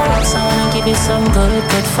 Relax, I wanna give you some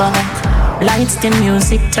good funk. Lights, the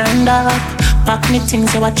music turned up. Pack me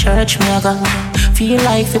things, you a church me a go. Feel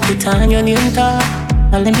like you put on your new top.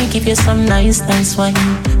 Now let me give you some nice wine.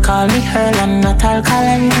 Call me Earl, I'm not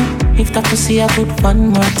alkaline. If that pussy I put one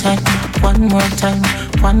more time.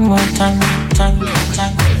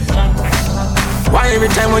 Why every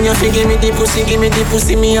time when you feel give me the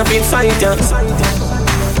pussy, me a big fighter.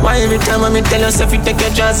 Why every time when me tell yourself you take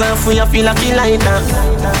your jaws off, you feel like you lighter.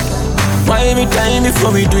 Why me time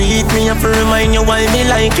before we do it? Me have to remind you why me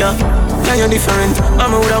like ya. Yeah, you're different,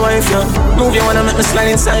 I'm with a wife, yeah. Move you wanna make me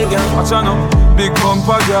slide inside, yeah. Watch out now, big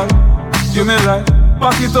bumper, girl. You me like,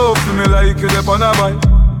 back it up to me like you dey on a bike.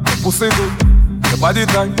 Pussy good, your body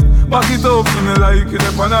tight. Back it up to me like you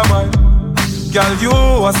dey on a bike. Girl, you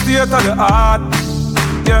a state of the art,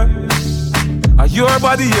 yeah. Your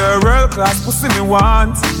body, your real class, pussy me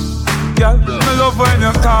want. Girl, me love when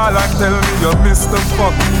you call and tell me you miss the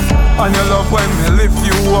fuck. And you love when me lift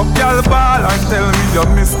you up. Girl, ball and tell me you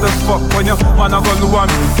miss the fuck. When you wanna go do and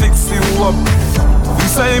me fix you up. You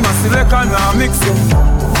say my select and I mix you.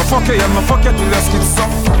 Me fuck you till you skip some.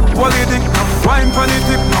 Wally dick now, wine pon the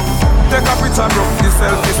tip now. Take a picture, broke the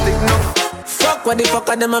selfie stick now. Fuck what the fuck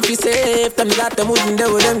are them a fi safe. Them got them wouldn't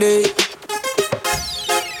do with them day.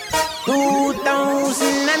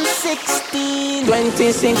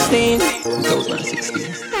 2016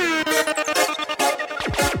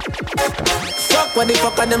 Fuck what the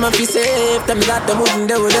fuck are them a fi safe. Them got them wouldn't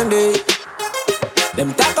do with them day.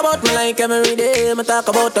 Them talk about me like every day. Me talk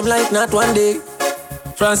about them like not one day.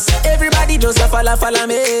 Trust everybody just a follow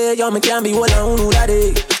me. Yo, me can't be one on who that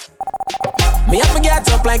day. Me have to get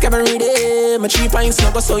up like every day. My 3 pints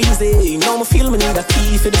not go so easy. Now me feel me need a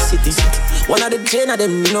key for the city. One of the gen of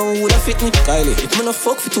them know who that fit me. Kylie, if me no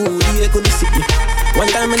fuck for 2 days, could be sick me. One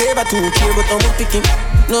time I never too care, but I'm picking.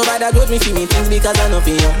 Nobody judge me for me things because I know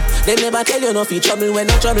for you. They never tell you no for trouble when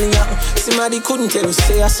I'm troubling you. Somebody couldn't tell you,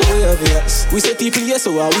 say I saw you obvious. We say people here,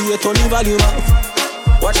 so I we turn the volume up.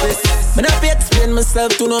 Watch this. Me not fi explain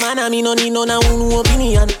myself to no man, and me no need no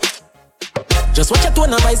opinion. Just watch your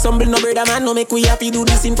tone and buy some bill, no brother man. No make we happy do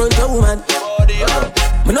this in front of woman.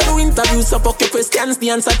 Me no do interviews, so fuck your questions. The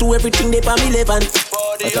answer to everything they for me relevant.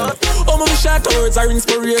 Oh, my short words are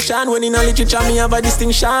inspiration. When in a literature, me have a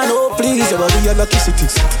distinction. Oh, please, you are a lucky city.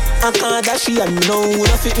 I can't dash you and know who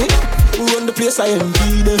don't fit me. Who run the place, I am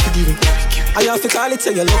be there for giving. I have to call it,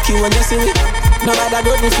 say you're lucky when you see me. Nobody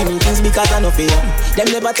got me for me things because I know for you.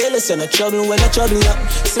 Them never tell us you're not trouble when you're troubling you.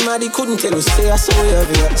 Somebody couldn't tell us, say I saw you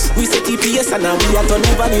obvious. We say TPS and now we are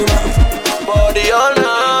turning value up. Body all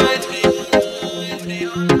night.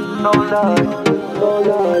 No night.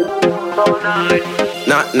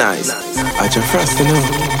 Not nice. I just frost enough.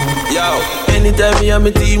 Yo, anytime me and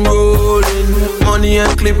my team rolling, money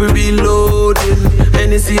and clip we be loading.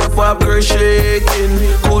 Hennessy and pop girl shaking,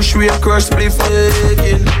 Kush we a crush split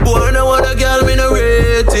flaking. Boy, I want a girl me no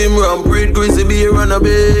rate him. Rum breed grizzly beer and a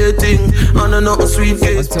baiting. And a nothing sweet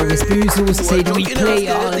case. Und so wie es bei uns aussieht, we play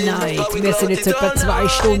all night. Wir sind jetzt etwa 2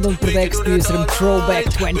 Stunden unterwegs bei unserem Throwback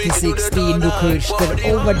 2016. Du hörst den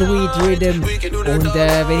Overdo-It Rhythm. Und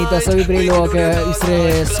wenn ich da so überall schaue,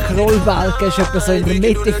 unsere Scrollbalken ist etwa so in der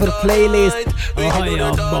Mitte der Playlist. Oh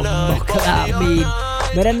ja, Mama, klar, mein.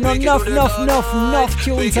 Wir haben noch enough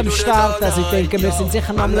Tunes am Start. Also ich denke, wir sind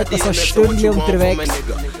sicher noch etwa so ein Stündchen unterwegs.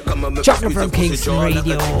 Chocolate from Kingston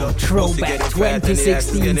Radio, Throwback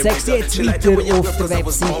 2016. Sag's jetzt weiter auf der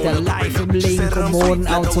Webseite, live im Link und morgen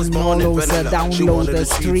auch zum Nachhören, downloaden,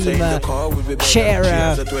 streamen,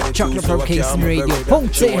 sharen. Chocolate from Kingston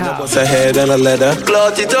Radio.ch. Say head and a leather.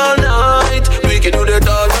 Clout it all night. We can do that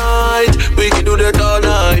all night. We can do that all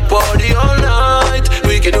night. Party all night.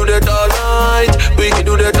 We can do that all night. We can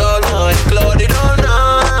do that all night. Clout it all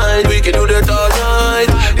night. We can do that all night.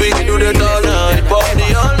 We can do that all night.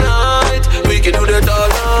 Party all night. We can do that all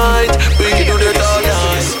night. We can do that all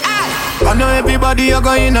night. I know everybody are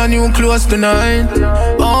going on new clothes tonight.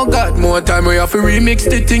 Oh God, more time we have to remix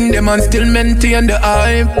the thing, them and still maintain the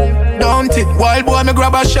hype. Don't it? Wild boy, me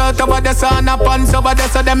grab a shirt over the sun, a pants over there,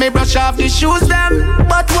 so them me brush off the shoes them.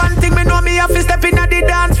 But one thing me know, me have to step in at the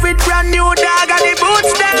dance with brand new dog and the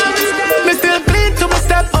boots them. Me still clean to my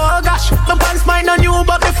step, oh gosh. My pants mine on new,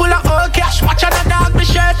 but me full of old cash. Watch out the dog, me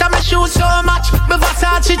shirt and my shoes so much. Me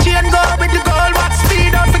Versace chain go with the gold watch.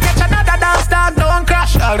 Speed up, forget another dance dog, don't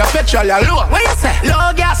crash. All the petrol you low, what you say?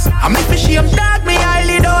 Low gas. I make me shame dog, me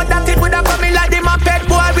highly doubt that it woulda come in like the moped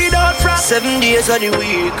boy without frost. 7 days of the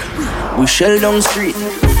week, we shell down street.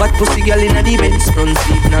 Fat pussy girl in the Benz front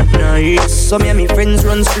seat, not nice. So me and me friends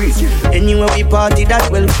run street. Anywhere we party, that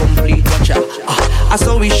well complete. Watch out, I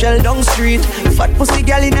saw we shell down street. Fat pussy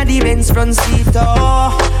girl in the Benz front seat.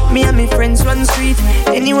 Oh, me and me friends run street.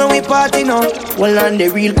 Anywhere we party now. Well, and the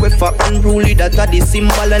real quick for unruly, that are the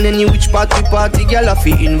symbol. And any which party girl I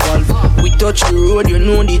feel involved. We touch the road, you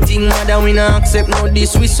know the thing, madam. We not accept no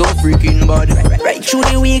this, we so freaking bad. Right through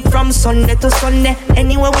the week from Sunday to Sunday.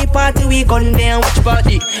 Anywhere we party, we gone there. Which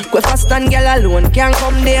party? Go fast and girl alone can't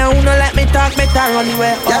come there. Who no like me talk, better run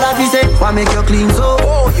where. Tell her say, why make you clean so?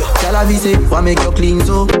 Tell her say, why make you clean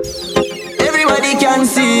so? Everybody can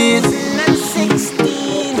see it.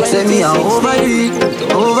 Say me a overdo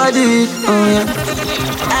it, oh yeah.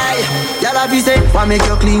 Hey, y'all be say, why make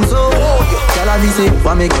you clean so? Y'all be say,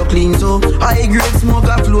 why make you clean so? High grade smoke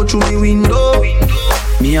a flow through me window.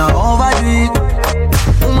 Me a overdo it.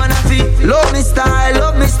 Woman a feel, love me style,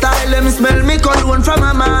 let me smell me cologne from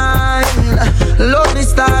my mind. Love me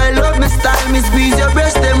style, me squeeze your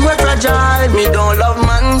breast, them we fragile. Me don't love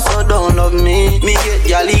man, so don't love me. Me get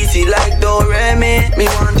y'all easy like Doremi. Me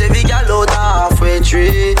want every gal out halfway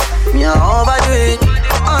tree. Me a overdo it.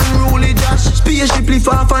 Unruly Josh, spaceshiply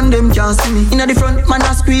far from them can't see me. Inna the front, man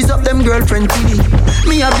I squeeze up them girlfriend kitty.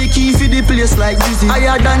 Me have the key for the place like Dizzy.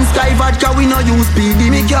 Higher than Sky Vodka, we no use PD.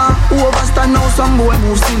 Me can't overstand now some boy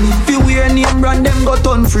move silly. Fi wear name brand, them go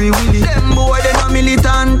turn free willy. Them boy they no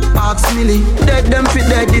militant, ask Millie. Dead them fit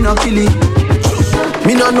dead, they no kill it.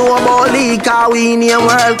 Me no know about league, cause we in a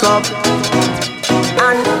World Cup.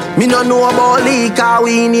 And me no know about league, cause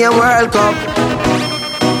we in a World Cup.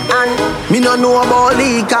 Me no know about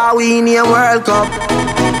league, cause we in a World Cup.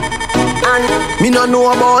 And me no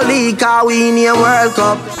know about league, cause we in a World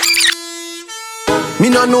Cup. Me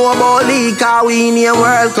no know about league, cause we in a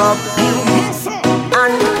World Cup.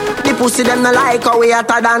 And the pussy them no like how we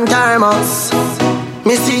hotter than thermos.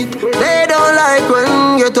 Me see, they don't like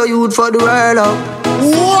when you get a youth for the world up.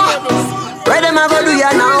 What? Where them a go do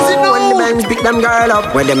ya now? When the men pick them girl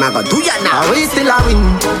up, where them a go do ya now? Are we still a win?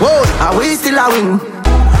 Whoa, are we still a win?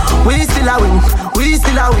 We still a win, we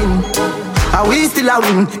still a win. Are we still a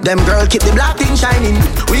win? Them girl keep the black thing shining.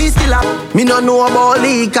 We still a. Me no know about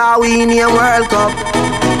league, cause we in a World Cup.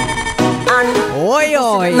 And oi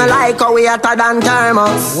oi, no like how we hotter than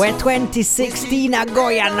thermos. We're 2016 a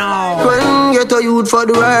Goya now. When get a youth for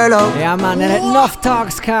the world up. Yeah man, and enough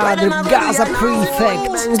talks card, the Gaza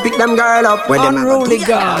prefect. Pick them girl up. Unruly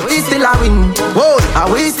God. We still a win. Whoa,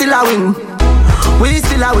 are we still a win? We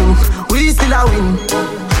still a win. We still a win.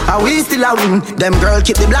 Are we still a win? Them girl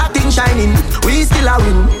keep the black thing shining. We still a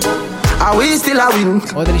win. Are we still a win?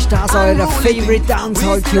 Oder ist das euer favorite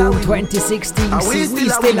dancehall tune 2016? We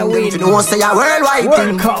still a win. You know say a worldwide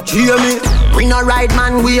World Cup. Hear me? We no ride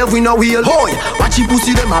man wave, we no wheel. Hoy, watch you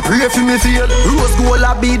pussy them a pray for me feel. Rose gold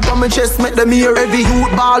a beat from my chest make them hear. Every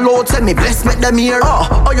youth ball out say me bless make them hear.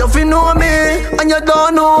 Oh you fi know me and you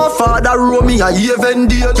don't know Father row me a even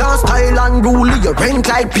deal. Can't style and rule you rank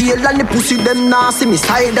like pale. And the pussy them nasty me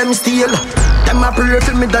side them steal. Them a pray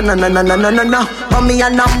for me da na na na na na na na. But me a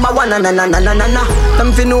number one na na na na na na na.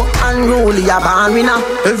 Them fi know unruly a born winner.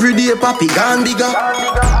 Every day papi gone bigger.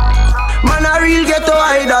 Man a real ghetto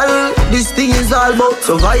idol. This thing is all about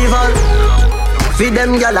survival. Feed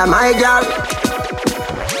them gal a my gal.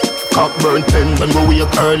 Cockburn pen when we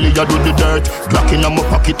wake early, I do the dirt. Glock in my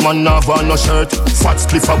pocket, man, nav on no shirt. Fat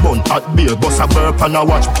spliff a bun, hot beer, bust a burp and a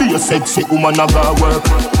watch. Be a sexy woman, I got work.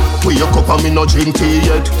 We a cup and me no drink tea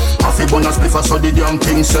yet. Half a bun a spliff a so the damn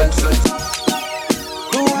thing set.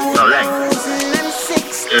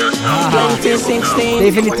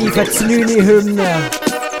 Definitiv eine znüne Hymne.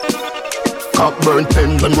 Cockburn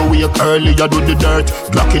pen when we wake early, I do the dirt.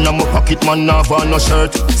 Glock in my pocket, man, nav on no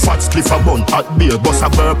shirt. Fat spliff a bun, hot beer, bust a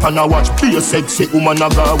burp and a watch. Be a sexy woman, I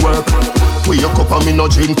got work. We a cup and me no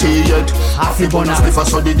drink tea yet. Half a bun a spliff a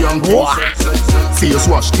so the damn thing set. Face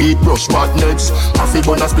wash, teeth brush, what next? Half a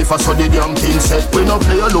bun a spliff a so the damn thing set. We no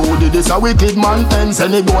play loaded, this a wicked man ends.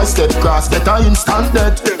 Any boy step cross, get a instant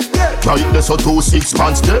death. Right there so 2 6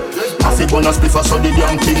 pants there. Half a bun a spliff a so the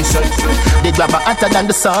damn thing set. They grab a hotter than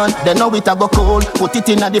the sun. They know it a go cold. Put it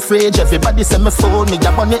in the fridge. Everybody say me phone. Me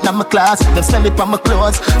a bun it in my class. Them smell it from my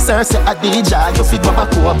clothes. Sir say a DJ. You fit grab a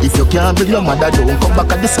comb. If you can't bring your mother down, come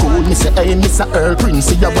back at the school. Me say hey, Mr. Earl Prince,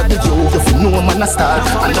 see your body you. You fit know man a star.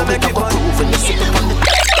 I know it a go prove when you sit up on the.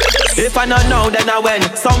 If I not know, then I win.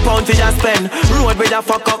 Some pound for your spend. Road with your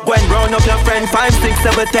fuck up when. Round up your friend. 5,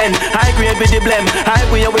 6, 7, 10. High grade with the blem. High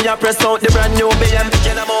way when you press out the brand new BM.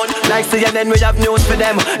 Like CNN, we have news for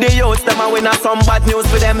them. The youths, them a win some bad news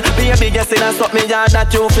for them. Be a biggest in a stop me yard that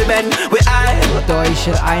you fi bend. We I. Da ist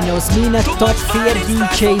einer aus meinen Top 4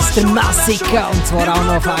 DJs, der Massacre. Und zwar auch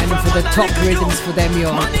noch einer von den Top Rhythms von dem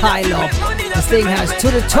Jahr. Pile Up. Das Ding heißt To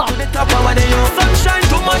The Top. Sunshine,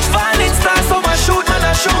 too much violence, stars so much shoot, man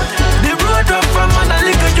I shoot. The road up from man a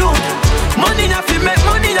little youth. Money na fi make,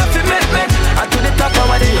 money na fi make. I to the top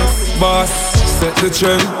of the hills. Boss, set the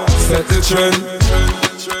trend, set the trend.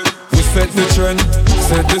 We set the trend,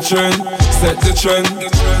 set the trend, set the trend.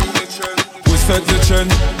 We set the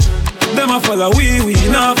trend. Them a follow we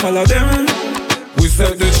not follow them. We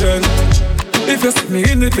set the trend. If you see me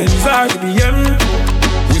in the Benz or the BM,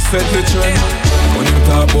 we set the trend. When you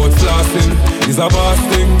talk about flossing, it's a boss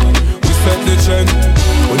thing. set the trend.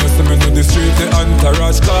 When you see me in the street, the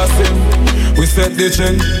entourage casting. We set the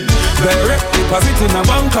trend. Direct deposit in a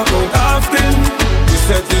bank account often. We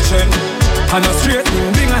set the trend. And a straight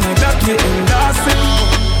thing and a that we endorsing.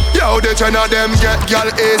 Yo, the trend of them get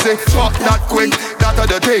girl easy. Fuck that quick, that a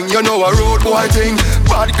the thing, you know a road boy thing.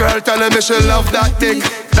 Bad girl telling me she love that dick.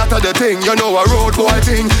 That a the thing, you know a road boy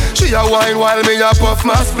thing. She a wine while me a puff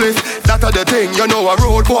my spliff. That a the thing, you know a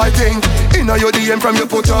road boy thing. Inna your DM from you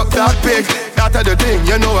put up that pic. That a the thing,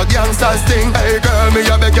 you know a gangster's thing. Hey girl, me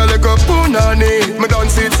a beg you like a punani. Me don't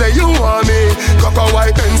see it say you want me. Cock a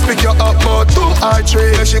white and pick you up about 2 or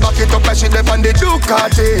 3. She back it up and she dip on the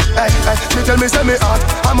Ducati. Hey, hey, she tell me say me hot,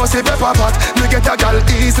 I must say pepper pot. Me get a girl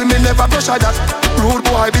easy, me never pressure that. Rude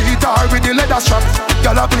boy beat her with the leather strap.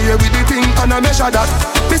 Girl a play with the thing and I measure that.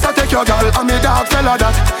 This a take your girl and me dog fella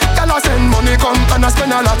that. Girl a send money come and I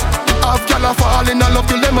spend a lot. Have girl a fall in a love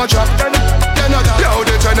till them a drop. Yo,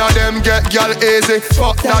 the ten of them get girl easy.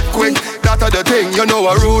 Fuck that quick, that a the thing, you know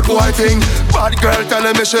a rude boy thing. Bad girl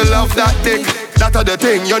telling me she love that dick. That a the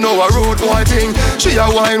thing, you know a rude boy thing. She a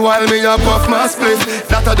wine while me a puff my split.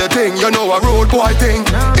 That a the thing, you know a rude boy thing.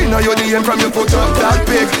 Inna your DM from you put up that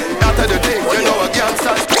pic. That a the thing, you know a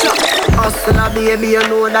gangster. Hustler baby, you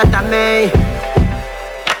know that I may.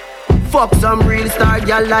 Fuck some real star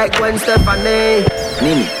girl like Gwen Stefani.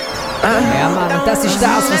 Mimi. Ja Mann, und das ist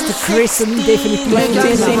das, was der Chris und definitiv nicht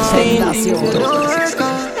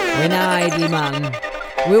When idle, man.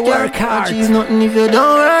 We work hard. She's nothing if you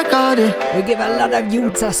don't work hard. We give a lot of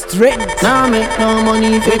youths a strength. Now make no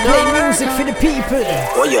money if you don't play music for the people.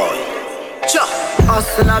 Oh yeah. Cha.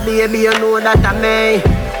 Hustler baby, you know that I may.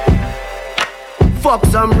 Fuck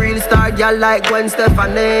some real star girl like Gwen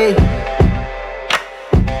Stefani.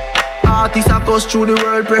 Artists across through the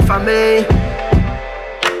world pray for me.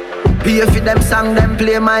 Pay for them song, them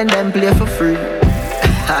play mine, them play for free.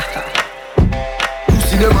 You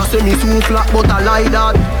see them a say me too flat, but I lie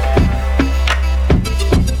that.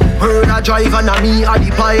 Heard a drive and a me a the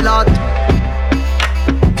pilot.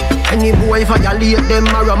 Any boy violate them,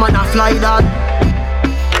 a man a fly that.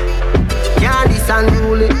 Can't this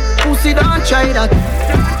unruly, pussy don't try that.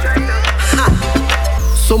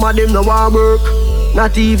 Some of them no want work,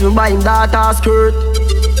 not even buying daughter's skirt.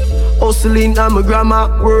 Hustling and my grandma,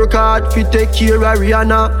 work hard fi take care of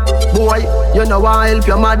Rihanna. Boy, you know why help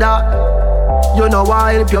your mother, you know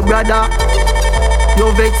why help your brother.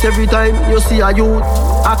 You vex every time you see a youth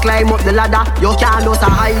I climb up the ladder. You can't just a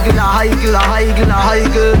higgle.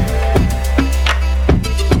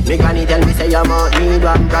 Me granny tell me say you might need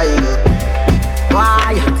one bridle.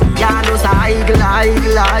 Why? Can't just a higgle.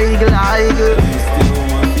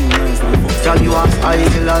 Tell you what,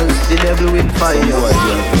 idlers, the devil will find you.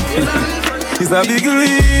 It's a big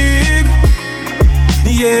league.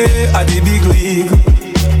 Yeah, at the big league.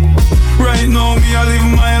 Right now, me I live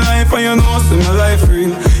my life and you know, see my life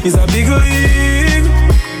real. It's a big league.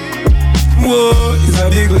 Whoa, it's a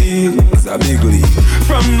big league. It's a big league.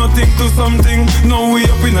 From nothing to something, now we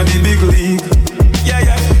up in the big league.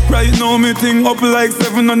 Yeah. Right now, me thing up like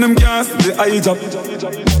 7 on them cars, the eye job.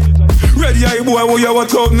 Ready eye boy, what you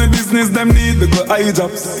watch out in the business, them need because eye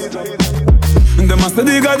jobs. And them must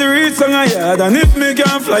they got the reach on a yard, and if me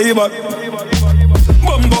can't fly back.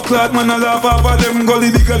 Bumbo clock, man, I laugh off of them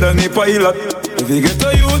gully bigger than a pilot. If you get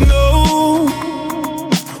to you know,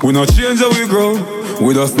 we not change how we grow,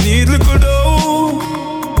 we just need little dough.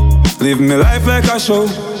 Live me life like a show.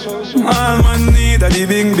 All man need a the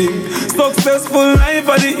bing. Successful life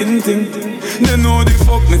are the in thing. They know the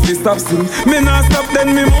fuck me fi stop sing. Me not stop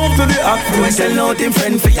then me move to the acting. We sell out in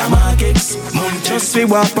friend for your markets. Just we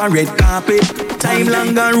walk on red carpet. Time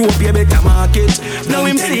long and rope you better market. Now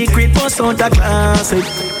him secret bust out a classic.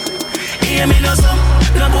 Hear me no some.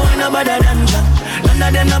 No boy no better than Jack. None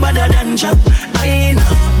of them no better than Jack. I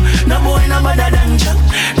know. No boy no better than Jack.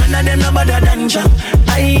 None of them no better than Jack.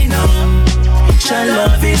 I know. Your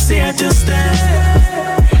love is here to stay.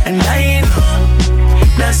 And I know.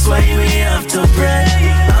 That's why we have to pray.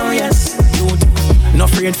 Oh yes. No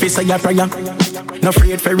afraid for say a prayer. No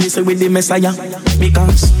afraid for wrestle with the Messiah.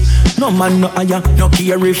 Because no man no higher. No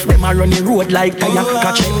care if them a run the road like tire.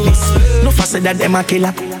 Catch this. No faster that them a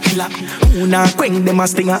killer. Who na queng them a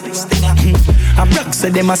stinger. A black say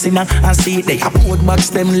them a sinner. And see they a put box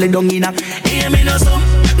them lay down in a. Hear me no some.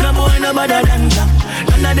 No boy no better than Jack.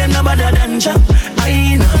 None of them no better than Jack.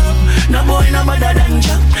 I know. No boy no better than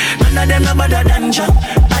Jack. None of them no better than Jack.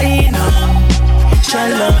 I know. Your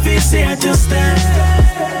love is here to stay.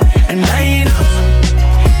 And I know.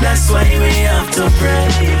 That's why we have to pray.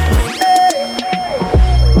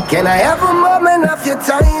 Can I have a moment of your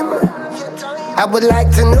time? I would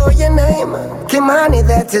like to know your name. Kimani,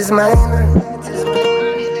 that is mine.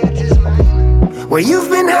 Where you've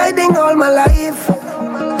been hiding all my life.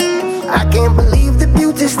 I can't believe the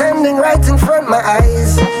beauty standing right in front of my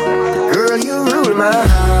eyes. Girl, you rule my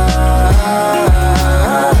heart.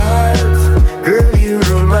 Girl, you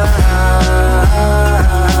rule my heart.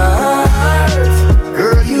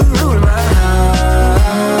 Girl, you rule my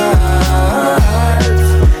heart.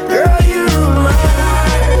 Girl, you rule my heart.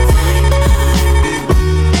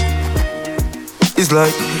 It's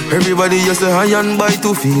like everybody just a high and by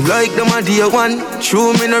to feel like them a dear one.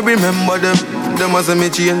 True, me no remember them. Them as a me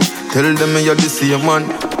change. Tell them you're the same man.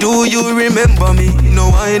 Do you remember me?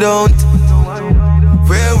 No, I don't.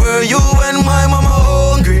 Where were you when my mama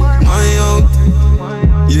hungry? My out.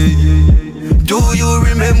 Yeah. Do you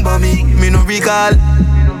remember me? Me no recall.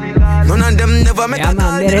 None of them never make ja,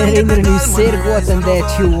 man, wir erinnern uns sehr gut an den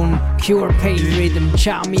Tune Cure Pain Rhythm,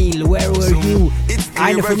 Jamil, Where Were You?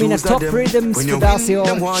 Einer von meinen Top-Rhythms für das Jahr,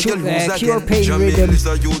 Cure Pain Rhythm.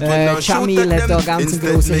 Jamil hat da ganz einen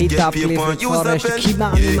grossen Hit abgeliefert, vorher ist der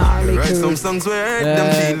Kimani Marley gehört.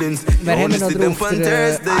 Wer haben wir noch drauf?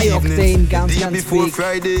 Der I-Octane, ganz big.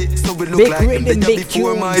 Big Rhythm, Big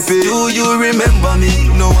Tunes. Do you remember me?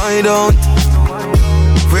 No, I don't.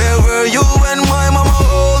 Where were you when my mama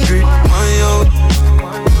hungry? My out.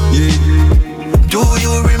 Yeah. Do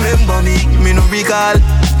you remember me? Me no recall.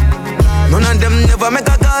 None of them never make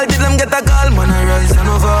a call. Did them get a call? Man, I rise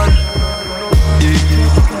and fall. Yeah.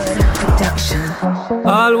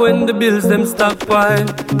 All when the bills them stockpile.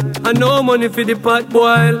 I no money for the pot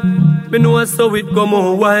boil. Me know so it go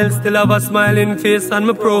more while. Still have a smiling face on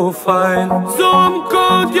my profile. Some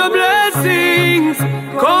count your blessings.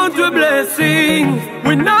 Count your blessings.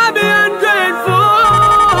 We not be ungrateful.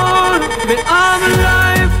 Me have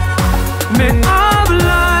life. Me have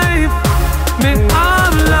life. Me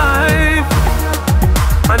have life.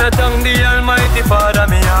 And I thank the Almighty Father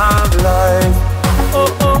me have life. Oh,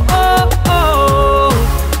 oh, oh, oh.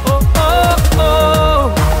 Oh, oh,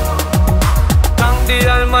 oh. Thank the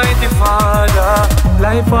Almighty Father.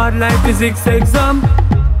 Life hard like physics exam.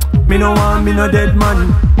 Me no want me no dead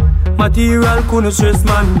man. Material couldn't stress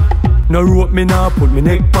man. No rope me now put me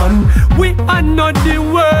neck pan. We are not the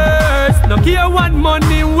worst. No care what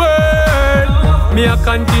money worth. Me a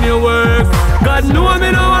continue work. God know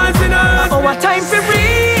me no want to know. Our time for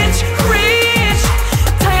reach, reach.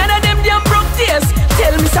 Tired of them damn broke days.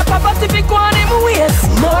 Tell me some papa to be gone him waste.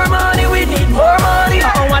 More money, we need more money.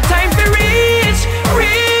 Our time for reach,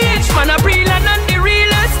 reach. Man a real and on the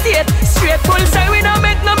real estate. Straight full side, we don't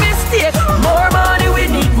make no mistake. More money, we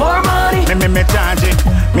need more money. Me charge it.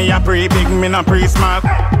 Me a pre-big, me not pre-small.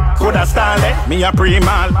 Coulda style it, me a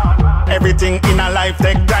pre-mal. Everything in a life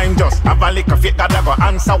take time. Just have a lick of it, gotta go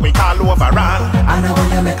answer we all overall. I know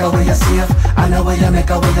where you make a way you safe. I know where you make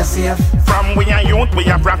a way you safe. From we a youth, we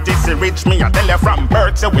a practice it rich. Me a tell you from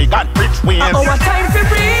birth, so we got rich ways. Our time for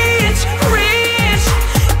reach, reach.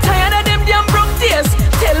 Tired of them damn broke days.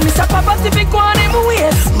 Tell me some papa to be gone him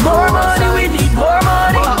waste. More money, we need more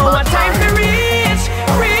money. Our time for reach,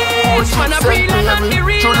 reach. Man a real and on the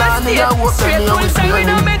real estate. Straight full side, we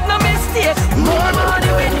don't make no mistake. More money,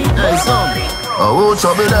 we need more money. Oh,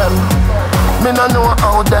 trouble them. Me no know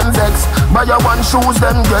how them vex. Buy a one shoes,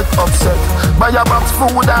 them get upset. Buy a box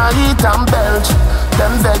food and eat and belch.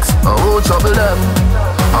 Them vex. Oh, trouble them.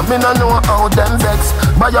 And me no know how them vex.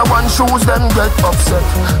 Buy a one shoes, them get upset.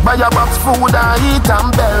 Buy a box food and eat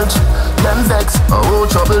and belch. Them vex. Oh,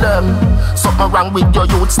 trouble them. Something wrong with your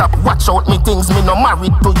youth. Stop watch out me things. Me no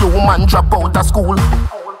married to you, man. Drop out of school.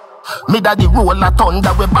 Me daddy roll a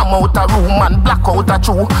thunder, we bam out a room and black out a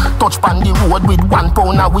chew. Touch pan the road with 1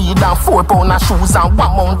 pound of weed and 4 pound of shoes and 1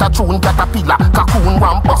 mount of tune. Caterpillar, cocoon,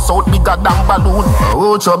 one bus out bigger than balloon.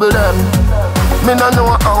 Oh, trouble them. Me no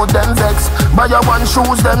know how them vex. Buy a one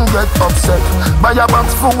shoes, them get upset. Buy a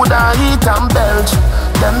box food and eat and belch.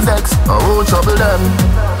 Them vex. Oh, trouble them.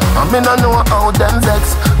 And me no know how them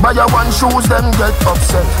vex. Buy a one shoes, them get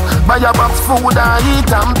upset. Buy a box food and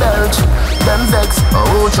eat and belch. Them vex.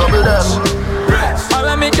 Oh, trouble them. All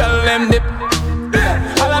of me girl them dip.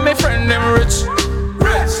 All of me friend them rich.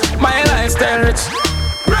 My lifestyle rich.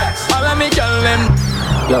 All of me girl them.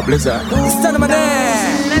 Yo, Blizzard. It's time of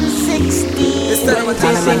day.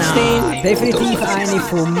 2016. Definitiv eine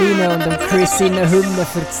von mir und dem Chris in der Hymne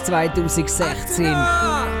für 2016.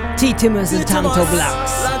 T-Timmers und Tanto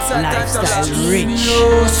Blacks. Lifestyle Rich.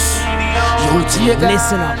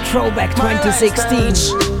 Listen up, Throwback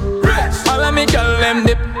 2016. All of me girl them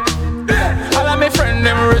dip. All of me friend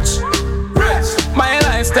them rich. My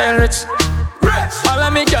lifestyle rich. All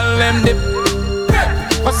of me girl them dip.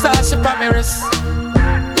 Versace on me wrist.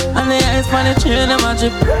 And the ice on the chain, them a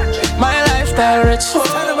drip. My lifestyle rich.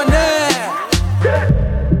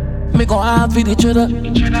 Me go hard with each other.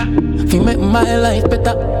 Fi make my life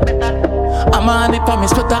better. I'm on it for me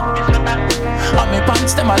sweater. On me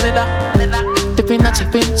pants, them a leather. Dipping a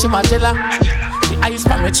chip in Chimagella. The ice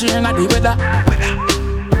for me chain at the weather.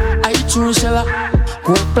 I true sheller.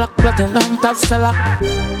 Gold black platinum top seller.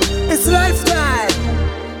 It's lifestyle.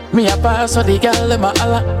 Me a pass so the girl them a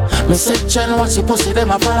holla. Me say Chen watch the pussy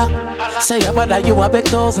them a follow. Say your brother you a big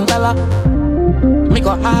 $1,000. Me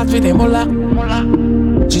go hard with the mullah.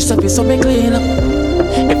 She said so me clean up.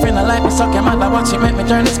 If you not like me suck your mother, watch you make me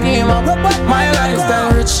turn the scheme up. My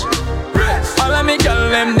lifestyle rich. All of me girl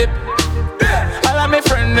them dip. All of me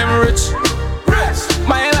friend them rich.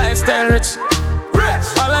 My lifestyle rich.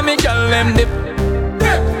 All of me girl them dip.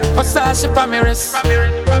 What's that shit for me wrist?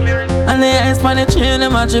 And the ice for the chain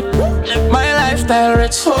them a drip. My lifestyle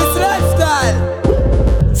rich. It's lifestyle.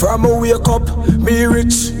 From a wake up, me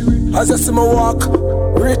rich. As I see me walk,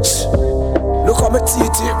 rich. Look how my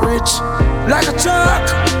teeth rich. Like a truck,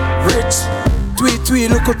 rich. Tweet,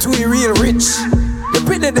 look at tweet, real rich. The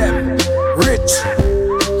pin of them, rich.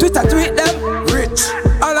 Twitter tweet them, rich.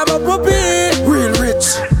 All of my puppy, real rich.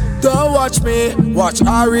 Don't watch me, watch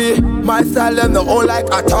Ari. My style them the whole like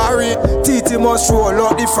Atari. TT must roll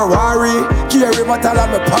out the Ferrari. Gary Matal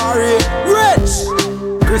and me party, rich.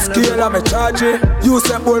 Chris Gale and me charge it. You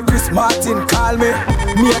said old Chris Martin call me.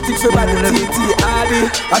 Me a think for body TT Hardy.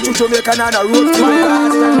 I choose Jamaican and a road to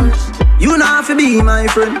me. You not have to be my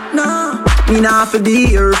friend, nah. Me not have to be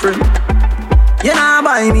your friend. You not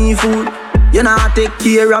buy me food. You not take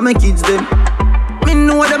care of my kids them. Me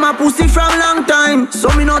know them a pussy from long time. So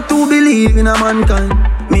me not to believe in a mankind.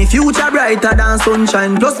 Me future brighter than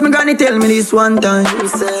sunshine. Plus me granny tell me this one time.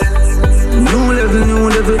 New level, new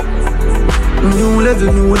level. New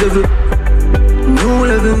level, new level. New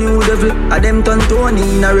level, new level. A them turn Tony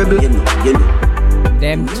in a rebel. You know.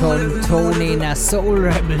 Them turn Tony in a soul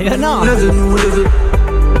rebel, you know. New level, new level.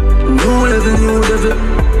 New level, new level.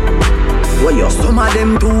 Well, yo, some of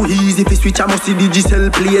them too easy. If you switch, I must see digital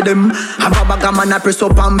play them. Have a bag of man, I press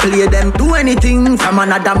up and play them. Do anything from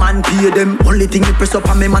another man, pay them. Only thing you press up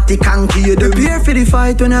and me matic and kill them. Prepare for the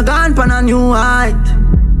fight when you're gone pan a new height.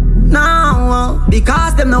 Now,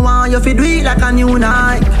 because them no want you to do it like a new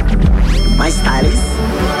night. My style is.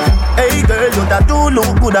 Hey girl, you that do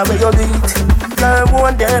look good at where you beat. Girl,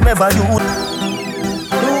 won't them ever do.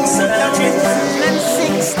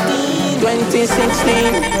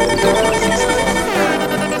 2016.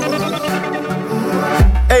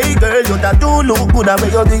 Hey girl, you that do look good at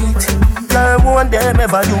where you beat. Girl, won't them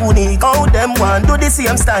ever unique. How them want do the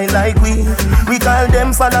same style like we. We call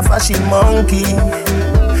them falla fashion monkey.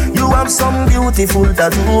 You have some beautiful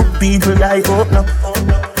tattoo, people like open up.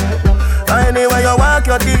 Anyway you walk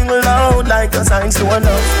your thing loud like a sign to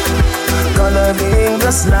love. Coloring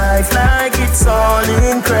this life like it's all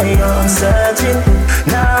in crayon. Searching,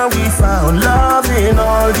 now we found love in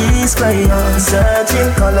all these crayons.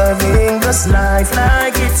 Searching, coloring this life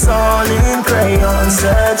like it's all in crayon.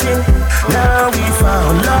 Searching, now we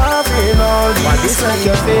found love in all these crayons. Why this make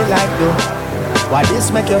you feel like though? Why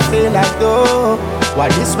this make you feel like though? Why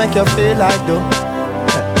this make you feel like though?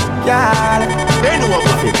 Girl, they know what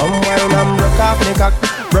we come wine and broke off me cock,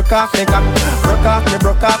 broke off me cock, broke off me,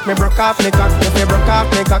 broke off me, broke off me cock. If you broke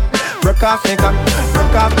off me cock, broke off me cock,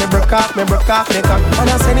 broke off me, broke off me, broke off me cock. And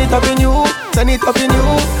I send it up in you, send it up in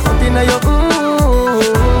you, up in your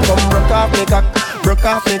come broke off me cock, broke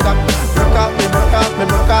off me cock, broke off me, broke off me,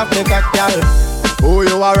 broke off me cock, girl. Who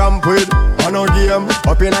you a ramp with? On a game,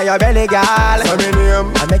 up in your belly, girl. Say me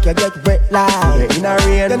name. I make you get wet like in a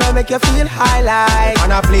rain. Then I make you feel high like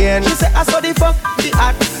on a plane. She say I saw the fuck, the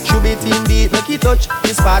act. Should be team deep, make it touch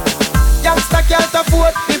the spot. Youngster can't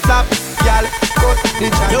afford the flap. Girl, cut the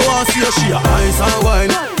chat. You want to see she a ice and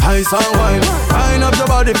wine, ice and wine. Wind up your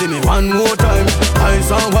body for me one more time. Ice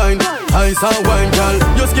and wine, girl.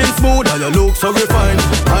 Your skin smooth and your look so refined.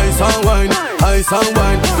 Ice and wine, ice and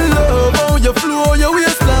wine. Love how you flow your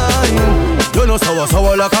waistline. You know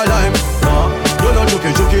sour like a lime. You know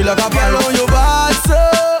juky like a pine. Girl, you bad so,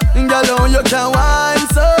 girl, you can wine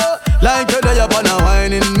so. Like you're there upon a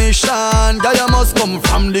whining mission. Girl, you must come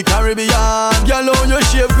from the Caribbean. Girl, you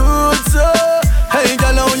shape good so. Hey,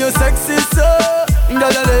 girl, you sexy so.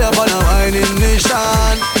 Girl, you're there upon a whining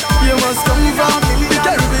mission. You must come from the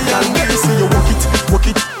Caribbean. Girl, see you walk it, walk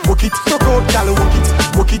it, walk it. Talk out, girl, walk it,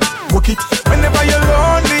 walk it, walk it. Whenever you're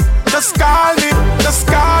lonely, just call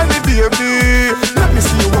me, baby. Let me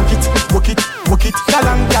see you walk it, walk it, walk it. Girl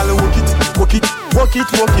and girl, walk it, walk it, walk it,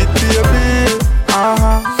 walk it, baby.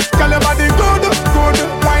 Girl, your body good,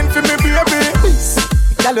 wine for me, baby.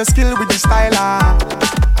 Girl, your skill with the style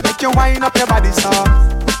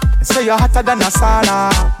say you're hotter than a sauna.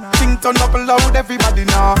 Think turn up loud, everybody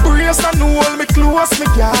now. Brace and hold me close, me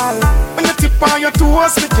gal. When you tip on your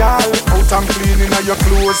toes, me gal. Out and cleaning on your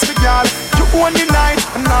clothes, me gal. You own the night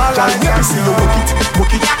and all I let me see you walk it,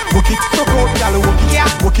 walk it, walk it. Talk out, gal, walk it,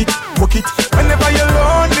 walk it, walk it. Whenever you're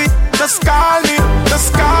lonely, just call me,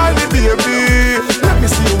 baby. Let me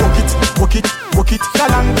see you walk it, walk it, walk it.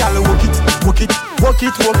 Gal and gal, walk it, walk it, walk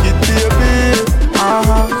it, walk it, baby.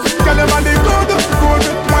 Gal, your body good,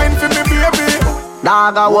 wine for me, baby.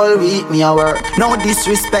 Dog a whole week me a work. No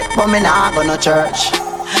disrespect, but me nah go no church.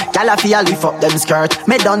 Gyal a fi a lift up them skirt.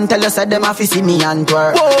 Me done tell you said them a fi see me and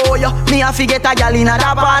twerk. Whoa, yo, me a fi get a gyal inna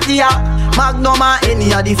da party ya. Magnum a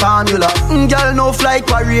any a the formula. Gyal no fly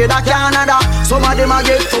parade a Canada. Some of them a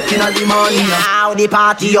get fucked inna the morning. Now the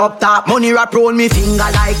party up top. Money wrap round me finger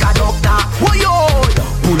like a doctor. Whoa, yo,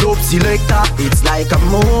 pull up selector. It's like a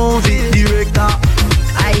movie director.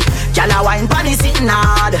 Aye, gyal a wine pan is sitting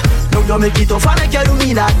hard. Now you make it tough and make you do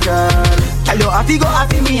me that girl. Gyal you happy go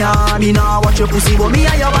happy me hard. Me nah watch your pussy but me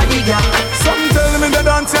and your body girl. Some tell me the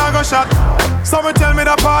dance I go shot. Some tell me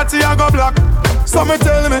the party I go block. Some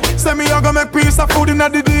tell me say me I go make piece of food inna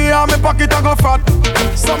the day and me pocket I go fat.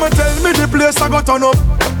 Some tell me the place I go turn up.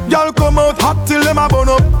 Gyal come out hot till them a burn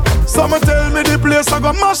up. Some tell me the place I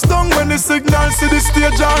go mash down when the signal see the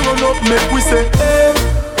stage and run up. Make we say hey,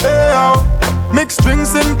 hey, oh. Mix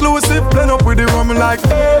drinks inclusive, blend up with the rum like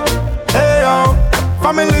hey, hey, yo.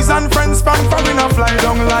 Families and friends from foreign a fly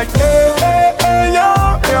down like hey, hey, hey,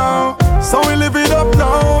 yo, yo. So we live it up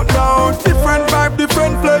now, now. Different vibe,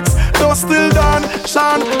 different flex. Though still done,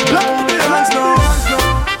 shine, blow the hands now.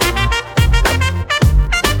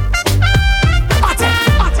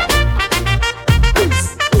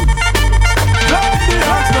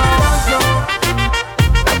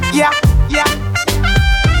 Yeah, yeah.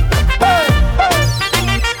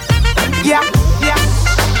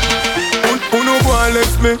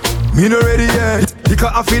 Left me no ready yet.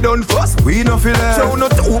 Because I feel done first, we no feel left. So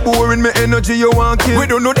not too boring, me energy you want kill. We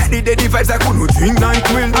don't know daddy vibes like who no drink night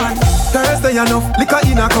will. Thursday enough, liquor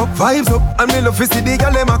in a cup, vibes up. And me love to see the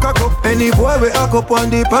girl them a cock up. Any boy we a cup on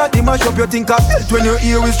the party mash up. You think I felt when your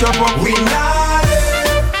ear is strap up. We not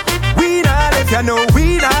left, we not left, you know.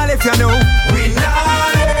 We not left, you know. We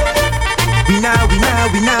not left, we not, we not,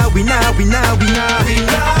 we not, we not, we not, we not, we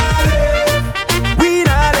not.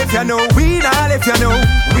 If you know, we not if you know,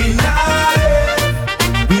 we not,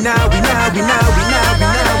 we not, we not, we not, we not, we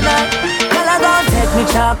not. Girl, I gon' take me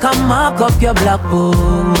chalk and mark up your black book.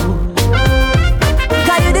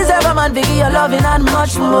 Cause you deserve a man, biggie, your loving and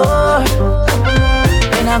much more.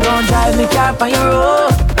 Then I gon' drive me car on your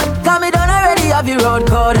road. Cause me done already have your road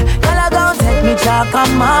code. Girl, I gon' take me chalk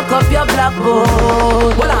and mark up your black book.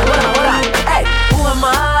 Hold on, hey. Who am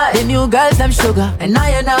I? The new girls, them sugar, and I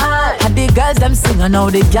and I. And the girls, them sing, and now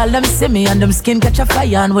the girl, them see me, and them skin catch a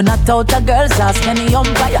fire. And when I thought the girls ask any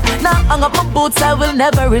umpire. Now hang up my boots, I will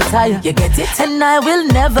never retire. You get it? And I will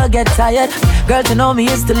never get tired. Girl, to know me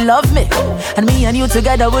is to love me. And me and you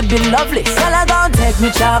together would be lovely. So I gon' take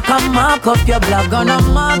me chalk and mark up your block. Gonna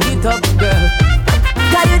mark it up, girl.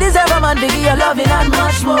 Cause you deserve a man, biggie, your loving and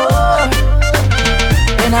much more.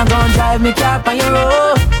 Then I'm gon' drive me car on your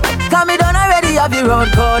road. Cause me done already have your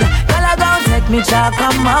road code. Girl, I gon' take me chalk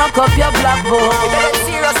and mark up your blackboard.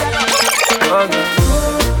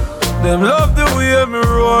 Them love the way me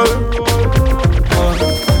roll.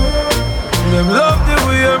 Them love the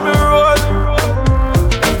way me roll.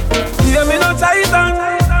 Yeah, me no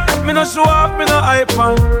titan, me no show off, me no hype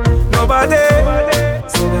on nobody.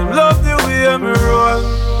 So them love the way me roll.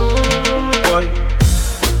 Boy,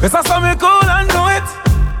 better so me cool and do it.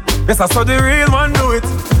 Better so the real one do it.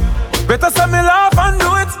 Better say me laugh and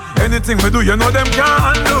do it. Anything we do, you know them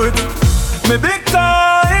can't undo it. Me big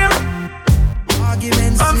time.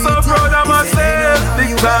 I'm so proud of myself.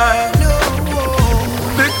 Big time.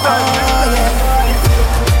 Big time.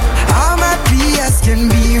 I'm happy as can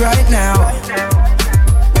be right now.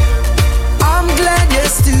 I'm glad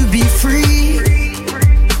yes to be free.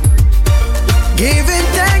 Giving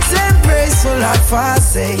thanks and praise for life I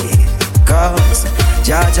say. Cause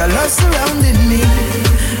Jaja love surrounding me.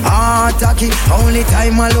 Taki, only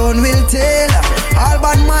time alone will tell. All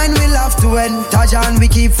bad mind will have to end. Tajan, we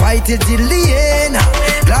keep fighting till the end.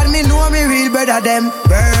 Glad me know me real better them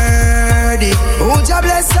birdie. Oh, Jah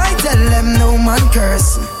bless, I tell them no man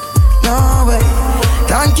curse. No way.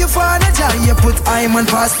 Thank you for the joy you put I'm on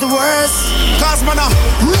past the worst. Cause man a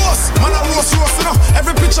roast, you know.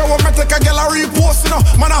 Every picture we me take a girl a repost, you know.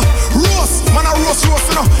 Man a roast,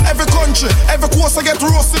 you know. Every country, every coast I get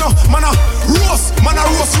roast, you know. Man a roast,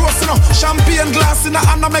 you know. Champagne glass in the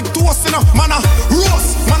hand I make toast, you know. Man a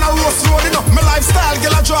roast, you know. My lifestyle,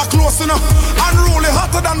 girl a draw war close enough. Unruly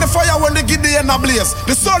hotter than the fire when they get the end a blaze.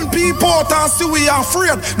 The sun peep out and see we are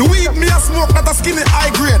afraid. The weed me a smoke that a skinny high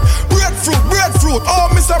grade. Breadfruit, oh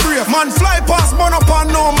Mr. Brave. Man fly past, burn up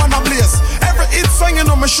and no man a blaze. Every hit singing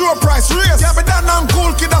on my sure price race. Yeah, but that damn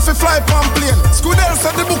cool kid off a fly pan plane. Scoodell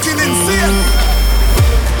said the booking insane.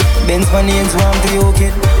 Benz money and swam to you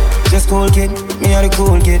kid. Just cool kid, me are the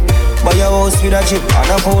cool kid. Buy a house with a chip and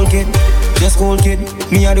a cool kid. Just cool kid,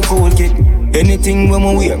 me are the cool kid. Anything when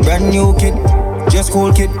we wear, brand new kid. Just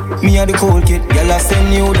cool kid, me are the cool kid. Y'all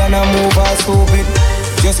send you down and move all stupid.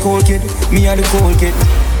 Just cool kid, me are the cool kid.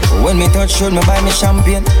 When me touch should me buy me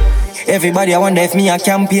champagne. Everybody I wonder if me a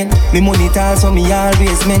campaign. Me money tall so me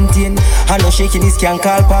always maintain. I no shaking this can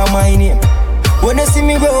call for my name. When you see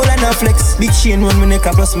me roll and a flex, big chain run me neck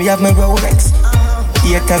plus me have my Rolex.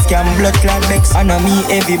 Haters can blood clot vex. And me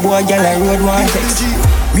every boy gyal a road one text.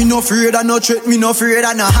 Me no afraid of no threat, me no afraid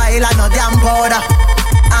of no highland, no damn powder.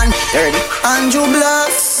 And Andrew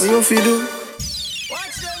Bluffs, what you feel do?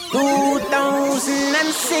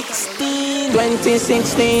 2016,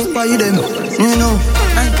 2016. Why you them? You know,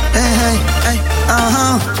 hey,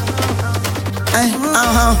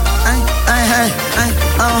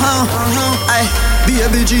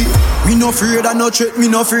 Baby G, me no afraid of no threat, me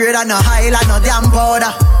no afraid of no highland, no damn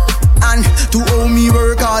powder. And to owe me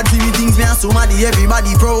work hard for me things, me and somebody,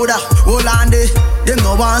 everybody prouder. Hold on there, them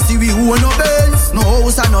no want see we who no Benz, no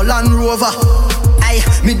house and no Land Rover. Aye,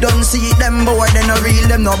 me don't see them boy, they no real,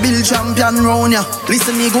 them no build champion round ya.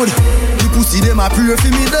 Listen me good, the pussy them a pray for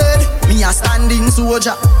me dead, me a standing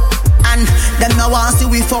soldier. And them no want see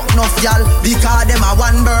we fuck enough y'all, because them a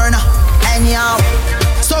one burner. Anyhow,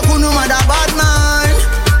 so who no matter bad man,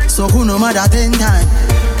 so who no matter 10 times.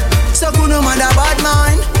 So who no matter bad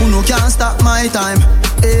mind, who no can't stop my time.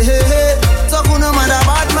 Hey, hey, hey. So who no matter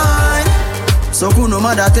bad mind, so who no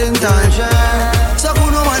matter 10 times. So who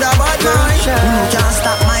no matter bad mind, who no can't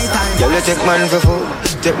stop my time. Girl, you take man for food,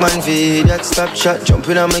 take man for that stop shot.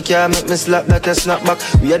 Jumping on my car, make me slap that a snap back.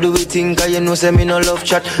 We a do we think, cause you know say me no love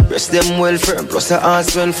chat. Breast them well firm, plus the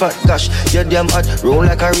ass well fat. Gosh, you damn hot, roll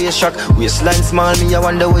like a race track. Waistline small, me I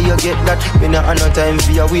wonder where you get that. Me not have no time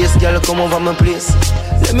for your waist, girl, come over my place.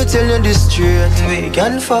 Let me tell you this straight. We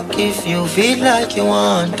can fuck if you feel like you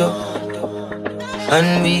want to.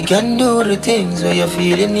 And we can do the things where you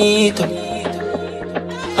feel you need to.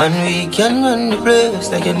 And we can run the place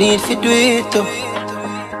like you need to do it too.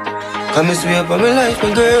 Come and swear for my life,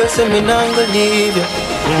 my girl, say me not gonna leave you.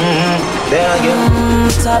 There I go.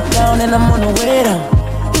 Top down and I'm on the way down.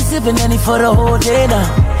 We sipping any for the whole day now.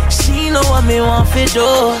 She know what me want for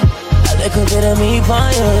do. A little bit of me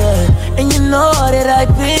fire, yeah. And you know that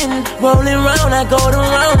I've been rolling round, I go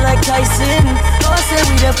around like Tyson. No, I say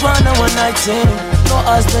we the fun of one night team. No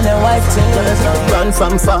husband and wife team. Girls don't run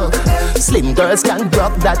from fuck. Slim girls can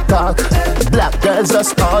drop that cock. Black girls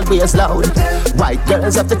just always loud. White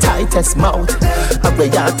girls have the tightest mouth. A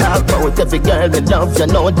way I talk about every girl we love, you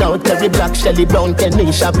no doubt. Every black, Shelly Brown,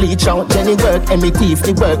 Kenisha, bleach out. Jenny work, Emmy Teeth,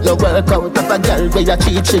 the work, no work out. Of a girl where you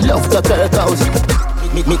cheat, she love the Kirk house.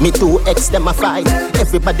 Me 2X them a fight.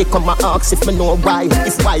 Everybody come and ask if me know why.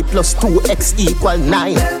 If Y plus 2X equal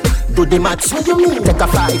 9. Do the maths, what you mean? Take a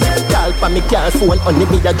 5. Call for me car phone on the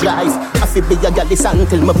media drive. I feel be a galley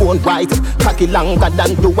until my bone white. Cocky longer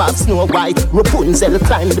than dwarf Snow White. Rapunzel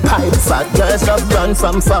climb the pipe. Fat girls love run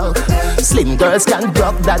from fall. Slim girls can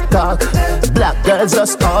drop that cock. Black girls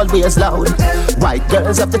just always loud. White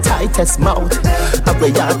girls have the tightest mouth. A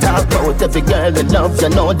way I talk about every girl we love, you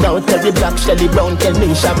no doubt. Every black, Shelly Brown,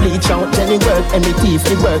 Kenisha, bleach out. Jenny work, Emmy Teeth,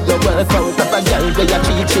 the work, no work out. Of a girl where you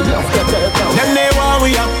cheat, she love the work out. Them they want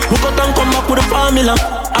we up. Cut and come back with the formula.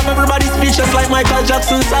 Have everybody speechless like Michael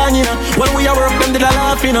Jackson song, you know. When we are work, them did a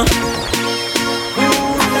laugh, you know.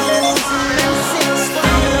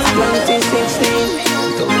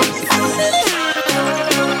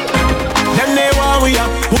 2016. Them they want we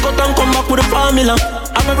up. Cut and come back with the formula.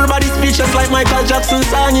 Have everybody speechless like Michael Jackson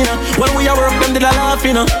song, you know. When we are work, them did a laugh,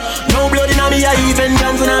 you know. No blood in me, I even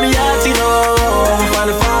dance in me heart, you know. For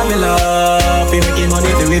the formula, we making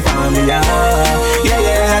money to the formula.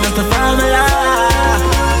 Yeah, that's the formula.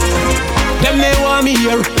 Them they want me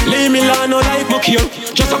here, leave me alone, no life muck here.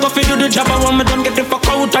 Just a go fi do the job, I want me done get the fuck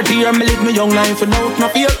out of here. Me live me young life without no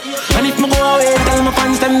fear. And if me go away, tell my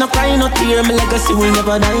fans them no cry, no tear. My legacy will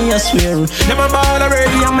never die, I swear. Never ball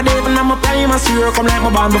already, I'm a devil, I'm a prime, I swear. Come like my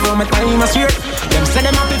band before my time, I swear. Them say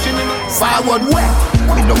them happy for me. Forward way.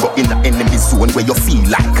 Me no go in the enemy zone where you feel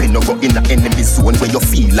like. Me no go in the enemy zone where you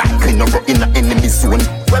feel like. Me no go in the enemy zone.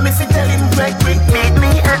 When me fi tell him Greg, meet me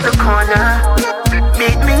at the corner.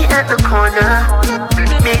 Meet me at the corner.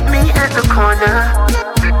 Meet me at the corner.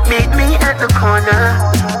 Meet me at the corner.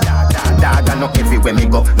 turn up everywhere me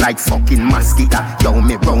go like fucking mosquito. Yo,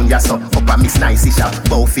 me round ya so up a miss nice shop.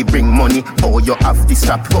 Boffy bring money, oh you have the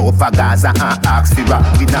strap. Go for Gaza and ask for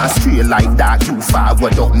rap. We not straight like that, you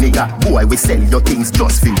forward up nigga. Boy, we sell your things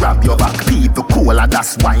just fi rap your back. People cool and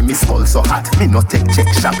that's why me skull so hot. Me no take check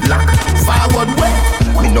shop lock. Forward way.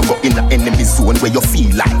 Me no go in the enemy zone where you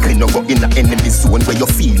feel like. Me no go in the enemy zone where you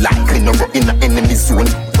feel like. Me no go in the enemy zone.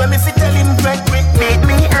 When me fi tell him meet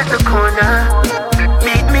me at the corner.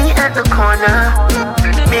 Meet me at the corner.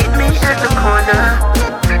 Meet me at the corner.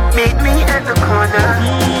 Meet me at the corner.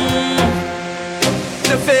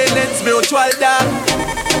 The feelings mutual dog.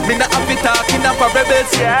 Me not happy talking up for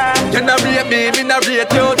rebels. Yeah. You not rate me not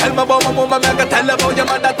rate you. Tell me about my mama, me I tell about your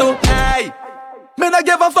mother too. Hey, me not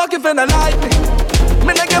give a fuck if you not like me.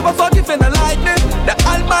 Me not give a fuck if you not like me. The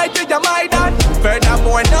Almighty, you're my dad.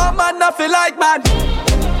 Furthermore, no man not feel like man.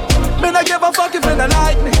 Me not give a fuck if you not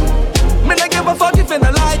like me. Me not give a fuck if you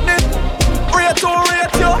not like me. Rate you.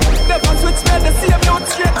 Never switch me the same note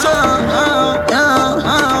straight you.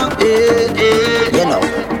 You know,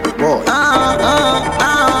 boy.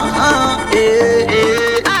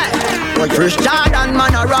 First Jordan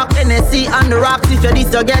man a rock Tennessee and the rocks. If you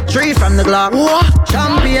this you get 3 from the Glock.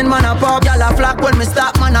 Champion man a pop, y'all a flock. When me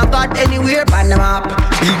stop man a got anywhere pan the map.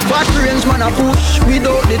 Big fat range man a push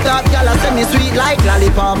without the top. Y'all a semi sweet like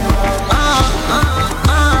lollipop.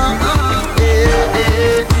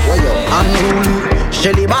 Unruly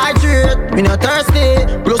Shelly by trade, me not thirsty.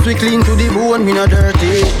 Plus we clean to the bone, me not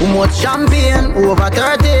dirty. Who much champagne, over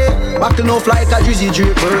 30. Back to no fly, cause Juicy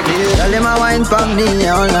drip birthday. Tell them I wine for me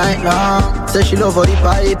all night long. Say she love for the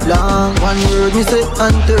pipe long. One word me say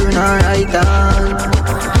and turn her right on.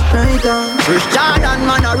 Right on. First Jordan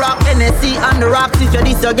man a rock Tennessee and the rocks. If you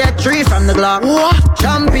this you get 3 from the Glock.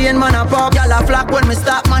 Champion man a pop, y'all a flock. When me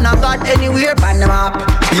stop man a got anywhere pan the map.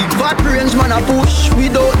 Big fat range man a push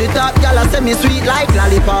without the top. Y'all a semi sweet like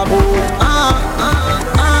lollipop.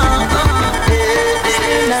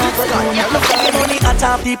 Money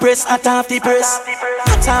atop the press, atop the press.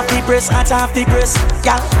 Atop the press, atop the press.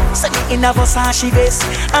 Y'all send me in a Versace vest.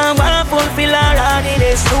 I wanna fulfill her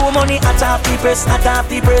happiness. No money atop the press, atop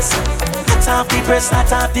the press. Atop the press,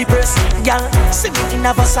 atop the press. Y'all send me in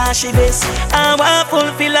a Versace vest. I wanna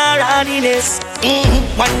fulfill her happiness.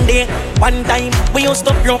 One day, one time, we used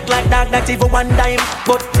to broke like that, not even one dime.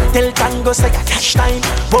 But tell Tango say a cash time.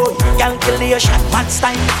 Boy, calculation, what's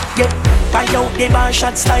time? Yeah, buy out the bar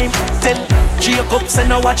shots time. Tell Jacob say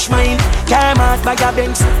no watch mine. Came out by a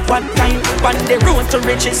Benz, one time. On the road to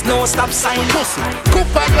riches, no stop sign. Pussy,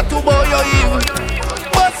 cook on your two boy, you're evil.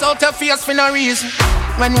 Bust out your face for no reason.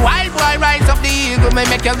 When wild boy rise up the eagle, me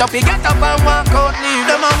make your duffy get up and walk out leave.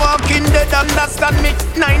 Them a walking dead, understand me.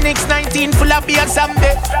 9x19 full of beers and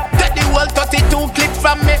bed. Get the whole 32 clip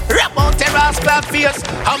from me. Rap out the rascal face,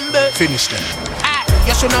 humble. Finish them.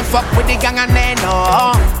 You shouldn't fuck with the gang and they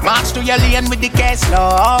know. March to your lane with the case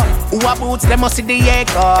law. Who a boots, them must see the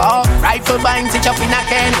echo. Rifle binds it up in a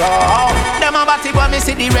can go. Them a batty boy, me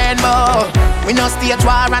see the rainbow. We no stage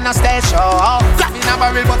war and no stage show. Clap in a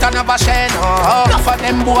barrel but I never share no. Enough of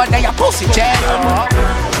them boy, they a pussy chair.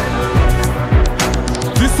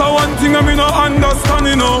 This a one thing I me no understand,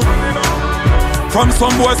 you know. From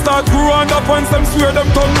some boy start growing up and some swear them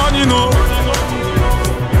turn man, you know.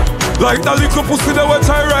 Like that little pussy they watch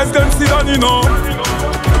I rise them sit down, you know.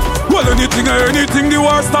 Well anything or anything the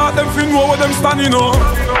war start them fin know where them stand, you know.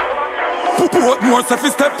 What more if you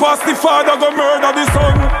step past the father go murder the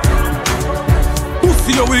son.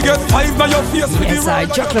 Pussy you will get 5 by your face. Yes,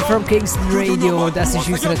 Chocolate from Kingston Radio. Das ist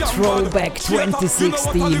unser Throwback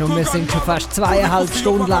 2016 und wir sind schon fast 2,5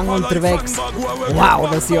 Stunden lang unterwegs. Wow,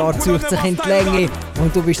 das Jahr zieht sich in die Länge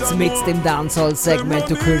und du bist mit im Dancehall-Segment.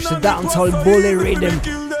 Du hörst den Dancehall Bully Rhythm.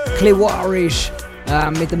 Clewarish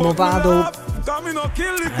mit dem Movado.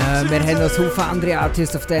 Wir haben noch so viele andere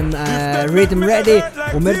Artists auf dem Rhythm Ready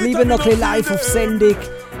und wir bleiben noch ein bisschen live auf Sendung.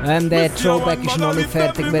 Der Throwback ist noch nicht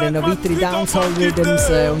fertig. Wir haben noch weitere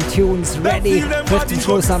Dancehall-Rhythms und Tunes ready. Vielleicht zum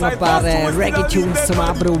Schluss auch noch ein paar Reggae-Tunes zum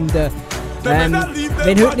Abrunden.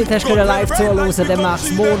 Wenn du heute nicht hast live zuhören, dann mach's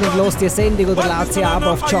morgen und los die Sendung oder lad sie ab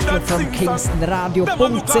auf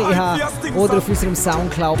chocolatefromkingstonradio.ch oder auf unserem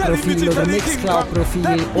Soundcloud-Profil oder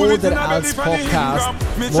Mixcloud-Profil oder als Podcast,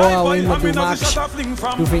 wo auch immer du magst.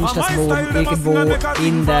 Du findest das morgen irgendwo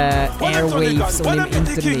in den Airwaves und im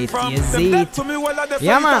Internet. Ihr seht.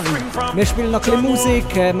 Ja Mann, wir spielen noch ein bisschen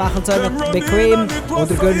Musik, machen es euch noch bequem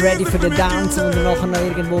oder gehen ready für den Dance und nachher noch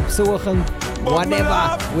irgendwo besuchen.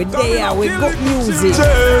 Whatever, we're there, we got music.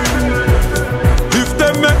 If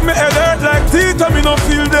them make me head hurt like teeth, me no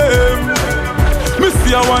feel them. Me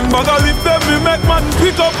see a one bag of lift them, me make man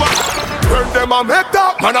pick up. When them a make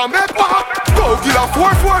that, man a make back. Go kill a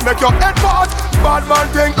 4-4, make your head part. Bad man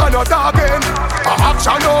thing and not talking.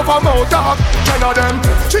 Action over mouth talk. Ten of them.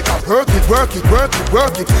 Chica work it, work it, work it,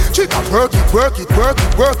 work it. Chica work it, work it, work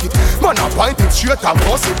it, work it. Man I point it straight and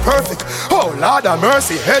bust it perfect. Oh Lord of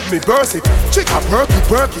mercy, head me burst it. Chica work it,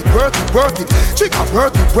 work it, work it, work it. Chica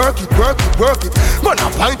work it, work it, work it, work it. Man I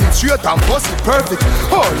point it straight and bust it perfect.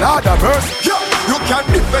 Oh Lord of mercy. Yeah. You can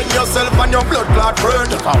defend yourself and your blood clot friend.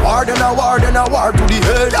 A war then a war, then a war to the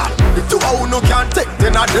head. The two who no can take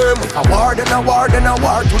then a them. A war then a war, then a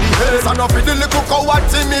war to the head. So no for the little coward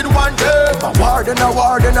timid one day. A war then a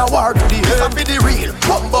war, then a war to the head. This a be the real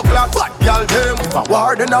bumbo clot bad girl them. A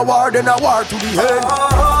war then a war, then a war to the head.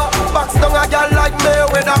 Box down a girl like me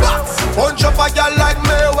with a box. Punch up a girl like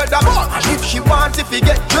me with a box. And if she wants, if you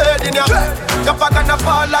get dread in your you're gonna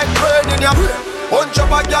fall like rain in your punch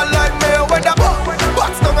up a girl like me with a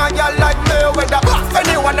box down a girl like me with a box.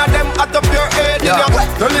 Any one of them at the pure head in your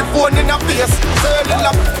telephone in your face. Say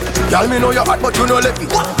love. Girl me know you're hot but you know let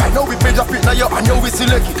it. I know we pay drop it now you and you we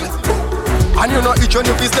select it. And you know each one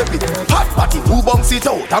if you step it. Hot party, who bounce it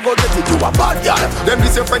out, I go get it. You a bad girl, them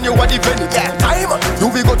this your friend you are the penny. Yeah, time,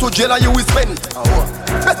 you will go to jail and you will spend it.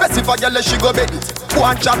 Specify girl she go bed it. Go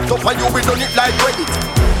and chat up and you will done it like credit.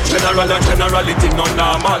 General and generality no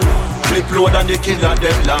normal. Flip load and the killer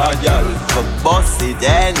them loyal. For boss it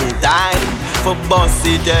anytime. For boss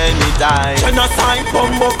it anytime. Genocide,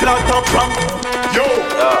 bumbo clout up from. Yo,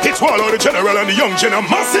 it's Wallow the General and the Young General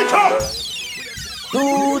Massacre.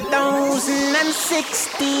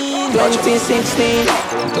 2016. 2016.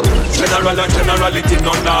 General and generality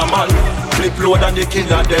no normal. Flip load and the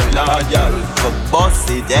killer them loyal. For boss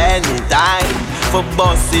it anytime. For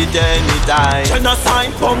boss it anytime.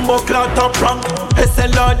 Genocide, bumbo clout up from.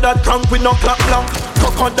 SLR that crank with no clap blank.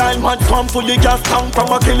 Crocodile man swam fully gas tank.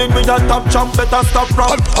 From a killing with a top jump, better stop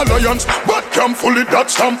from. Alliance, bad cam fully that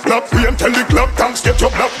stamp. Black we and tell the club tanks get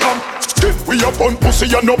your black lamp. We up on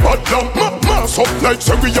pussy and no bad lamp. Mass up like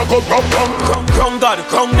say we a go grab lamp. Crown God,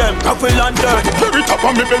 crown them, coffee and dirt. Very top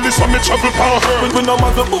of me belly so me travel power her. We no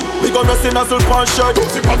muzzle boom, we gonna sing a silk pan shirt.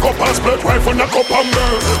 Pussy pack up and split rifle knock up and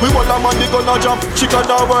burn. We want a man, we gonna jump, she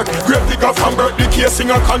gonna work. Great digger from birthday case sing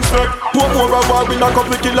a concert. Two more a war, we knock up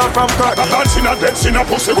the killer from crack. Dancing a dead sin a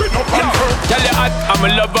pussy with no comfort. Tell you hot, I'm a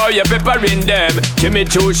lover, you peppering them. Jimmy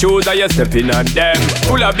Choo shoes, are you stepping on them?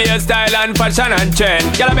 Full of beer style and fashion and trend.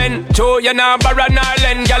 Gyal been Choo, you know Baron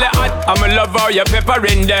Island. Gyal hot, I'm a lover, you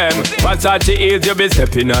peppering them. Versace heels, you be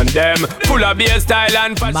stepping on them. Full of beer style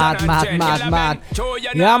and fashion and trend. Mad.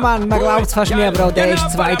 Ja man, man glaubt es fast nie, aber der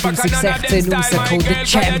ist 2016 rausgekommen, der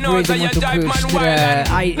Champ Rhythm und du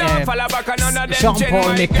hörst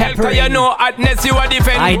Jean-Paul mit Peppering.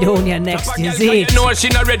 I don't ya next, you see. You know she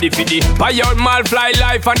not ready for the buy out mal fly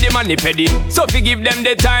life and the money petty. So if you give them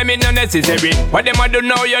the time, it's not necessary. What them a do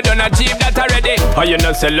now, you done achieve that already. Or you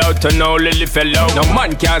not sell out to no lily fellow. No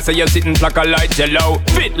man can't say you're sitting like a light jello.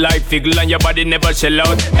 Fit like figgle and your body never shell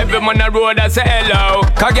out. Every man a road I say hello.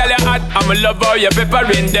 Cause girl you hot, I'm a lover, you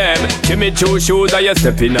peppering them. Jimmy Choo shoes, are you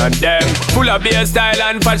stepping on them? Full of beer style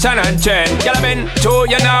and fashion and trend. Girl I been Choo,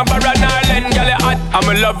 you know Baron Island. Girl you hot, I'm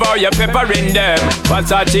a lover, you peppering them.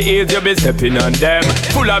 Versace heels, you be stepping on them.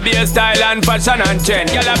 Full of beer style and fashion and trend.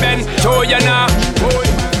 Girl I been Choo, you know.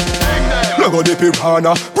 Logo the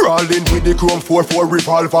piranha, brawling with the chrome 4-4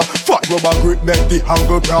 revolver. Fat rubber grip make the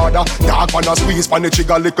angle broader. Dark man a squeeze pan the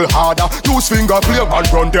trigger little harder. Use finger flame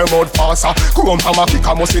and run them out faster. Chrome hammer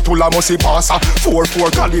kicker must be tula must be passer.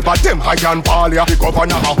 4-4 caliber them high and balia. The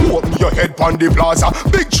governor a open your head pan the plaza.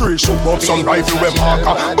 Big tree shoot up some rifle with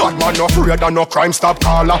marker. Bad man no afraid and no crime stop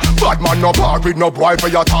caller. Bad man no bar with no boy for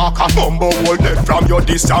your talker. Bumbo hold dead from your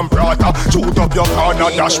distant brother. Shoot up your corner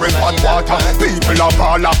dash with hot water. People a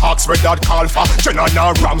baller hawks with that alpha. Jenna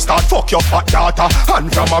and Ram start fuck your fat data. And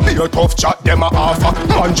from a beer tough chat them a offer.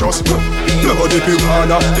 Man just look at the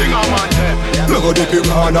piranha. Look at the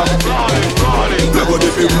piranha. Look at the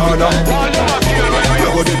piranha.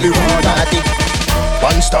 Look at the piranha.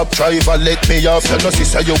 One stop driver, let me off. Tell us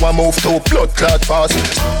say you a move to blood clot fast.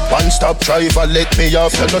 One stop driver, let me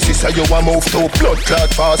off. Tell us say you a move to blood clot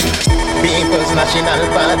fast. People's National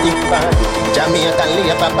Party, Jamaican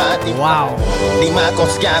Labour Party. Wow. The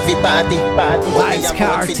Marcus Garvey Party, Vybz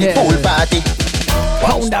Kartel. Pool Party.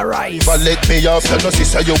 Pound the rice. But let me off. Tell us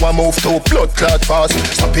say you a move to blood clot fast.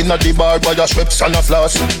 Stop in at the bar by your Schweppes and a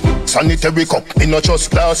floss. Sanitary cup, me no just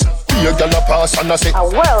glass. Here gyal a pass and I say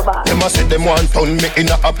them a say them want turn me in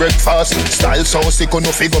a breakfast. Style so sick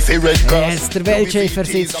no fi go fi red cross. Der Weltschäfer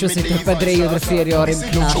sitzt schon seit etwa 3 oder 4 Jahren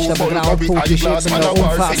im Knast, aber Graupunkt ist immer noch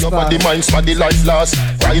unfassbar.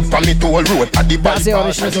 Das Jahr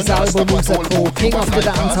ist noch sein Album rausgekommen, King of the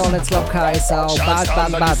Dancehall hat's glaub geheißen, auch Bad.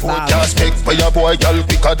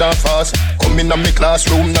 Come in my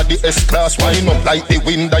classroom, not the S-class. Wine up like the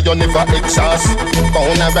wind that you never exhaust.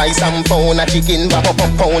 Pound of rice and pound of chicken back.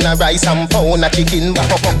 Pound of rice and pound of chicken back.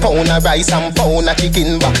 Pound of rice and pound of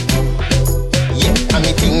chicken back. Yeah, and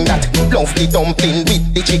me think that love the dumpling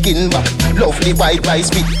with the chicken back. Love the white rice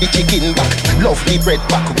with the chicken back. Love the bread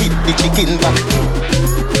back with the chicken back.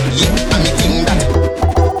 Yeah, and me think that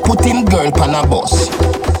put him girl pan a bus.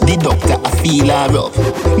 The doctor I feel her up.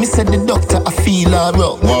 Me said the doctor I feel her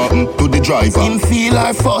up. What to the driver? Him feel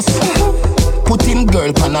her first. Put him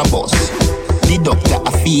girl pan a bus. The doctor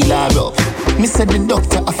I feel her up. Me said the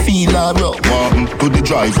doctor I feel her up. What to the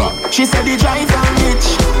driver? She said the driver rich.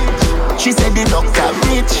 She said the doctor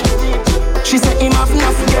rich. She said him have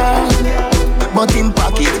enough girl, but him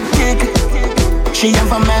pocket big. She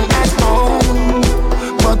have a man at home,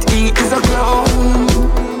 but he is a clown.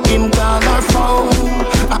 Him call her phone.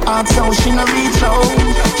 I ask how she no reach out.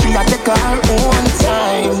 She a take her own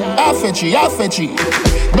time. I fetch she.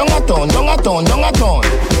 Down a town.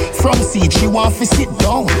 From seat she want to sit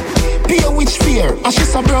down. Pay which fear and she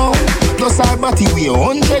so brown. Plus her body weigh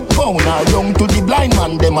 100 pound. Her young to the blind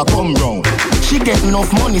man them a come round. She get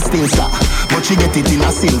enough money still sir, but she get it in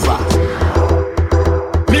a silver.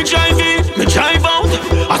 Me drive in, me drive out.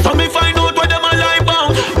 I saw me find out where them a lie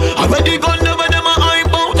bound. I read the gun where them a eye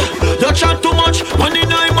bound. They chat too much, money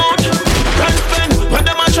no amount. Can't spend when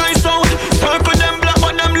them a try sound. Circle them black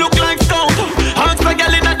but them look like scout. Ask the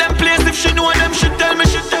girl in a them place if she know them, she tell me.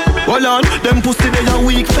 Hold on, them pussy they a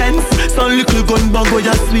weak fence. Some little gun bag where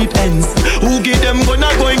ya sweet ends. Who give them gun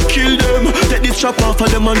I go and kill them. Take this chop off of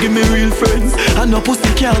them and give me real friends. And no pussy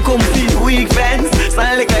can't come feel weak fence.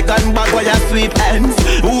 Some little gun bag where ya sweet ends.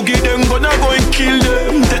 Who give them gun I go and kill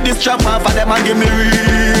them. Take this chop off of them and give me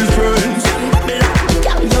real friends.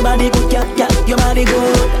 Your body good, yeah, your body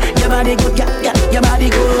good. Your body good, yeah, your body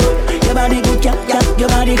good. Your body good, yeah, your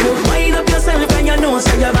body good. Wind up yourself and you know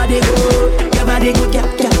say your body good. Your body good, yeah,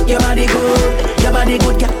 your body good. Your body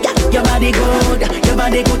good, yeah, your body good. Your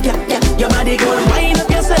body good, yeah, your body good. Wind up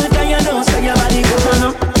yourself and you know say your body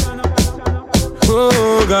good.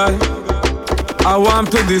 Oh God, I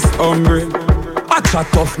want to this hungry. I chat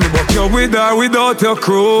tough me, but you're with her without your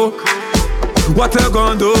crew. What you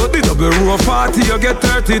gonna do? The double row of 40, you get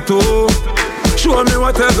 32. Show me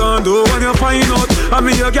what you gonna do when you find out I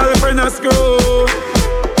mean your girlfriend a screw.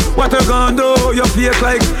 What you gonna do? You fake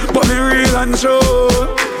like, but me real and true.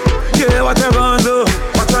 Yeah, what you gonna do?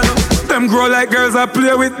 What you know? Them grow like girls that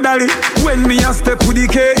play with dolly. When me a step with the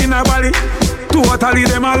K in a body. Totally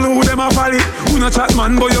them a low, them a folly. Who no chat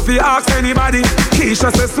man, but you fi ask anybody. Keisha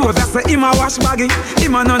say so, that say him a wash baggy.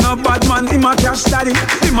 Him a no bad man, him a cash daddy.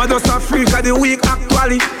 Him a just a freak of the week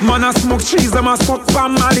actually. Man a smoke cheese, them a smoke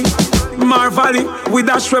Pam Mali. Marvally, we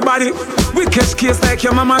dash we body. We catch case like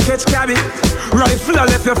your mama catch cabby. Rifle a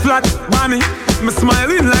left you flat, bammy. Me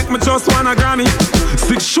smiling like me just want a Grammy.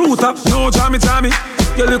 6 shooter, no jammy.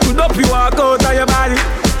 You look up, you walk out of your body.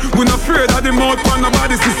 We not afraid of the mouth for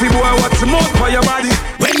nobody. Sissy boy, watch the mouth for your body.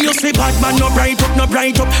 When you see bad man, no bright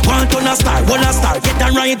up. Want on a star, get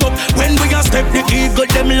and right up. When we a step the eagle,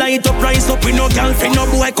 them light up, rise up. We no girlfriend, no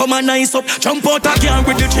boy, come and nice up. Jump out again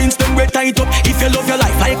with the chains, them red tight up. If you love your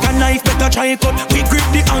life like a knife, better try cut. We grip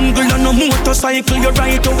the angle on a motorcycle, you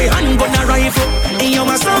right away, handgun a rifle. And you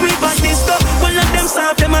a sorry about this stuff. One of them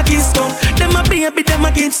soft, them a kiss stuff. Them a baby, them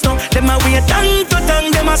a kids stuff. Them a wait tongue to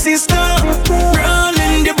tongue, them a sister.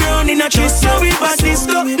 Rolling the brown in a chest, sorry about this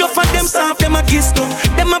stuff. No for them soft, them a kiss stuff.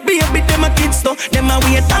 Them a baby, them a kids stuff. Them a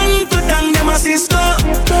wait tongue to tongue, them a sister.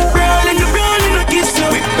 Rolling the brown in a kiss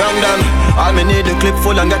stuff. Down, all me need a clip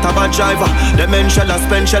full and get a bad driver. The men shell a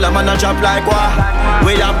spend shell a man a drop like what?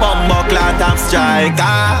 We a bomb or clot and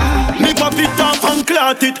striker. Me pop it off and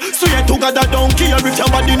clot it. Swear to God I don't care if your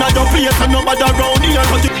body not your place and nobody around here.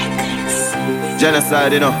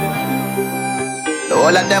 Genocide, you know. The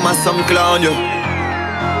whole of them are some clown, you.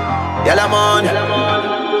 Yalla man.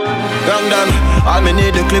 Down, all me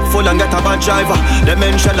need a clip full and get a bad driver. The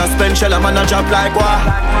men shell a spend shell a man a drop like what?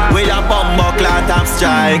 We a bomb or clot and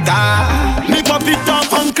striker. Me pop it cut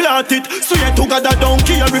off and clot it. Swear to God I don't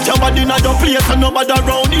care if your body not your place and nobody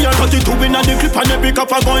around here. 32 in the clip and every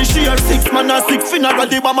cup a going share. 6 man and 6 funeral,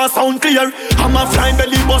 the bomber sound clear. I'm a flying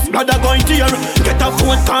belly bus, brother going tear. Get a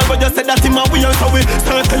phone call but you said that him a weird. So we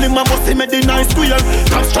circle him and bust him at the nice square.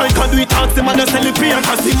 Top striker do it, ask him and they sell it beer.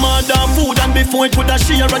 Cause him mad and food and before it woulda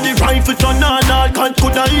share. And the rifle turn on all can't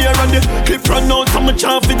coulda hear. And the clip run out so much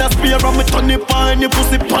off with a spear. And me turn it fine, the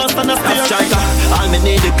pussy pass and a steer. Top striker, all me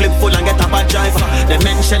need the clip full and get a bad driver. The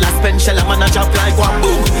men shell a spend shell a man a drop like one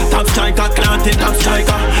boom. Top striker, planted top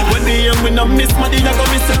striker. When we aim we no miss, money I go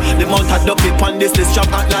miss. The mount a dopey pan this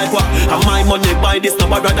chop act like what. And my money buy this no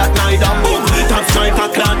bother that neither boom. Top striker,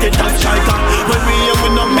 planted top striker. When we aim we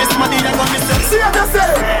no miss, money I go miss. Save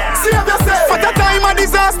yourself, save yourself. For the time of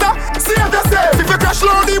disaster, save yourself. If you crash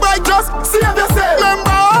low the bike just save yourself.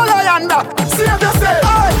 Remember all I under, save yourself.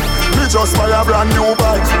 Aye. Me just buy a brand new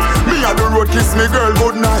bike. Me a the road kiss me girl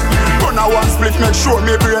good night. Gonna one split make sure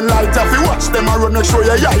me brain light. If you watch them a run make sure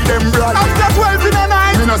you eye them bright. After 12 in the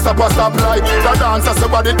night, me no stop a stop light. The dancer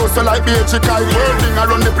somebody goes so like beachy kite. Whirling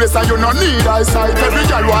around the place and you no need eyesight. Every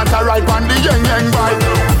girl want a ride on the yang yang bike.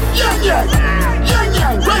 Yang yang, yang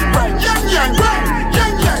yang, bang bang, yang yang, bang,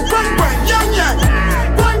 yang yang, bang bang, yang yang,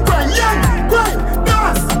 bang bang, yang, bang,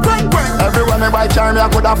 gas, bang bang. Everyone in bike carry me I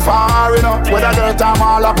coulda far, you know. With a dirt I'm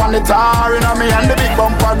all up on the tar, you know. Me and the big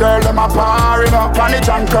bumper girl them a par, you know. On the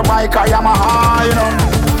junker bike I am a high, you know.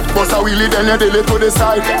 Bust a wheelie then you delay to the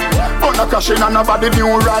side. But no crashing and nobody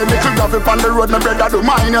new ride. Little gravel on the road, my brother do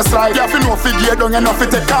mine a slide. You have to know fi gear down, you know fi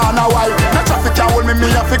take corner wide. No traffic can hold me,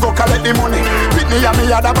 me have to go collect the money. Pitney and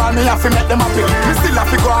me other ball, me have to make them happy. Me still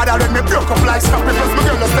have to go harder when me broke up like snappy. Plus my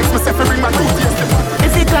girl just text me say fi bring my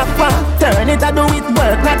toothpaste. If it clap one, turn it I do it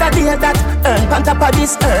work. Not a deal that earn on top of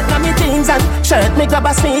this earth. Now me jeans and shirt, me grab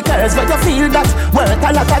a sneakers. But you feel that worth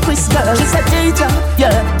a lot of Chris girl. She said teacher,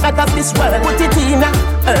 yeah, not of this world. Put it in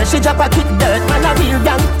her, she drop a kick dirt. Man a real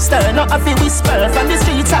gangster, not a fi whisper. From the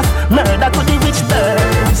streets of murder to the rich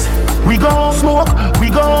birds. We gon' smoke, we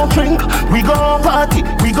gon' drink, we gon' party,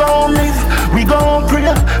 we gon' live, we gon' pray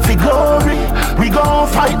for glory. We gon'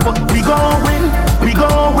 fight, but we gon' win, we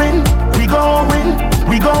gon' win, we gon' win.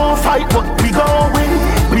 We gon' fight, but we gon' win,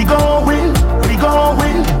 we gon' win, we gon'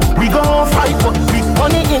 win, we gon' fight, but we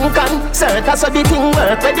money in concert, that's how the thing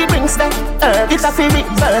work. Ready brings them earth, it's a fi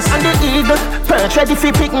reverse. And the eagle perch, ready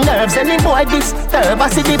fi pick nerves. Any boy disturb, I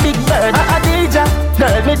see the big bird. A DJ,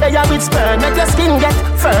 girl, me there with sperm. Make your skin get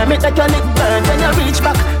firm, it make your lip burn. When you reach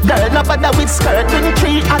back, girl, no bother with skirt. Bring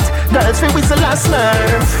 3 hot girls fi whistle and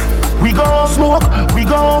smurf. We gon' smoke, we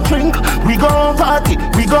gon' drink, we gon' party,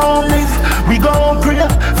 we gon' live, we gon' pray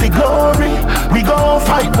for glory. We gon'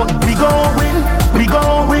 fight, but we gon' win, we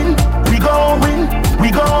gon' win, we gon' win. We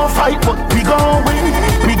gon' fight, but we gon' win,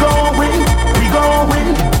 we gon' win, we gon'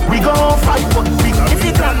 win, we gon' fight, but we gon' win. If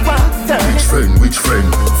you clap one, which friend,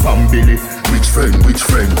 family, which friend, which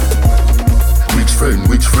friend? Which friend,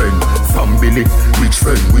 which friend, family, which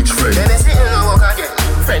friend, which friend?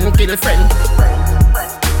 Friend kill friend.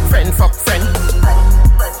 Friend fuck friend.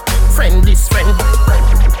 Friend this friend.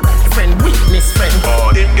 Friend weakness friend.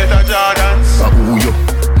 Oh, didn't get a Jordan.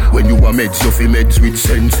 When you a meds, you fi meds with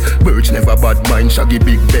sense. Birds never bad mind, shaggy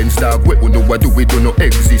big Benz. Dog, we know what do we do no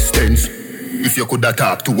existence. If you could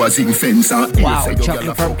talk to us in fence. Wow,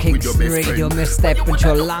 Chocolate from Kingston Radio. Wir steppen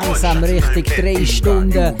schon langsam Richtung 3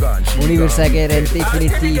 Stunden. Und ich würde sagen, ihr habt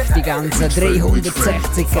definitiv die ganzen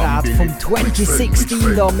 360 Grad vom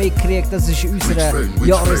 2016 hier mitgekriegt. Das ist unser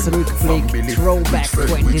Jahresrückblick, Throwback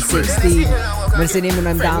 2016. Wir sind immer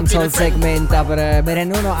noch im Dancehall-Segment, aber wir haben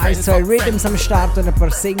nur noch 1-2 Rhythms am Start und ein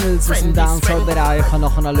paar Singles aus dem Dancehall-Bereich. Und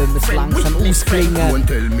nachher lassen wir es langsam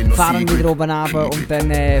ausklingen, fahren wieder oben runter und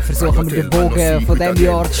dann versuchen wir den Bogen von diesem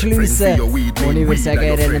Jahr zu schliessen. Und ich würde sagen,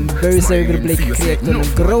 ihr habt einen bösen Überblick gekriegt und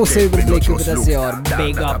einen grossen Überblick über das Jahr.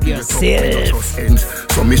 Big up yourself!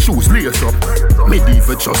 So my shoes lace up, me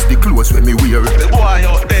even just the clothes when me wear. The boy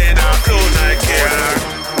out there now, clothes like care.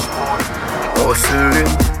 Hustling,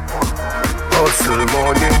 hustle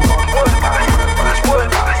money.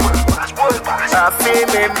 I feel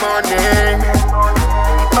me money.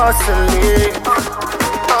 Hustling,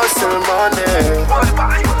 hustle money.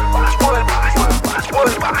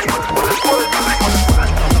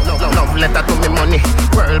 Love letter to me money.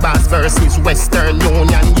 World Boss versus Western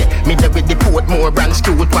Union. Yeah, me there with the Portmore branch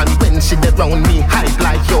cute one. When she dey round me, hype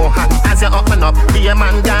like Johan. As you open up, be a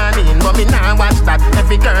man gone in. But me nah watch that.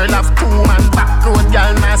 Every girl have 2 man. Back road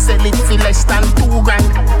girl nah sell it for less than 2 grand.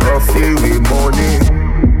 Coffee with money.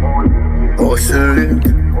 Hustle it.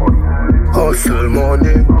 Hustle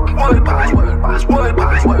money. World Boss, World Boss, World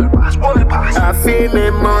Boss, World Boss, World Boss. I feel me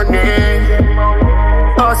money.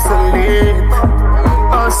 Hustle it.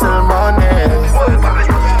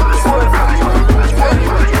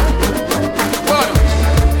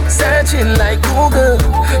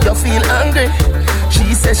 you feel hungry.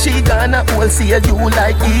 She says she gonna wholesale you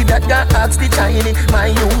like he that got asked the Chinese. My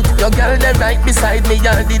youth, your girl they right beside me.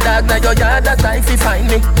 You're the dog, now your yard that time fi find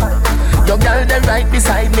me. Your girl they right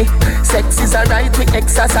beside me. Sex is a right, we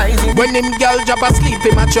exercising. When them girl drop asleep,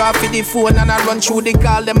 him a draw for the phone and I run through the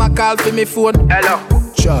call, them a call for me phone. Hello.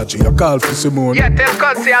 Charge you call for Simone. Yeah, tell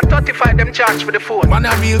cuz say I 35 them charge for the phone. Man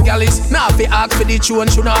a real gal is now fi ask for the tune.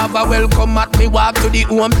 She no have a welcome at me walk to the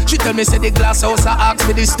home. She tell me say the glass house I ask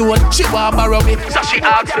for the stone. She want borrow me, so she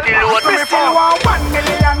ask for the loan. We still want 1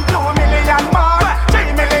 million, 2 million more,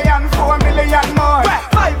 3 million, 4 million more,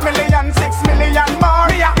 5 million, 6 million more.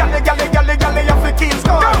 Gally, you fi keep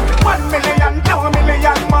score. 1 million, 2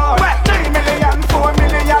 million more, 3 million, 4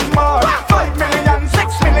 million more, 5 million,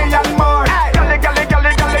 6 million more. Gally,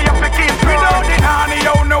 you fi keep score. Without the nanny,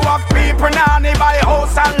 you know what people nanny buy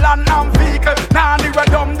house and land and vehicle. Nanny we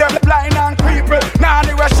dumb them blind and cripple.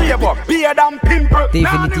 Nanny we shave up beard and pimple.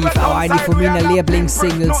 Definitiv auch eine von meinen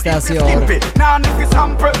Lieblingssingles das Jahr.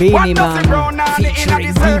 Beenie Man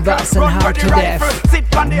featuring Divas and Hard to Death.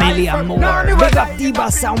 Million more. Big up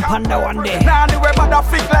Divas Sound Panda one day. Nanny we bada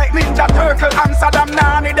fit like Ninja Turtle. Amsterdam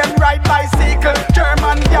nanny them ride bicycle.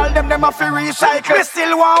 German girl them a fi recycle. We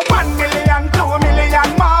still want 1 million, 2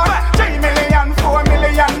 million more, 3 million, 4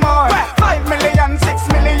 million more, 5 million, 6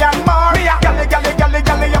 million more.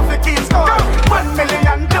 Gally, you fi keep score. 1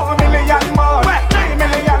 million, 2 million more, 3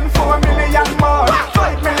 million, 4 million more,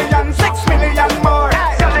 5 million, 6 million more.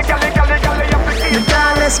 Gally, you fi keep score. The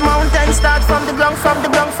tallest mountain start from the ground, from the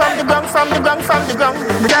ground, from the ground, from the ground, from the ground.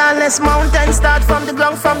 The tallest mountain start from the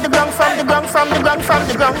ground, from the ground, from the ground, from the ground, from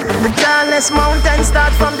the ground. The tallest mountain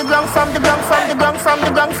start from the ground, from the ground, from the ground, from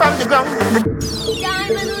the ground, from the ground.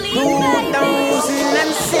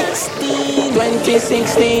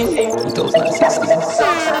 2016.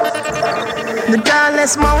 The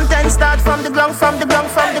tallest mountain start from the ground, from the ground,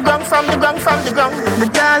 from the ground, from the ground, from the ground. The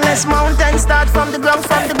tallest mountain start from the ground,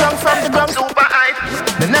 from the ground, from the ground. Super hype.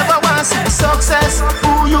 They never want to see the success.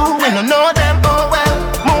 Who you? We don't know them. Oh well.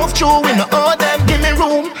 Move through. We don't owe them. Give me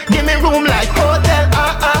room like hotel.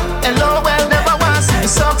 Hello well. Never want to see the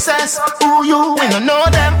success. Who you? We don't know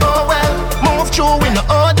them. Oh well. Move through. We don't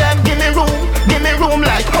owe them. Give me room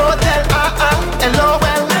like hotel. Hello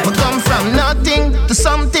well. We come from nothing to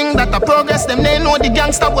something that I progress. Them they know the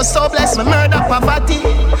gangster was so blessed. Me murder poverty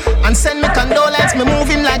and send me condolence. Me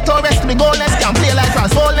moving like Torres. Me goalless. Can't play like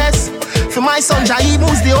Ralph Wallace. For my son Jai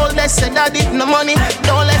who's the oldest. Said daddy no money.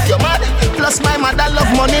 Don't let your mad. Plus my mother love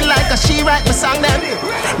money like a she write me song them.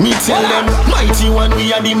 Me tell them, mighty one,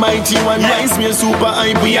 we are the mighty one. Rise me a super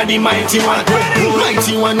hype, we are the mighty one.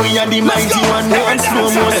 Mighty one, we are the mighty one. One slow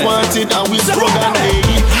most wanted, and we slogan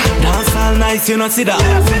lady. Dance all nice, you know see that.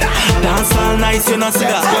 Dance all nice, you know see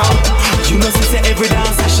that. You know see say every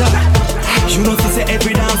dance a shot. You know see say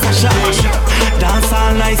every dance a shot. Dance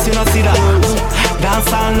all nice, you know see that.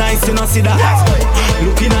 Dance all nice, you know see that.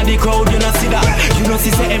 Looking at the crowd, you know see that. You know see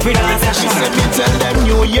say every dance a She shot. said me tell them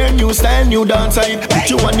new year, new style, new dance hype. Put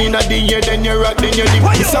you one in the year, then you rock, then you dip.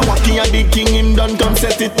 It's a walking and the king, him done come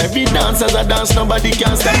set it. Every dance as a dance, nobody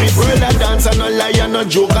can stop it. World a dance and no lie and no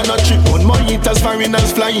joke and no trick. One more hitters,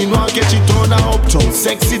 foreigners flying, one catch it on a uptown.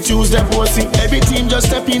 Sexy Tuesday, bossy. Every team just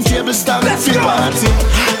step in, table stand, feel party.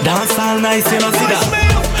 Dance all nice, you know see that.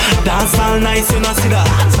 Dance all nice, you know see that.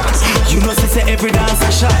 You know see say every dance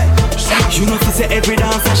a shot. You know see say every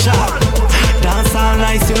dance a shot. Dance all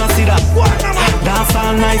nice, you know see that. Dance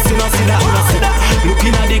all nice, you know see that.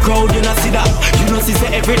 Looking at the crowd, you know see that. You know see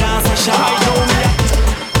say every dance a shot.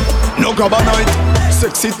 No grab a night.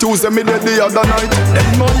 Sexy Tuesday, me the other night. Them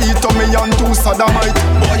no eat on me and two sodomite.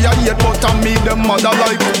 Boy I hate but I me them mother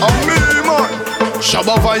like. And me man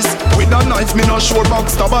Shabba Vice, with a knife, me no sure back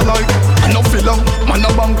stab a like. I no filler, man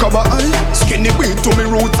a bank of a eye. Skinny beat to me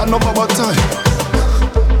roots and no baba tie.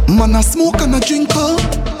 Man a smoke and a drink up,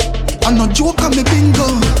 and a joke on me bingo.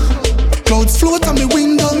 Clouds float on me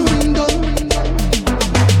window.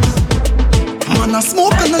 Man a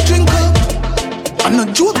smoke and a drink up, and a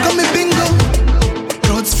joke on me bingo.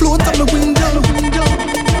 Clouds float on me window.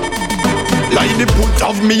 Like the put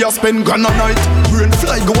of me a spend grand a night. Brain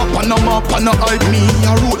fly go up on a map and a hype. Me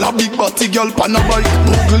a roll a big body girl pan a bike.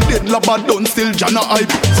 Buckle dead labba done still Jana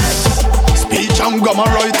hype. Speech and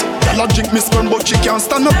grammar right. Girl a drink me sperm but she can't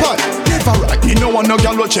stand up high. Never right, me no want no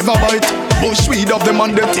girl watch ever bite. Bush weed of them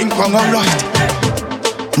and they think wrong and right.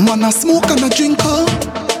 Man a smoke and a drink up,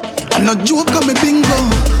 and a joke on me bingo.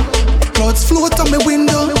 Clouds float on me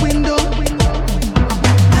window.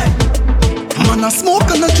 Man a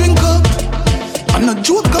smoke and a drink up, and a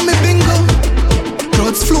joke on me bingo.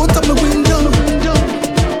 Clouds float on my window.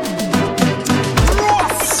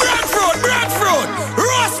 Breadfruit,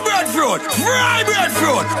 raspberry. breadfruit, fried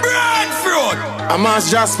breadfruit, breadfruit. I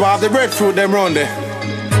must just swap the breadfruit them round there.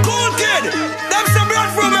 Cool kid, them some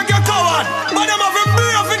breadfruit make you coward, but them have a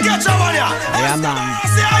beer if you catch a one ya. Yeah, man.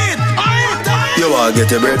 Say I eat. You want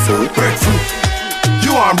get a breadfruit? Breadfruit.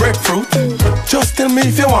 You want breadfruit? Just tell me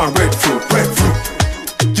if you want breadfruit. Breadfruit.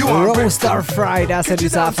 Roast or fry, das hat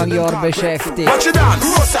uns Anfang Jahr beschäftigt. Watch it down,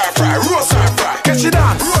 roast or fry, roast or fry. Catch it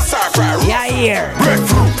down, roast or fry, roast. Yeah, here.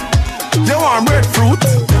 Breadfruit. You want breadfruit?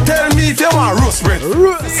 Tell me if you want roast breadfruit.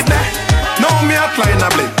 Roast. Now me a climb a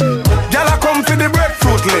blip. Gyal a come for the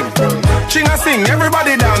breadfruit limb. Chinga sing,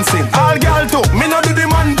 everybody dancing. All gyal too, me no do the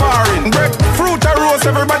man barring. Breadfruit a roast,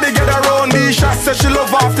 everybody get around. The shot say she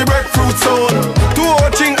love off the breadfruit zone. Too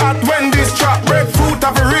hot ching at when this trap. Breadfruit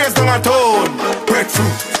have a raised on a tone.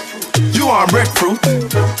 Breadfruit. You want breadfruit?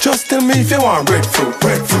 Just tell me if you want breadfruit.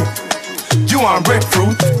 Breadfruit. You want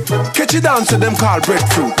breadfruit? Catch it down to them called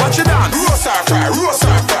breadfruit. Watch it down, roast or fry, roast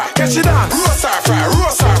or fry. Catch it down, roast or fry,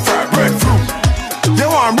 roast or fry. Breadfruit. You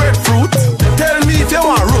want breadfruit? Tell me if you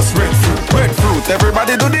want roast breadfruit. Breadfruit.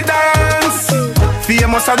 Everybody do the dance.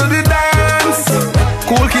 Famous a do the dance.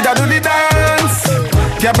 Cool kid a do the dance.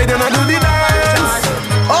 Gabby then a do the dance.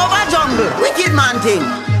 Over jungle, wicked man thing.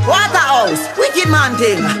 Waterhouse, wicked man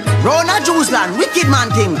thing. Rona Juiceland, wicked man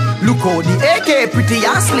thing. Look how the AK pretty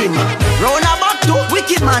and slim. Rona Bakto,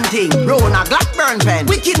 wicked man thing. Rona Blackburn pen,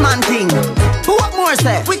 wicked man thing. What more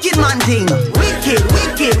say? Wicked man thing. Wicked,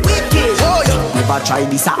 wicked, wicked. Oh yeah. Never try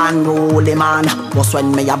this a unruly man. Just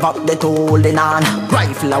when me about the holding on.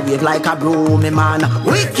 Rifle a wave like a broomy man.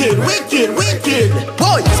 Wicked, wicked, wicked.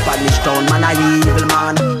 Boy, Spanish town man a evil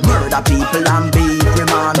man. Murder people and beat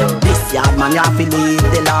man. This yard man you have to leave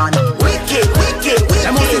the land. Wicked, wicked, wicked.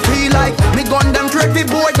 Them must feel like me gun them thread we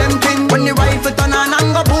board them thing. When the rifle turn on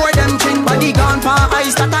and go board them chin. Body gone pan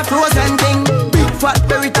ice that a frozen thing. Big fat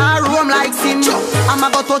berry tar roam like sin. I'ma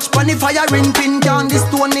go touch pon the fire ring pin. Down the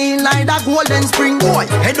stone in like a golden spring. Boy,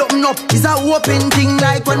 head up and up is a open thing.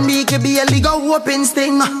 Like when BKB go open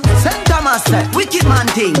sting. St. Thomas say, wicked man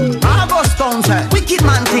thing. August Town say, wicked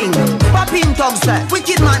man thing. Papin Tug say,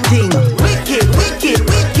 wicked man thing. Wicked, wicked,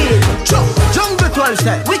 wicked. Jungle 12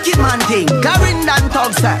 say, wicked man thing. Clarendon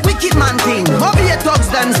Tug say, wicked man thing. Bobby Tugs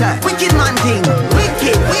them say, wicked man thing.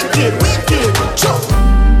 Wicked, wicked, wicked.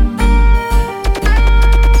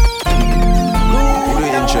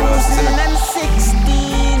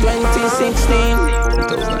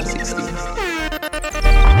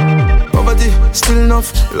 Poverty, still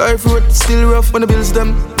enough. Life road, still rough. When the bills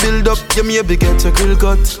them build up, you maybe get a grill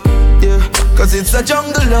cut. Yeah, cause it's a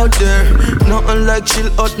jungle out there. Nothing like chill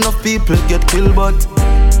out, enough people get killed, but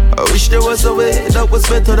I wish there was a way that was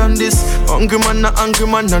better than this. Hungry man,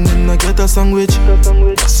 and him not get a sandwich.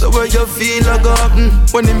 So where you feel like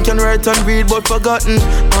when him can write and read but forgotten.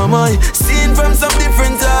 Am I seen from some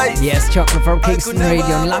different eyes? Yes, Chocolate from Kingston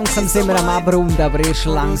Radio. Und langsam sind wir am Abrunden, aber erst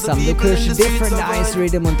langsam. Du hörst Different Eyes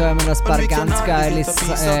Rhythm und da haben wir noch ein paar ganz geile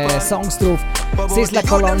Songs drauf. Sizzla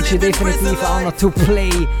Kalonji definitiv auch noch to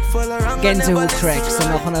play. Gänsehaut-Tracks. Und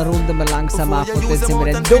nachher runden wir langsam ab und dann sind wir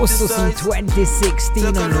in DOS aus dem 2016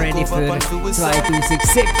 und ready für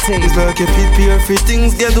 2017. It's like you prepare for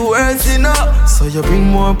things get worse enough. So you bring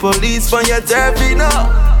more police for your therapy now.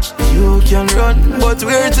 You can run, but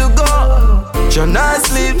where to go? You're not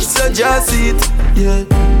sleep, so just eat. Yeah.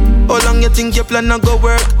 How long you think your plan not go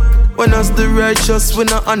work? When us the righteous, we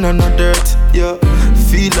not on no dirt. Yeah.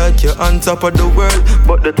 Feel like you're on top of the world,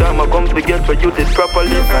 but the time I come to get for you this properly.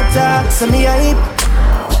 Never talk, so me a hip.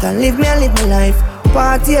 But I live my life.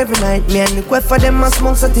 Party every night, me and the quest for them a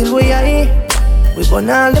smoke so till we are here. We burn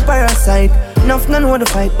all the parasite. Enough no know the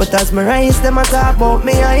fight, but as me rise, them a talk about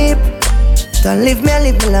me a hip. But I live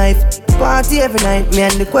my life. Party every night, me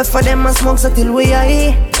and the quest for them a smoke so till we are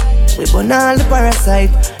here. We burn all the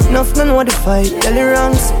parasite. Enough no know the fight. Tell the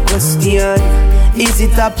wrongs, question. Is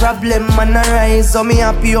it a problem man arise? So me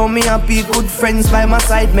happy, good friends by my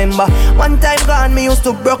side member. One time gone, me used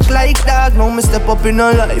to broke like dog. Now me step up in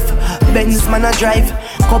a life. Benz man a drive.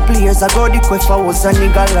 Couple years ago the quest for was a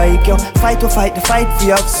nigga like you. Fight to fight the fight for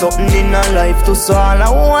you have something in a life to so all I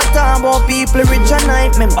want to talk about people rich a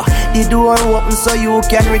night. Remember the door open so you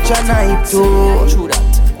can reach a night too. True that.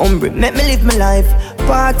 Umbre, make me live my life.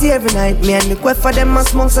 Party every night. Me and the quest for them a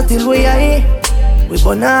smoke so till we are here. We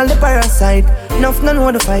burn all the parasite. Enough no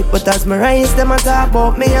know the fight, but as me rise, them a talk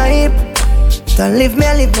about me a hip. So live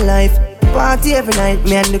my life. Party every night.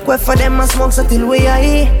 Me and the quest for them a smoke so till we are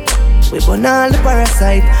here. We burn all the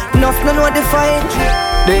parasite. Enough no know the fight.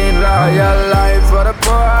 They ain't loyal life for the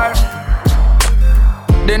poor.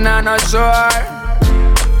 They not sure.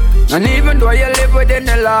 And even though you live within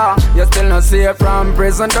the law, you still not safe from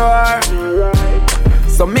prison door.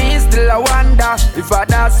 So me still a wonder if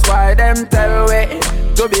that's why them tell we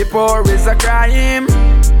to be poor is a crime.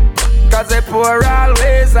 Cause they poor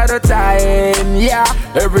always at the time, yeah.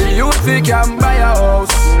 Every youth he can buy a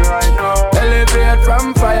house, elevate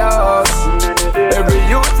from firehouse. Every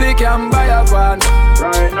youth he can buy a van,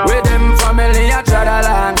 with them family at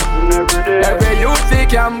Chadaland. Every youth he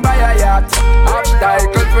can buy a yacht,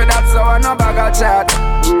 upcycle for that so I no bag a chat.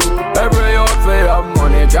 Every youth we have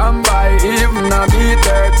money can buy, even a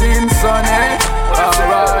B13 son, eh?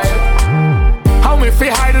 Alright. How me fi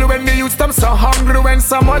idle when the youths them so hungry, when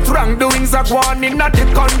somewhat wrongdoings are going in the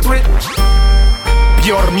country.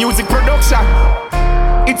 Pure music production.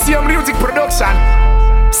 It's your music production.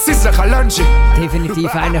 Sister Kalanji.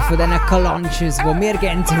 Definitiv einer von diesen Kalanches, wo mir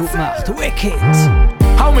Gänsehaut macht. Wicked.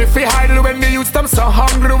 How me fi idle when the youths them so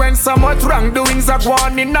hungry, when somewhat wrongdoings are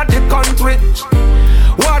going in the country.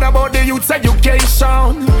 What about the youth's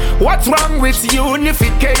education? What's wrong with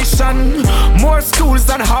unification? More schools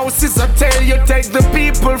and houses, I tell you, take the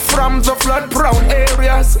people from the flood-prone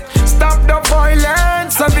areas. Stop the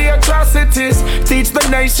violence and the atrocities. Teach the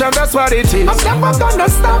nation, that's what it is. I'm never gonna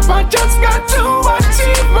stop, I just got to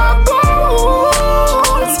achieve my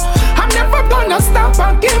goals. I'm never gonna stop,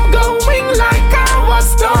 I keep going like I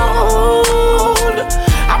was told.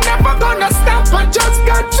 I'm never gonna stop, I just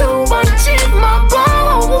got to achieve my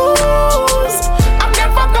goals. I'm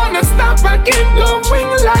never gonna stop, I keep going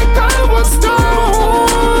like I was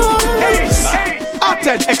told. Hey,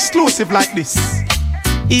 Arted exclusive like this.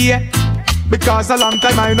 Yeah, because a long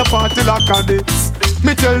time I no party like this.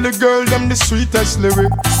 Me tell the girl them the sweetest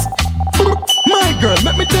lyrics. My girl,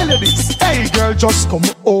 let me tell you this. Hey girl, just come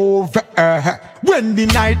over when the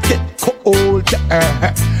night get cold.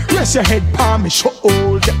 Rest your head palm me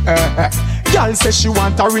shoulder. Girl say she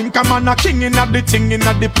want a ring, come on a king in the thing in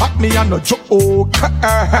the pot, me and no joke.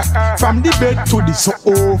 From the bed to the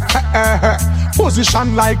sofa,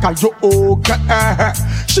 position like a yoga.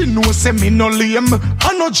 She know say me no lame,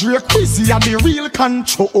 I no Drake crazy and the real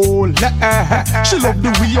control. She love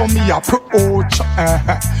the way on me approach,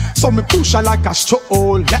 so me push her like a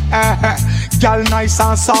stroll. Girl nice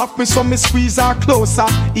and soft, me so me squeeze her closer.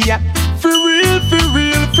 Yeah, for real,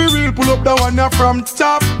 pull up the one from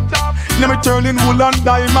top. Let me turn in wool and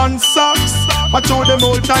diamond socks. I show them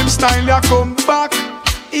old time style, ya come back.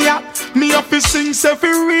 Yeah, me have to sing, say for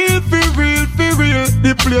real.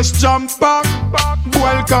 The place jump back.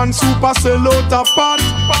 Boil can super sell out a pot.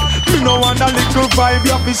 Me no want a little vibe,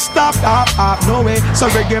 you have to stop. No way, so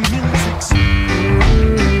reggae music.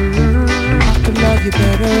 I could love you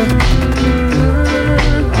better.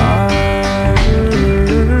 I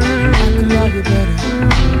could love you better.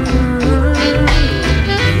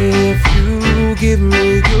 If you give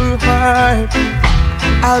me your heart,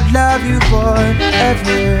 I'd love you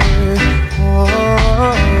forever.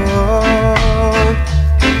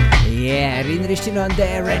 Yeah, erinnerst du dich noch an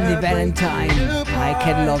den Randy Valentine? I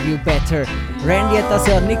Can Love You Better. Randy hat das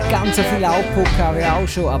ja nicht ganz so viel Output gehabt wie auch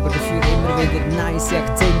schon, aber dafür immer wieder nice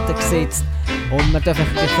Akzente gesetzt. Und man darf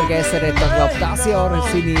nicht vergessen, er hat glaube dieses Jahr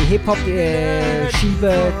seine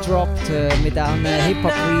Hip-Hop-Scheibe gedroppt mit allen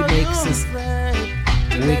Hip-Hop-Remixes.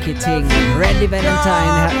 Wicked Thing. Randy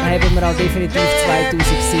Valentine haben wir auch definitiv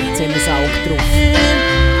 2017 ins Auge drauf.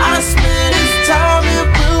 I spent this time, it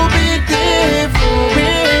will be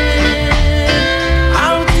different.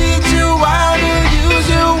 I'll teach you how to use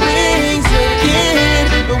your wings again,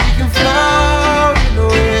 but we can fly in the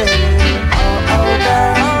wind. Oh,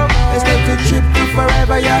 girl, let's take a trip to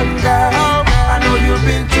forever young girl. I know you've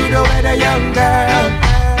been through the weather, young girl,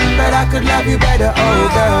 but I could love you better, oh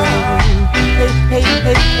girl. Hey.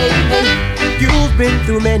 You've been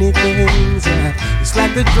through many things, yeah. It's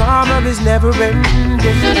like the drama is never ending.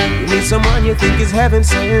 You meet someone you think is heaven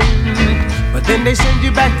sent, but then they send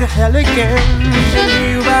you back to hell again. And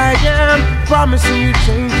here I am, promising you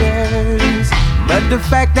changes, but the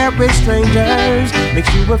fact that we're strangers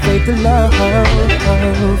makes you afraid to love.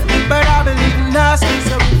 But I believe in us,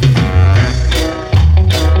 so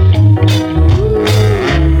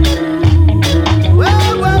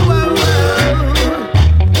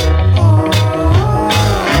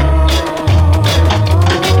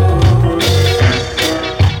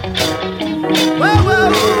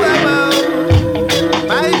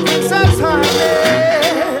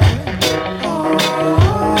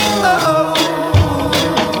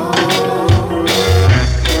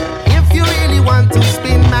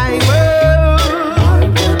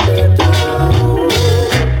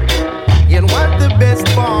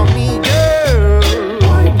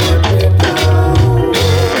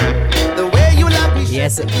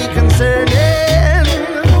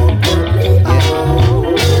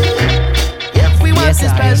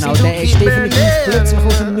sagen. Auch der ist definitiv plötzlich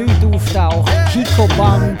aus dem Nichts auftaucht. Kiko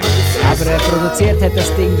Band. Aber produziert hat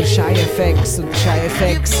das Ding der Shy FX. Und Shy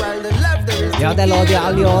FX, ja, der lässt ja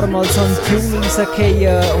alle Jahre mal so einen Tune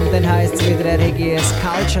rausgehen. Und dann heisst es wieder, er hätte ein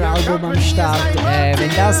Culture-Album am Start.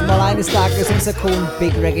 Wenn das mal eines Tages rauskommt,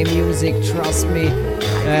 Big Reggae Music, trust me.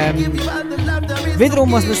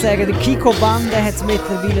 Wiederum muss man sagen, der Kiko Band hat es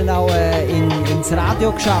mittlerweile auch ins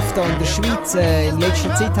Radio geschafft hier in der Schweiz. In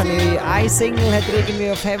letzter Zeit habe ich eine Single hat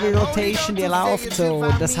irgendwie auf Heavy Rotation, die läuft so.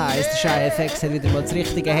 Das heisst, Shy FX hat wieder mal das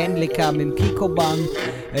richtige Händchen gehabt mit dem Kiko Band.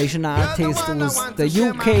 Er ist ein Artist aus der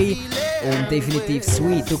UK und definitiv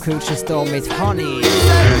sweet. Du hörst es hier mit Honey.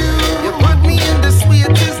 You put me in the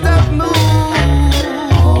sweetest of moods.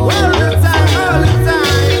 All the time,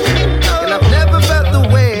 and I've never felt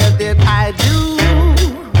the way that I do.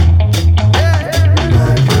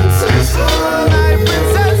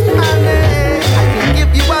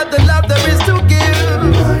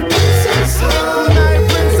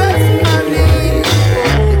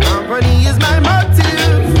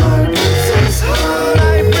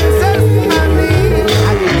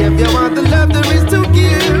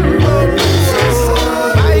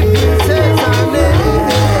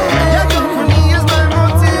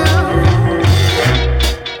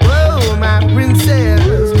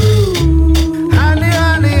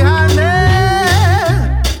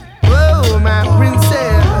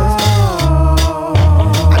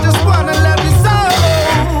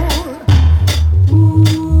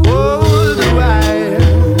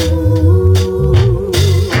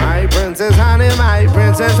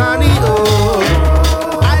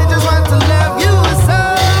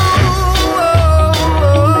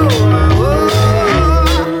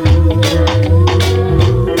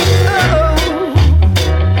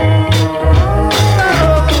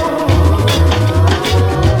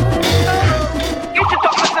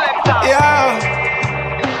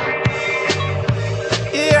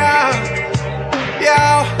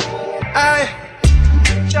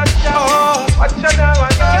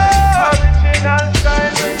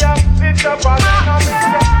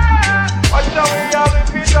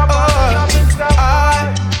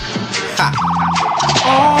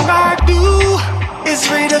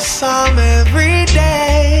 Psalm every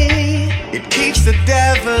day. It keeps the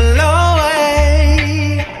devil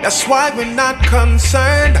away. That's why we're not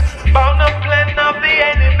concerned about the plan of the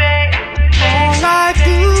enemy. All I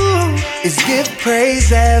do is give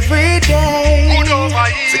praise every day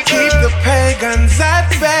to keep the pagans at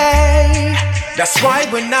bay. That's why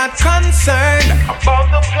we're not concerned about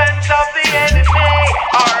the plans of the enemy.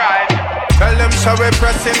 Alright. Tell them so we're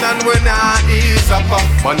pressing and we not ease up.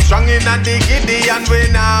 Man strong in a diggity and we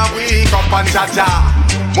not weak up and jaja.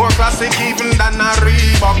 More classic even than a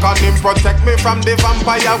Reebok. And him protect me from the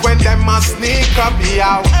vampire when them a sneak up,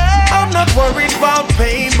 yo. I'm not worried about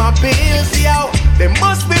paying my bills, yo. They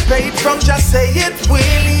must be paid from just say it will,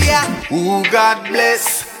 yeah. Ooh, God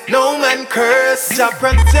bless, no man curse. Jah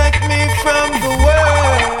protect me from the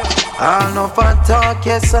world. I'll no fat talk,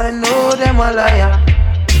 yes I know them a liar.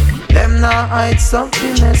 Them not hide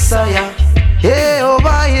something Messiah. Hey, over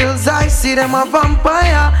hills I see them a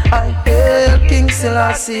vampire. I hail King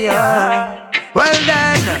Selassie. Well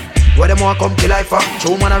then, where them want come to life for?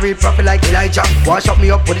 True man a real prophet like Elijah. Wash up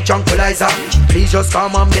me up with the tranquilizer. Please just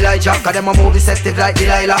come on Elijah, cause them a move deceptive like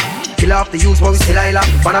Delilah. Kill off the use what we still Isla.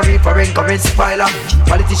 Man a real for rent currency filer.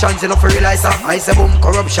 Politicians enough for realize that. I say boom,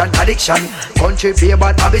 corruption, addiction. Country be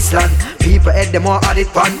about abyss land. People head them more addict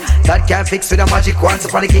pan. That can't fix with a magic wand. So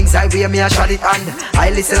for the king's highway me a shot it hand. I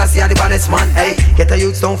listen I see the baddest man. Hey, get the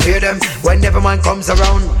youths don't fear them. Whenever man comes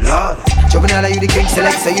around, Lord. Juvenile you the king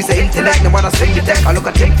select. So you say intellect. No one a swing the deck. I look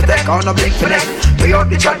at think for deck. I no blink for neck. Pay out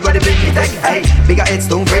the chat where the big the deck. Hey, bigger heads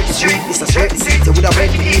don't break the street. It's a straight seat. So with a red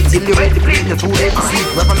to eat. Till you ready to bleed. The too late to see.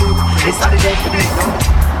 Revolute. It's not the day to do.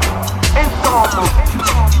 It's normal.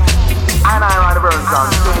 And I ride the birds down.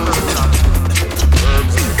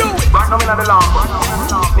 Right now in the long one.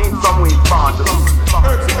 Need some weed fun.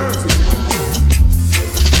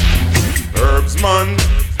 Herbs man,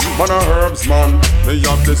 man a herbs man. Me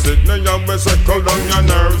have the sickness and we circle down your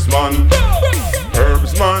nerves man.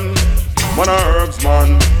 Herbs man a herbs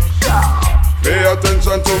man. Pay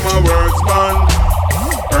attention to my words man.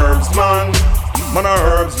 Herbs man a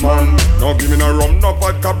herbs man. No give me no rum, no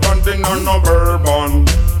vodka, brandy, no bourbon.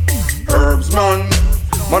 Herbs man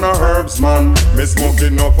a herbs man. Me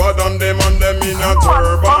smoking up than them and them in a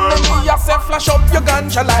turban. Me a say flash up your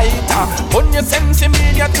ganja lighter. Put your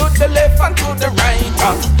sensimilia to the left and to the right.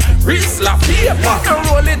 Rizla paper, don't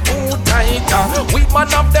roll it too tight. We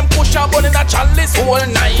man of them push a bun in a chalice all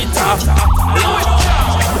night.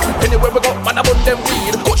 Anywhere we go, man, I burn them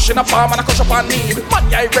weed. Kush in a farm and I kush up on need. Man,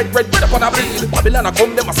 yeah, red upon a bleed. Babylon I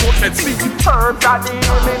come, them a smoke red seed. Herbs are the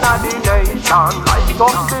healing of the nation. Light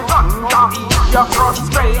up the gun, your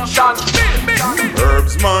frustration.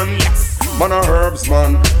 Herbs, man. Man a herbs,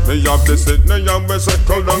 man. Me have the sickness, you have to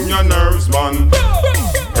settle down your nerves, man.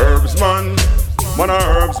 Herbs, man. Man a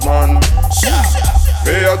herbs, man.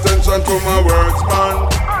 Pay attention to my words, man.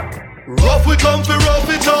 Rough we come fi rough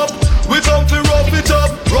it up. We come fi rough it up.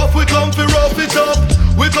 Rough we come fi rough it up.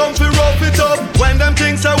 We come fi rough it up. When them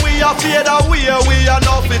things say we are feared that we are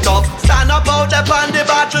nuff it up. Stand up out there on the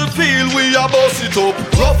battlefield, we are boss it up.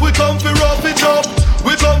 Rough we come fi rough it up.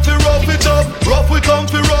 We come fi rough it up. Rough we come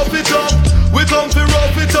fi rough it up. We come fi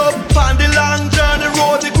rough it up. On the long journey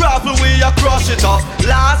road, the gravel we are crush it up.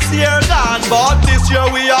 Last year gone, but this year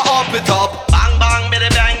we are up it up. Bang bang, biddy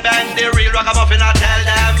bang bang, the real ragamuffin I tell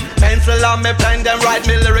them. Pencil on me pen them, write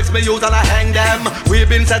me lyrics me use and I hang them. We've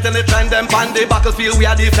been setting the trend them, on the battlefield we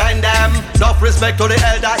are defend them. Enough respect to the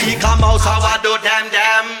elder, he come out, how I do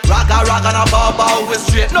them. Raga and a bow bow, we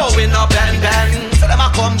straight, no we no bend. Say them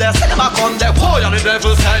a come there, oh yeah the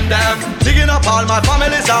devil send them. Bigging up all my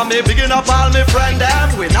families and me, bigging up all me friend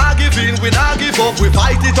them. We not give in, we not give up, we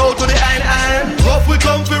fight it out to the end. Rough we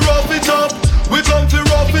come fi rough it up. We come fi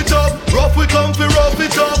rough it up. Rough we come fi rough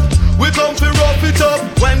it up. We come fi rough it up.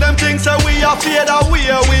 When them things say we are feared that we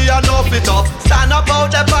are nuff it up. Stand up out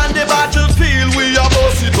there on the battlefield, we are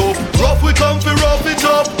boss it up. Rough we come fi rough it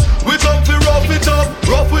up. We come fi rough it up.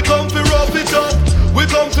 Rough we come fi rough it up. We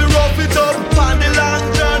come fi rough it up. On the long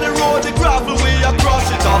journey road, the gravel we are crush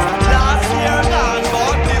it up. Last year gone,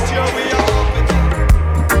 but this year we are up it up.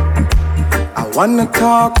 I wanna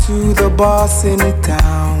talk to the boss in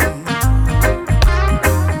town,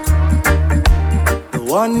 the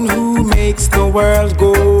one who makes the world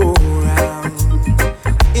go round.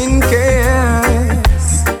 In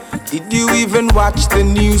case, did you even watch the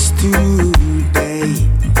news today?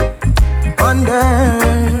 Wonder,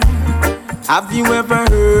 have you ever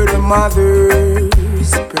heard a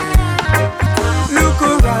mother's prayer? Look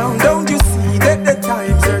around, don't you see that the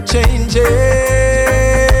times are changing?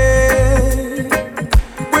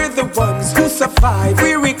 We're the ones who survive,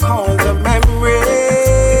 we recall the memories.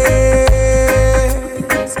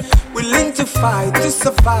 Willing to fight, to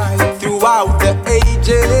survive throughout the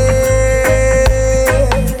ages.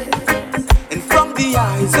 And from the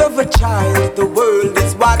eyes of a child, the world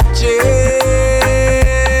is watching.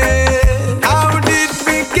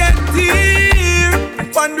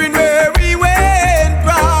 Wondering where we went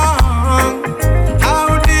wrong.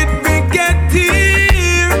 How did we get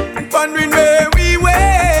here? Wondering where we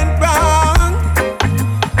went wrong.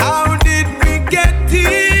 How did we get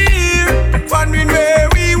here? Wondering where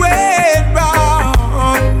we went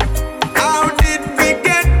wrong. How did we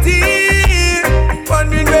get here?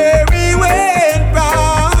 Wondering where we went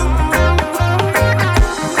wrong.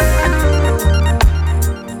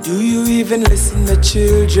 Do you even listen to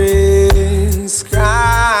children's cry?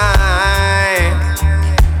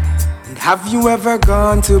 Have you ever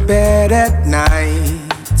gone to bed at night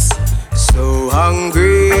so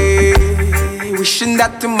hungry, wishing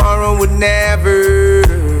that tomorrow would never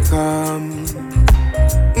come?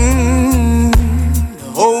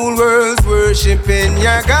 The whole world's worshiping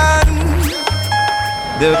your gun.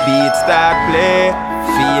 The beats start play,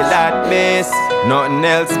 feel that bass. Nothing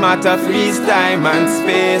else matter, freeze time and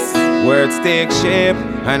space. Words take shape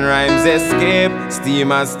and rhymes escape.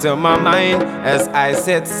 Steamers to my mind as I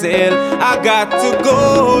set sail. I got to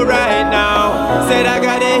go right now. Said I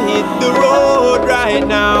gotta hit the road right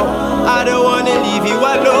now. I don't wanna leave you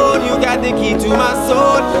alone. You got the key to my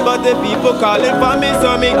soul, but the people calling for me,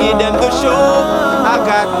 so me give them the show. I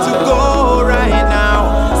got to go right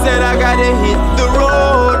now. Said I gotta hit the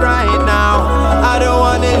road right now. I don't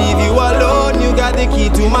wanna leave you alone. You got the key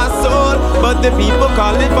to my soul, but the people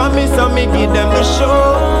calling for me, so me give them the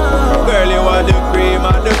show. Girl, you are the cream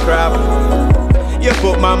of the crop. You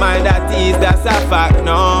put my mind at ease, that's a fact,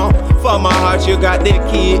 no. For my heart, you got the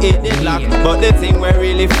key, it is locked. But the thing where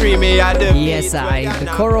really free me at the Yes, the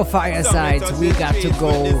Coro Fireside, We Got To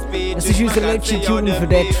Go. Das ist unser letzter Tune für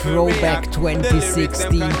den Throwback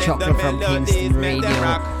 2016 Chocolate from Kingston Radio.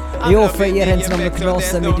 Ich hoffe, ihr habt es noch mal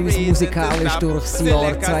genossen, mit uns musikalisch durchs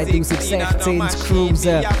Jahr 2016 zu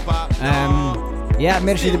cruisen. Ja,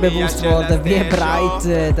 mir ist wieder bewusst worden, wie breit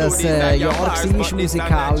das Jahr war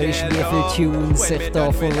musikalisch, wie viele Tunes sich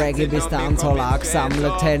da von Reggae bis Dancehall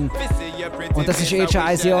angesammelt haben. Und das war schon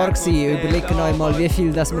ein Jahr gewesen. Überlegen euch mal, wie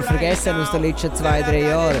viel das wir vergessen aus den letzten 2-3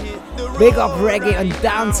 Jahren. Big up Reggae und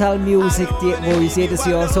Dancehall Music, die uns jedes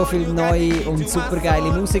Jahr so viel neue und super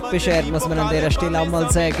geile Musik beschert, muss man an dieser Stelle auch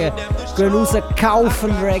mal sagen. Gehen raus,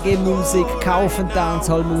 kaufen Reggae Musik, kaufen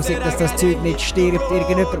Dancehall Musik, dass das Zeug nicht stirbt.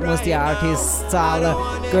 Irgendjemand muss die Artists zahlen.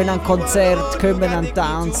 Gehen an Konzerte, kommen an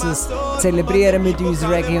Dances, zelebrieren mit uns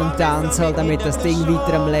Reggae und Dancehall, damit das Ding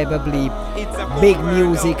weiter am Leben bleibt. Big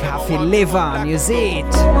music, have to live on, you see it.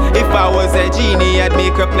 If I was a genie, I'd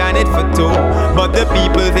make a planet for two. But the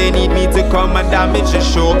people, they need me to come and damage the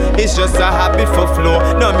show. It's just a habit for flow,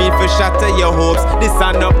 no mean for shatter your hopes. This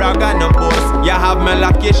ain't no brag and no boast. You have my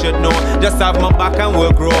luck, you should know. Just have my back and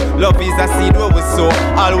we'll grow. Love is a seed where we sow.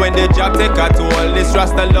 All when the job take a toll, this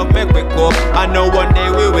Rasta love make we cope. I know one day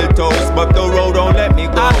we will toast, but the road don't let me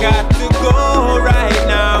go. I got to go right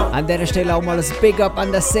now. An dieser Stelle auch mal ein Big Up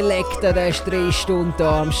an den Selector, der ist 3 Stunden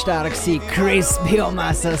da am Start gewesen. Chris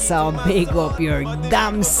Biomassa Sound, Big Up your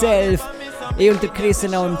damn self. Ich und der Chris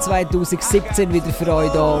sind auch im 2017 wieder für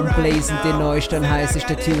euch da und blazen die neuesten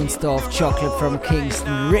heißesten Tunes da auf Chocolate from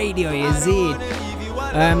Kingston Radio, ihr seht.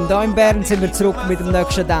 Da in Bern sind wir zurück mit dem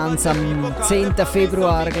nächsten Dance am 10.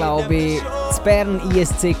 Februar, glaube ich. Das Bern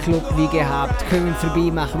ISC Club wie gehabt. Kommen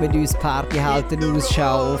vorbei, machen mit uns Party, halten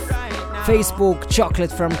Ausschau auf Facebook,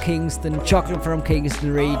 Chocolate from Kingston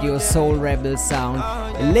Radio, Soul Rebel Sound.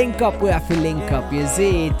 Link up, we have to link up, ihr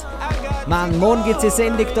seht. Man, morgen gibt es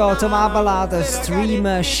eine Sendung hier zum Abladen,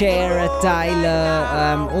 streamen, sharen,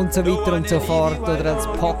 teilen und so weiter und so fort. Oder als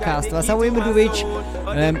Podcast, was auch immer du willst.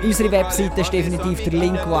 Unsere Webseite ist definitiv der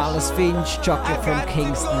Link, wo alles findest.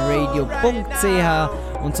 chocolatefromkingstonradio.ch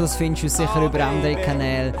und sonst findest du es sicher über andere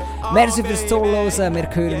Kanäle. Merci fürs Zuhören, wir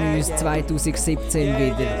hören uns 2017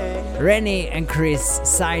 wieder. Rennie and Chris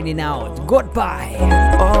signing out. Goodbye.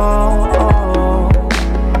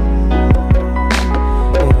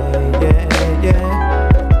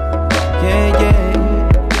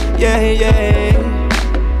 Yeah.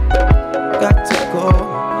 Got to go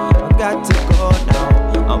now.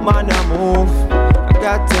 I'm on the move. I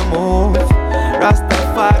got to move.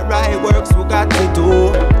 Rastafari works, we got to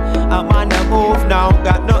do. I'm on the move now.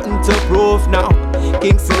 Got nothing to prove now.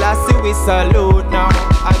 King Selassie, we salute now.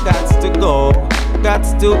 I got to go.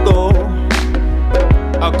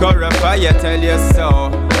 I'll call a fire, tell you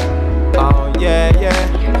so. Oh yeah.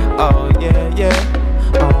 Oh yeah.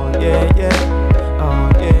 Oh yeah. Oh yeah.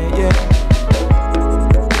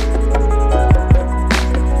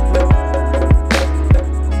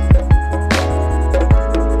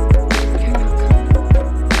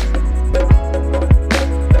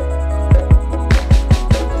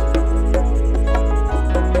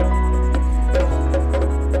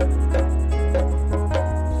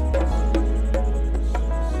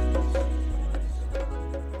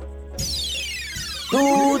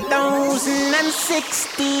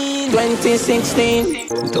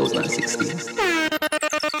 $2016.